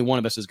 Only one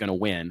of us is going to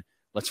win.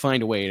 Let's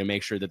find a way to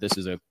make sure that this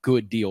is a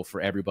good deal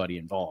for everybody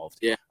involved.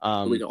 Yeah.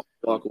 We don't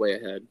walk away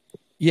ahead.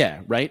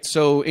 Yeah. Right.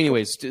 So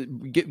anyways,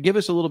 give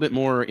us a little bit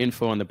more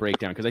info on the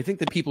breakdown, because I think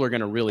that people are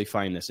going to really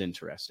find this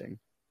interesting.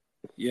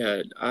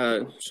 Yeah.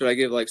 Should I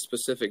give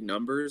specific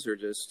numbers or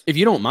just? If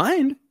you don't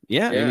mind.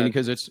 Yeah. I mean,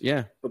 because it's,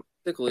 yeah. But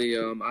basically,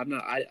 all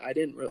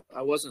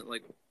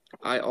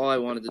I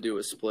wanted to do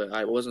was split.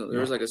 There was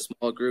a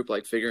small group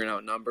figuring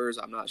out numbers.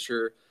 I'm not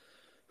sure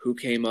who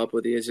came up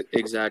with the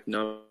exact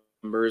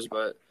numbers,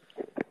 but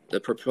the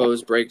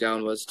proposed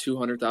breakdown was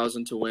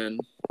 $200,000 to win,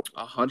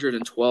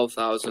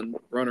 $112,000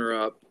 runner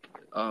up,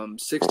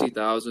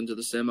 $60,000 to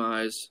the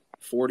semis,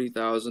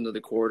 $40,000 to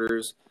the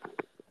quarters,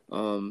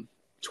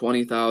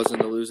 $20,000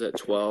 to lose at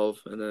 12,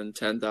 and then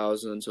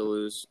 $10,000 to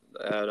lose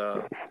at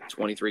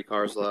 23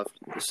 cars left,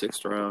 the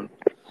sixth round.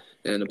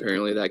 And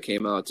apparently that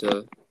came out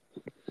to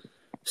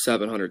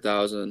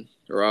 $700,000,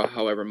 or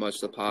however much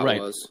the pot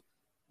was.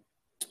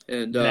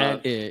 And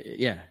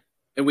yeah.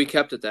 And we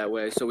kept it that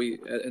way. So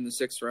in the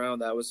sixth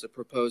round, that was the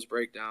proposed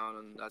breakdown,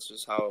 and that's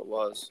just how it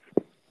was.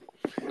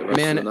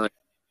 Man,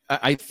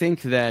 I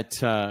think that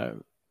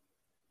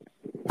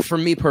for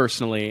me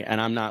personally, and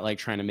I'm not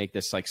trying to make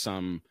this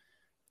some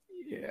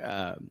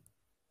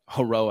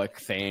heroic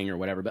thing or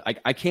whatever, but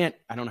I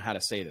don't know how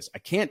to say this. I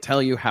can't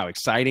tell you how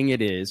exciting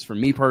it is for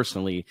me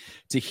personally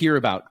to hear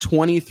about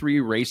 23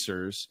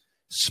 racers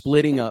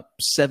splitting up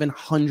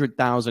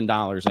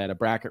 $700,000 at a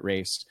bracket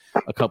race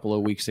a couple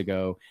of weeks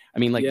ago. I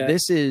mean,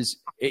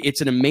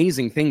 it's an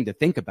amazing thing to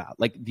think about.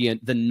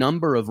 The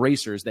number of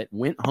racers that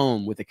went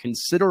home with a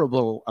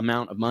considerable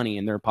amount of money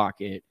in their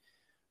pocket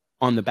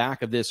on the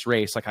back of this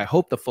race. I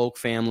hope the Folk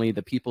family,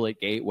 the people at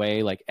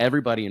Gateway,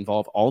 everybody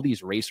involved, all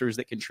these racers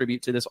that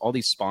contribute to this, all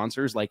these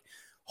sponsors,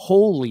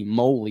 holy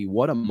moly,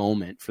 what a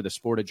moment for the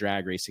sport of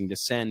drag racing to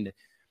send.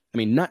 I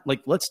mean, not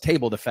let's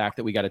table the fact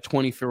that we got a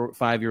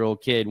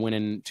 25-year-old kid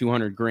winning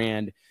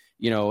 $200,000,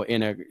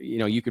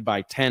 you could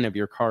buy 10 of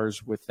your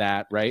cars with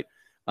that. Right.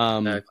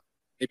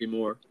 Maybe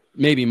more.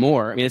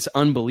 I mean, it's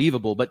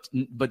unbelievable, but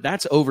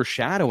that's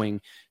overshadowing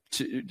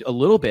a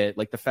little bit,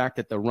 the fact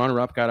that the runner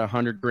up got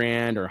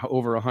 $100,000 or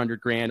over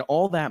 $100,000,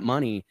 all that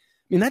money.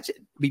 I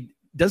mean,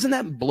 doesn't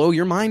that blow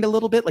your mind a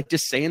little bit?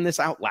 Just saying this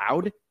out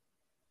loud. It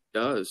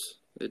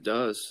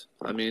does.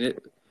 I mean,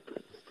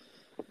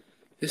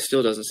 it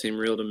still doesn't seem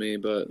real to me,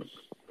 but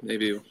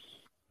maybe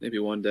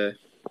one day.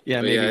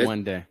 Yeah, maybe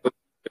one day.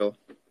 All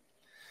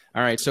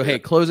right. So, hey,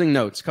 closing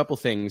notes, couple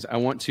things. I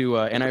want to,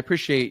 and I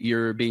appreciate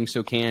your being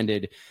so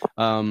candid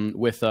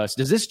with us.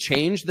 Does this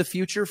change the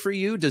future for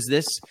you? Does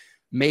this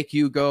make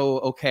you go,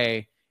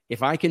 okay,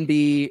 if I can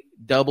be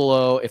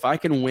 00, if I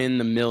can win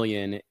the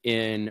million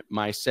in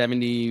my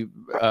 70, 2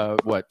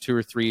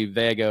 or 3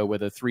 Vega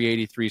with a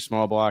 383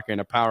 small block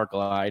and a power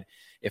glide,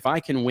 if I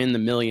can win the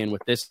million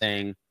with this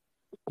thing,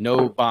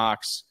 no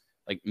box,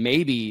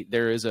 maybe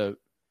there is do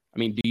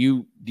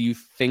you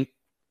think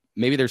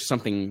maybe there's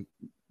something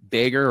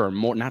bigger or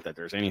more? Not that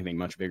there's anything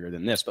much bigger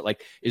than this, but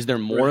is there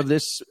more of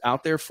this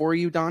out there for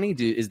you, Donnie?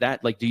 Do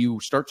you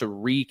start to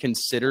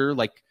reconsider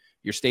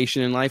your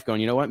station in life, going,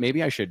 you know what,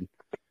 maybe I'm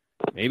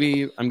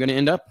going to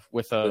end up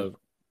with or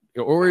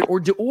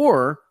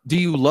do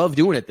you love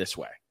doing it this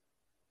way?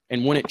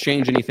 And wouldn't it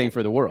change anything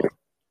for the world?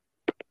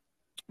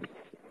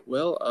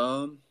 Well,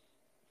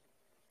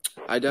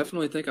 I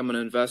definitely think I'm going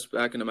to invest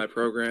back into my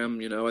program.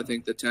 I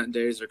think the tent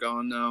days are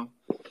gone now.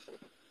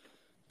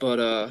 But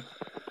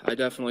I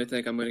definitely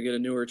think I'm going to get a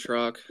newer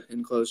truck,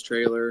 enclosed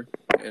trailer,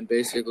 and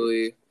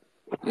basically,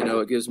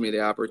 it gives me the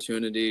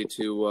opportunity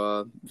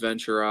to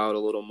venture out a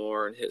little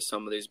more and hit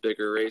some of these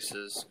bigger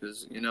races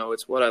because,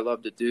 it's what I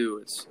love to do.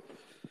 It's,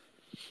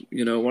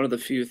 one of the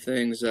few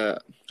things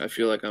that I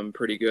feel like I'm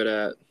pretty good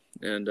at.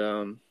 And,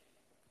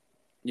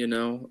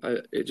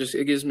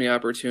 it gives me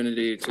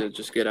opportunity to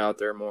just get out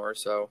there more.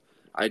 So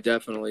I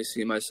definitely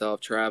see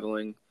myself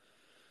traveling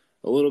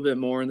a little bit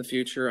more in the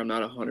future. I'm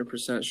not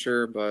 100%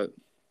 sure, but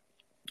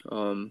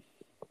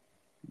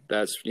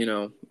that's,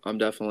 I'm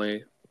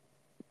definitely,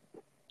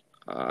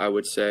 I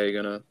would say,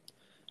 going to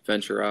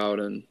venture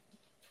out and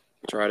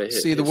try to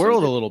see the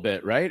world a little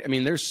bit, right? I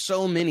mean, there's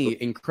so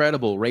many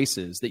incredible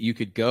races that you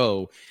could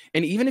go.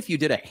 And even if you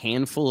did a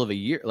handful a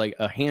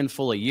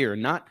year,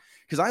 not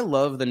because I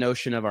love the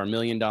notion of our $1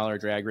 million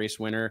drag race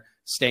winner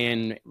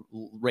staying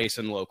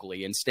racing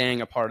locally and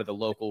staying a part of the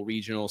local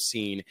regional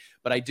scene.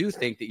 But I do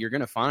think that you're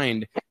going to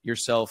find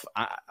yourself.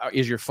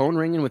 Is your phone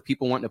ringing with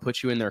people wanting to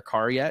put you in their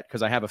car yet?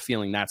 Because I have a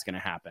feeling that's going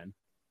to happen.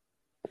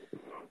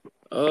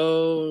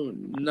 Oh,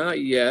 not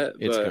yet.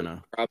 It's but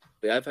gonna. probably.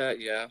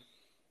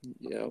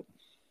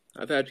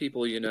 I've had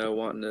people,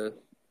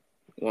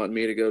 wanting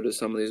me to go to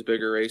some of these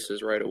bigger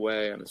races right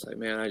away, and it's like,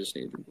 man, I just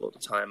need a little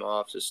time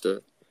off just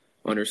to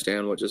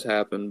understand what just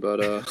happened. But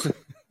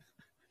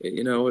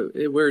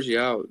it wears you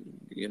out,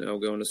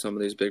 going to some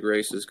of these big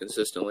races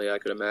consistently, I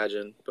could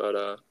imagine.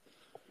 But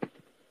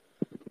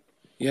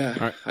yeah,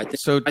 All right. I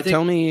think.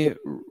 Tell me.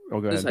 Oh,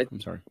 go ahead.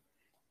 I'm sorry.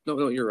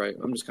 No, you're right.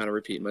 I'm just kind of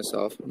repeating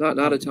myself.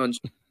 Not a ton.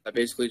 I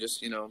basically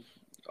just,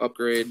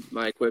 upgrade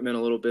my equipment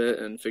a little bit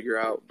and figure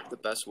out the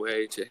best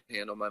way to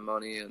handle my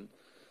money and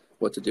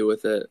what to do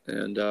with it.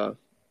 And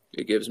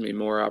it gives me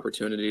more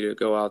opportunity to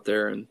go out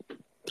there and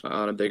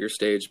on a bigger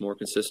stage more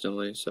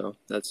consistently. So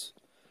that's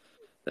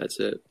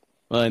it.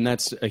 Well, and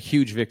that's a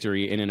huge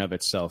victory in and of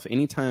itself.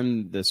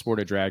 Anytime the sport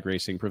of drag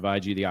racing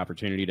provides you the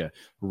opportunity to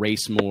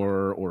race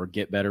more or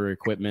get better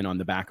equipment on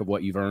the back of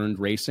what you've earned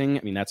racing,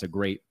 I mean, that's a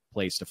great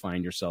place to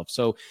find yourself.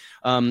 So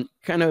one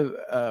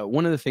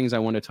of the things I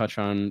want to touch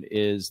on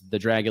is the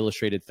Drag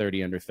Illustrated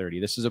 30 Under 30.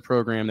 This is a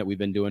program that we've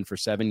been doing for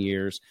 7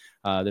 years.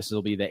 This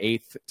will be the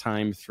 8th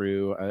time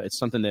through. It's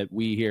something that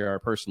we here are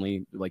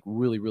personally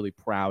really, really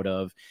proud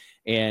of.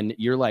 And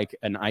you're like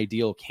an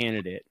ideal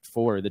candidate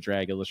for the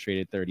Drag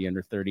Illustrated 30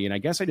 Under 30. And I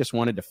guess I just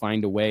wanted to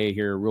find a way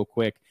here real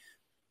quick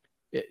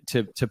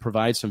to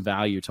provide some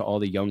value to all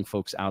the young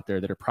folks out there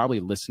that are probably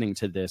listening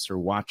to this or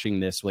watching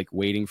this,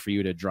 waiting for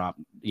you to drop,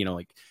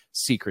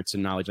 secrets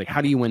and knowledge.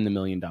 How do you win the $1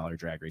 million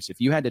drag race? If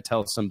you had to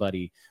tell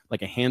somebody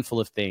a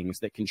handful of things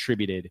that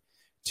contributed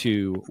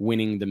to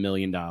winning the $1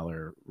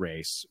 million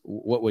race,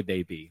 what would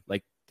they be?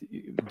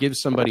 Give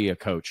somebody a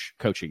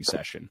coaching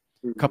session.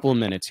 A couple of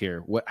minutes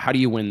here. How do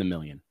you win the $1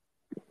 million?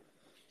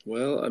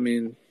 Well, I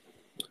mean,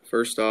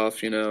 first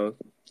off, you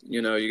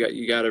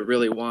got to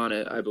really want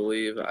it. I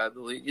believe, I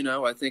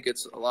think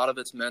it's a lot of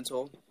it's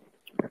mental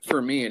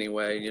for me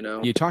anyway,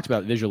 You talked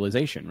about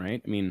visualization,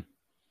 right? I mean,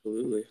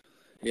 absolutely.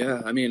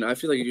 Yeah. I mean, I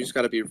feel like you just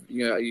got to be,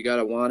 you got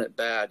to want it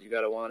bad. You got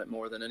to want it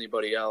more than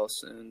anybody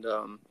else. And,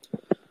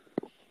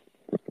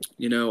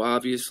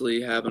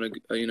 obviously having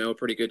a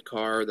pretty good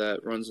car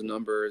that runs a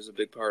number is a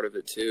big part of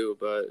it too,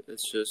 but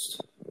it's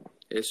just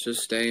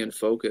staying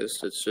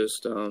focused. It's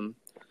just,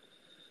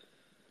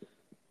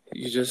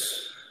 you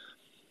just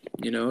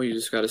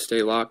got to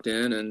stay locked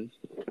in and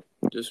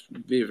just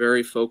be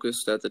very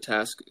focused at the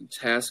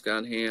task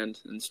on hand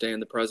and stay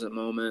in the present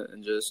moment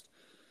and just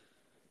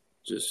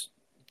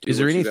is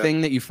there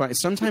anything that you find?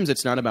 Sometimes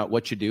it's not about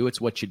what you do,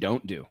 it's what you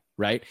don't do,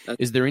 right?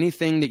 Is there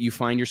anything that you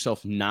find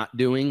yourself not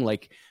doing?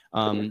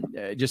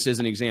 Just as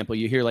an example,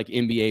 you hear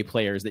NBA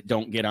players that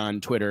don't get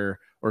on Twitter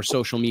or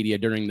social media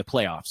during the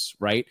playoffs,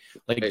 right?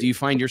 Do you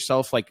find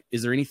yourself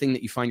is there anything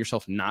that you find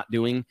yourself not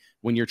doing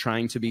when you're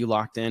trying to be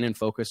locked in and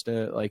focused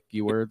like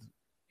you were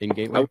in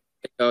Gateway?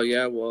 Oh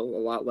yeah, well,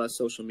 a lot less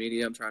social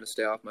media. I'm trying to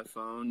stay off my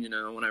phone.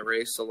 When I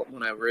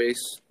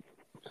race,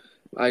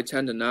 I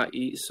tend to not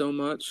eat so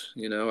much.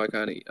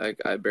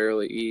 I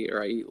barely eat,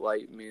 or I eat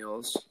light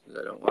meals.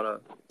 I don't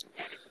want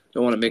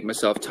to make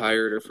myself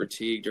tired or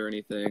fatigued or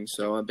anything.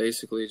 So I'm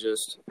basically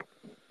just,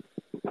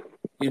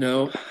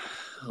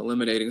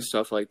 eliminating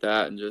stuff like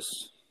that and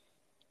just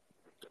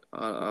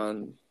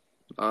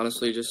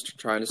honestly just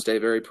trying to stay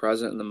very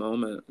present in the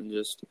moment and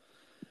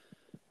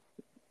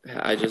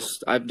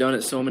I've done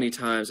it so many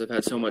times. I've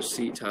had so much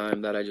seat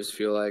time that I just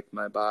feel like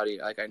my body,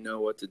 I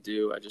know what to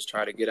do. I just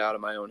try to get out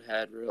of my own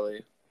head,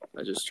 really.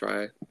 I just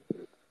try.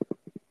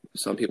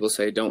 Some people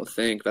say don't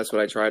think. That's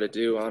what I try to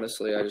do,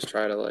 honestly. I just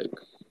try to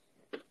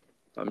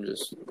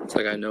it's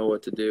like I know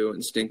what to do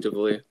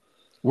instinctively.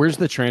 Where's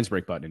the trans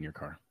brake button in your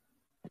car?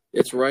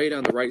 It's right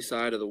on the right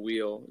side of the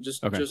wheel.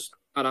 Just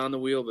not on the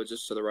wheel, but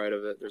just to the right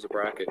of it. There's a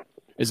bracket.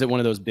 Is it one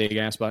of those big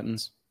ass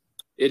buttons?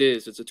 It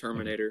is. It's a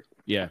Terminator.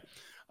 Yeah.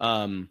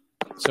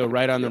 So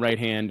right on the right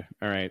hand.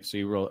 All right. So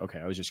you roll. Okay.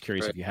 I was just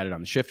curious if you had it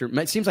on the shifter.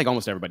 It seems like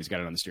almost everybody's got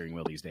it on the steering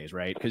wheel these days,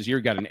 right? Because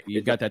you've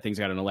got that thing's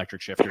got an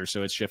electric shifter,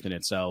 so it's shifting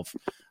itself.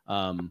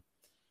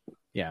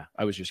 Yeah.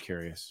 I was just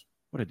curious.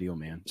 What a deal,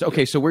 man. So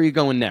okay. So where are you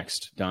going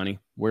next, Donnie?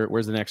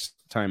 Where's the next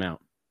time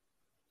out?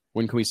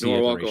 When can we see you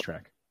at the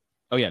racetrack?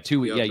 Oh yeah, 2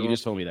 weeks. Yeah, you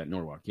just told me that.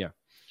 Norwalk. Yeah.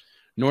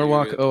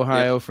 Norwalk,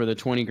 Ohio for the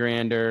 20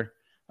 grander.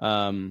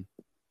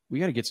 We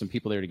got to get some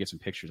people there to get some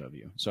pictures of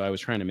you. So I was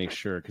trying to make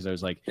sure because I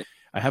was like,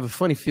 I have a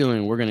funny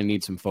feeling we're going to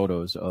need some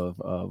photos of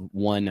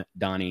one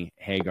Donnie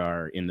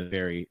Hagar in the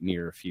very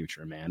near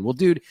future, man. Well,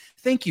 dude,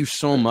 thank you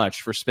so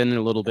much for spending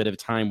a little bit of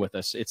time with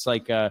us. It's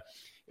like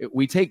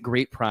we take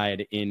great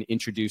pride in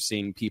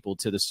introducing people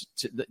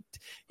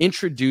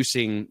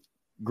introducing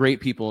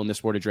great people in the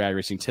sport of drag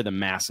racing to the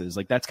masses.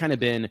 That's kind of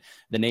been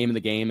the name of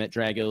the game at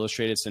Drag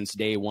Illustrated since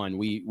day one.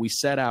 We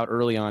set out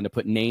early on to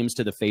put names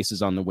to the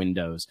faces on the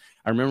windows.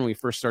 I remember when we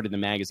first started the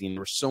magazine,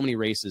 there were so many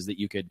races that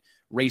you could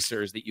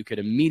racers that you could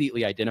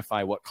immediately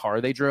identify what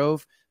car they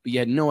drove, but you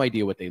had no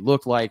idea what they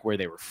looked like, where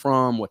they were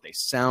from, what they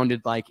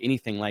sounded like,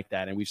 anything like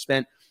that. And we've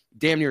spent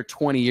damn near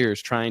 20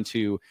 years trying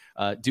to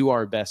do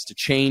our best to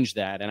change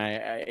that. And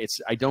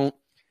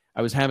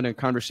I was having a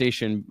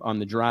conversation on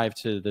the drive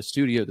to the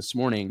studio this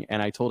morning,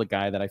 and I told a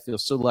guy that I feel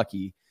so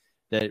lucky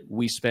that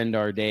we spend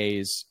our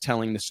days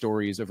telling the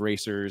stories of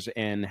racers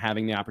and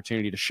having the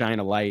opportunity to shine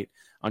a light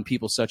on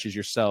people such as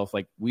yourself.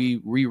 Like we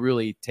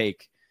really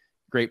take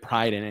great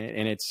pride in it,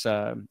 and it's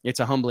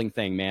a humbling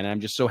thing, man. And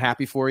I'm just so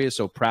happy for you,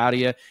 so proud of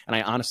you, and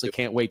I honestly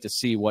can't wait to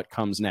see what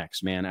comes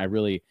next, man. I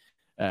really,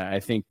 I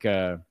think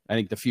the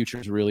future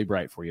is really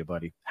bright for you,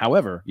 buddy.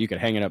 However, you could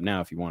hang it up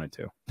now if you wanted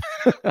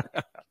to.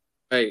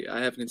 Hey, I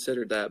haven't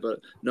considered that, but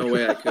no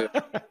way I could.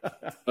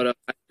 But I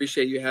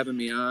appreciate you having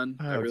me on.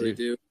 I really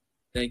do.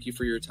 Thank you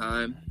for your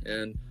time,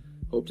 and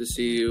hope to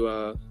see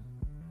you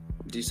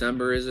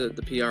December. Is it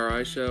the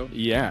PRI show?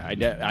 Yeah,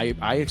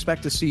 I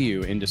expect to see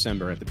you in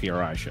December at the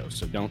PRI show,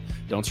 so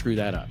don't screw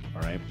that up,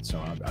 all right? So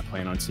I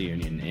plan on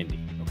seeing you in Indy,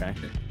 okay?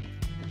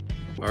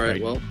 All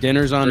right, well.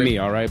 Dinner's on me,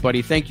 all right,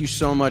 buddy? Thank you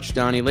so much,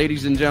 Donnie.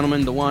 Ladies and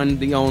gentlemen, the one,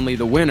 the only,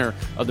 the winner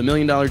of the $1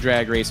 Million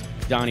Drag Race,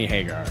 Donnie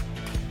Hagar.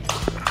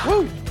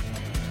 Woo!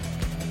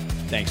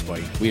 Thanks,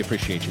 buddy. We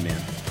appreciate you,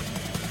 man.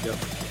 Yep.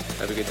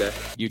 Have a good day.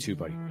 You too,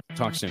 buddy.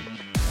 Talk soon.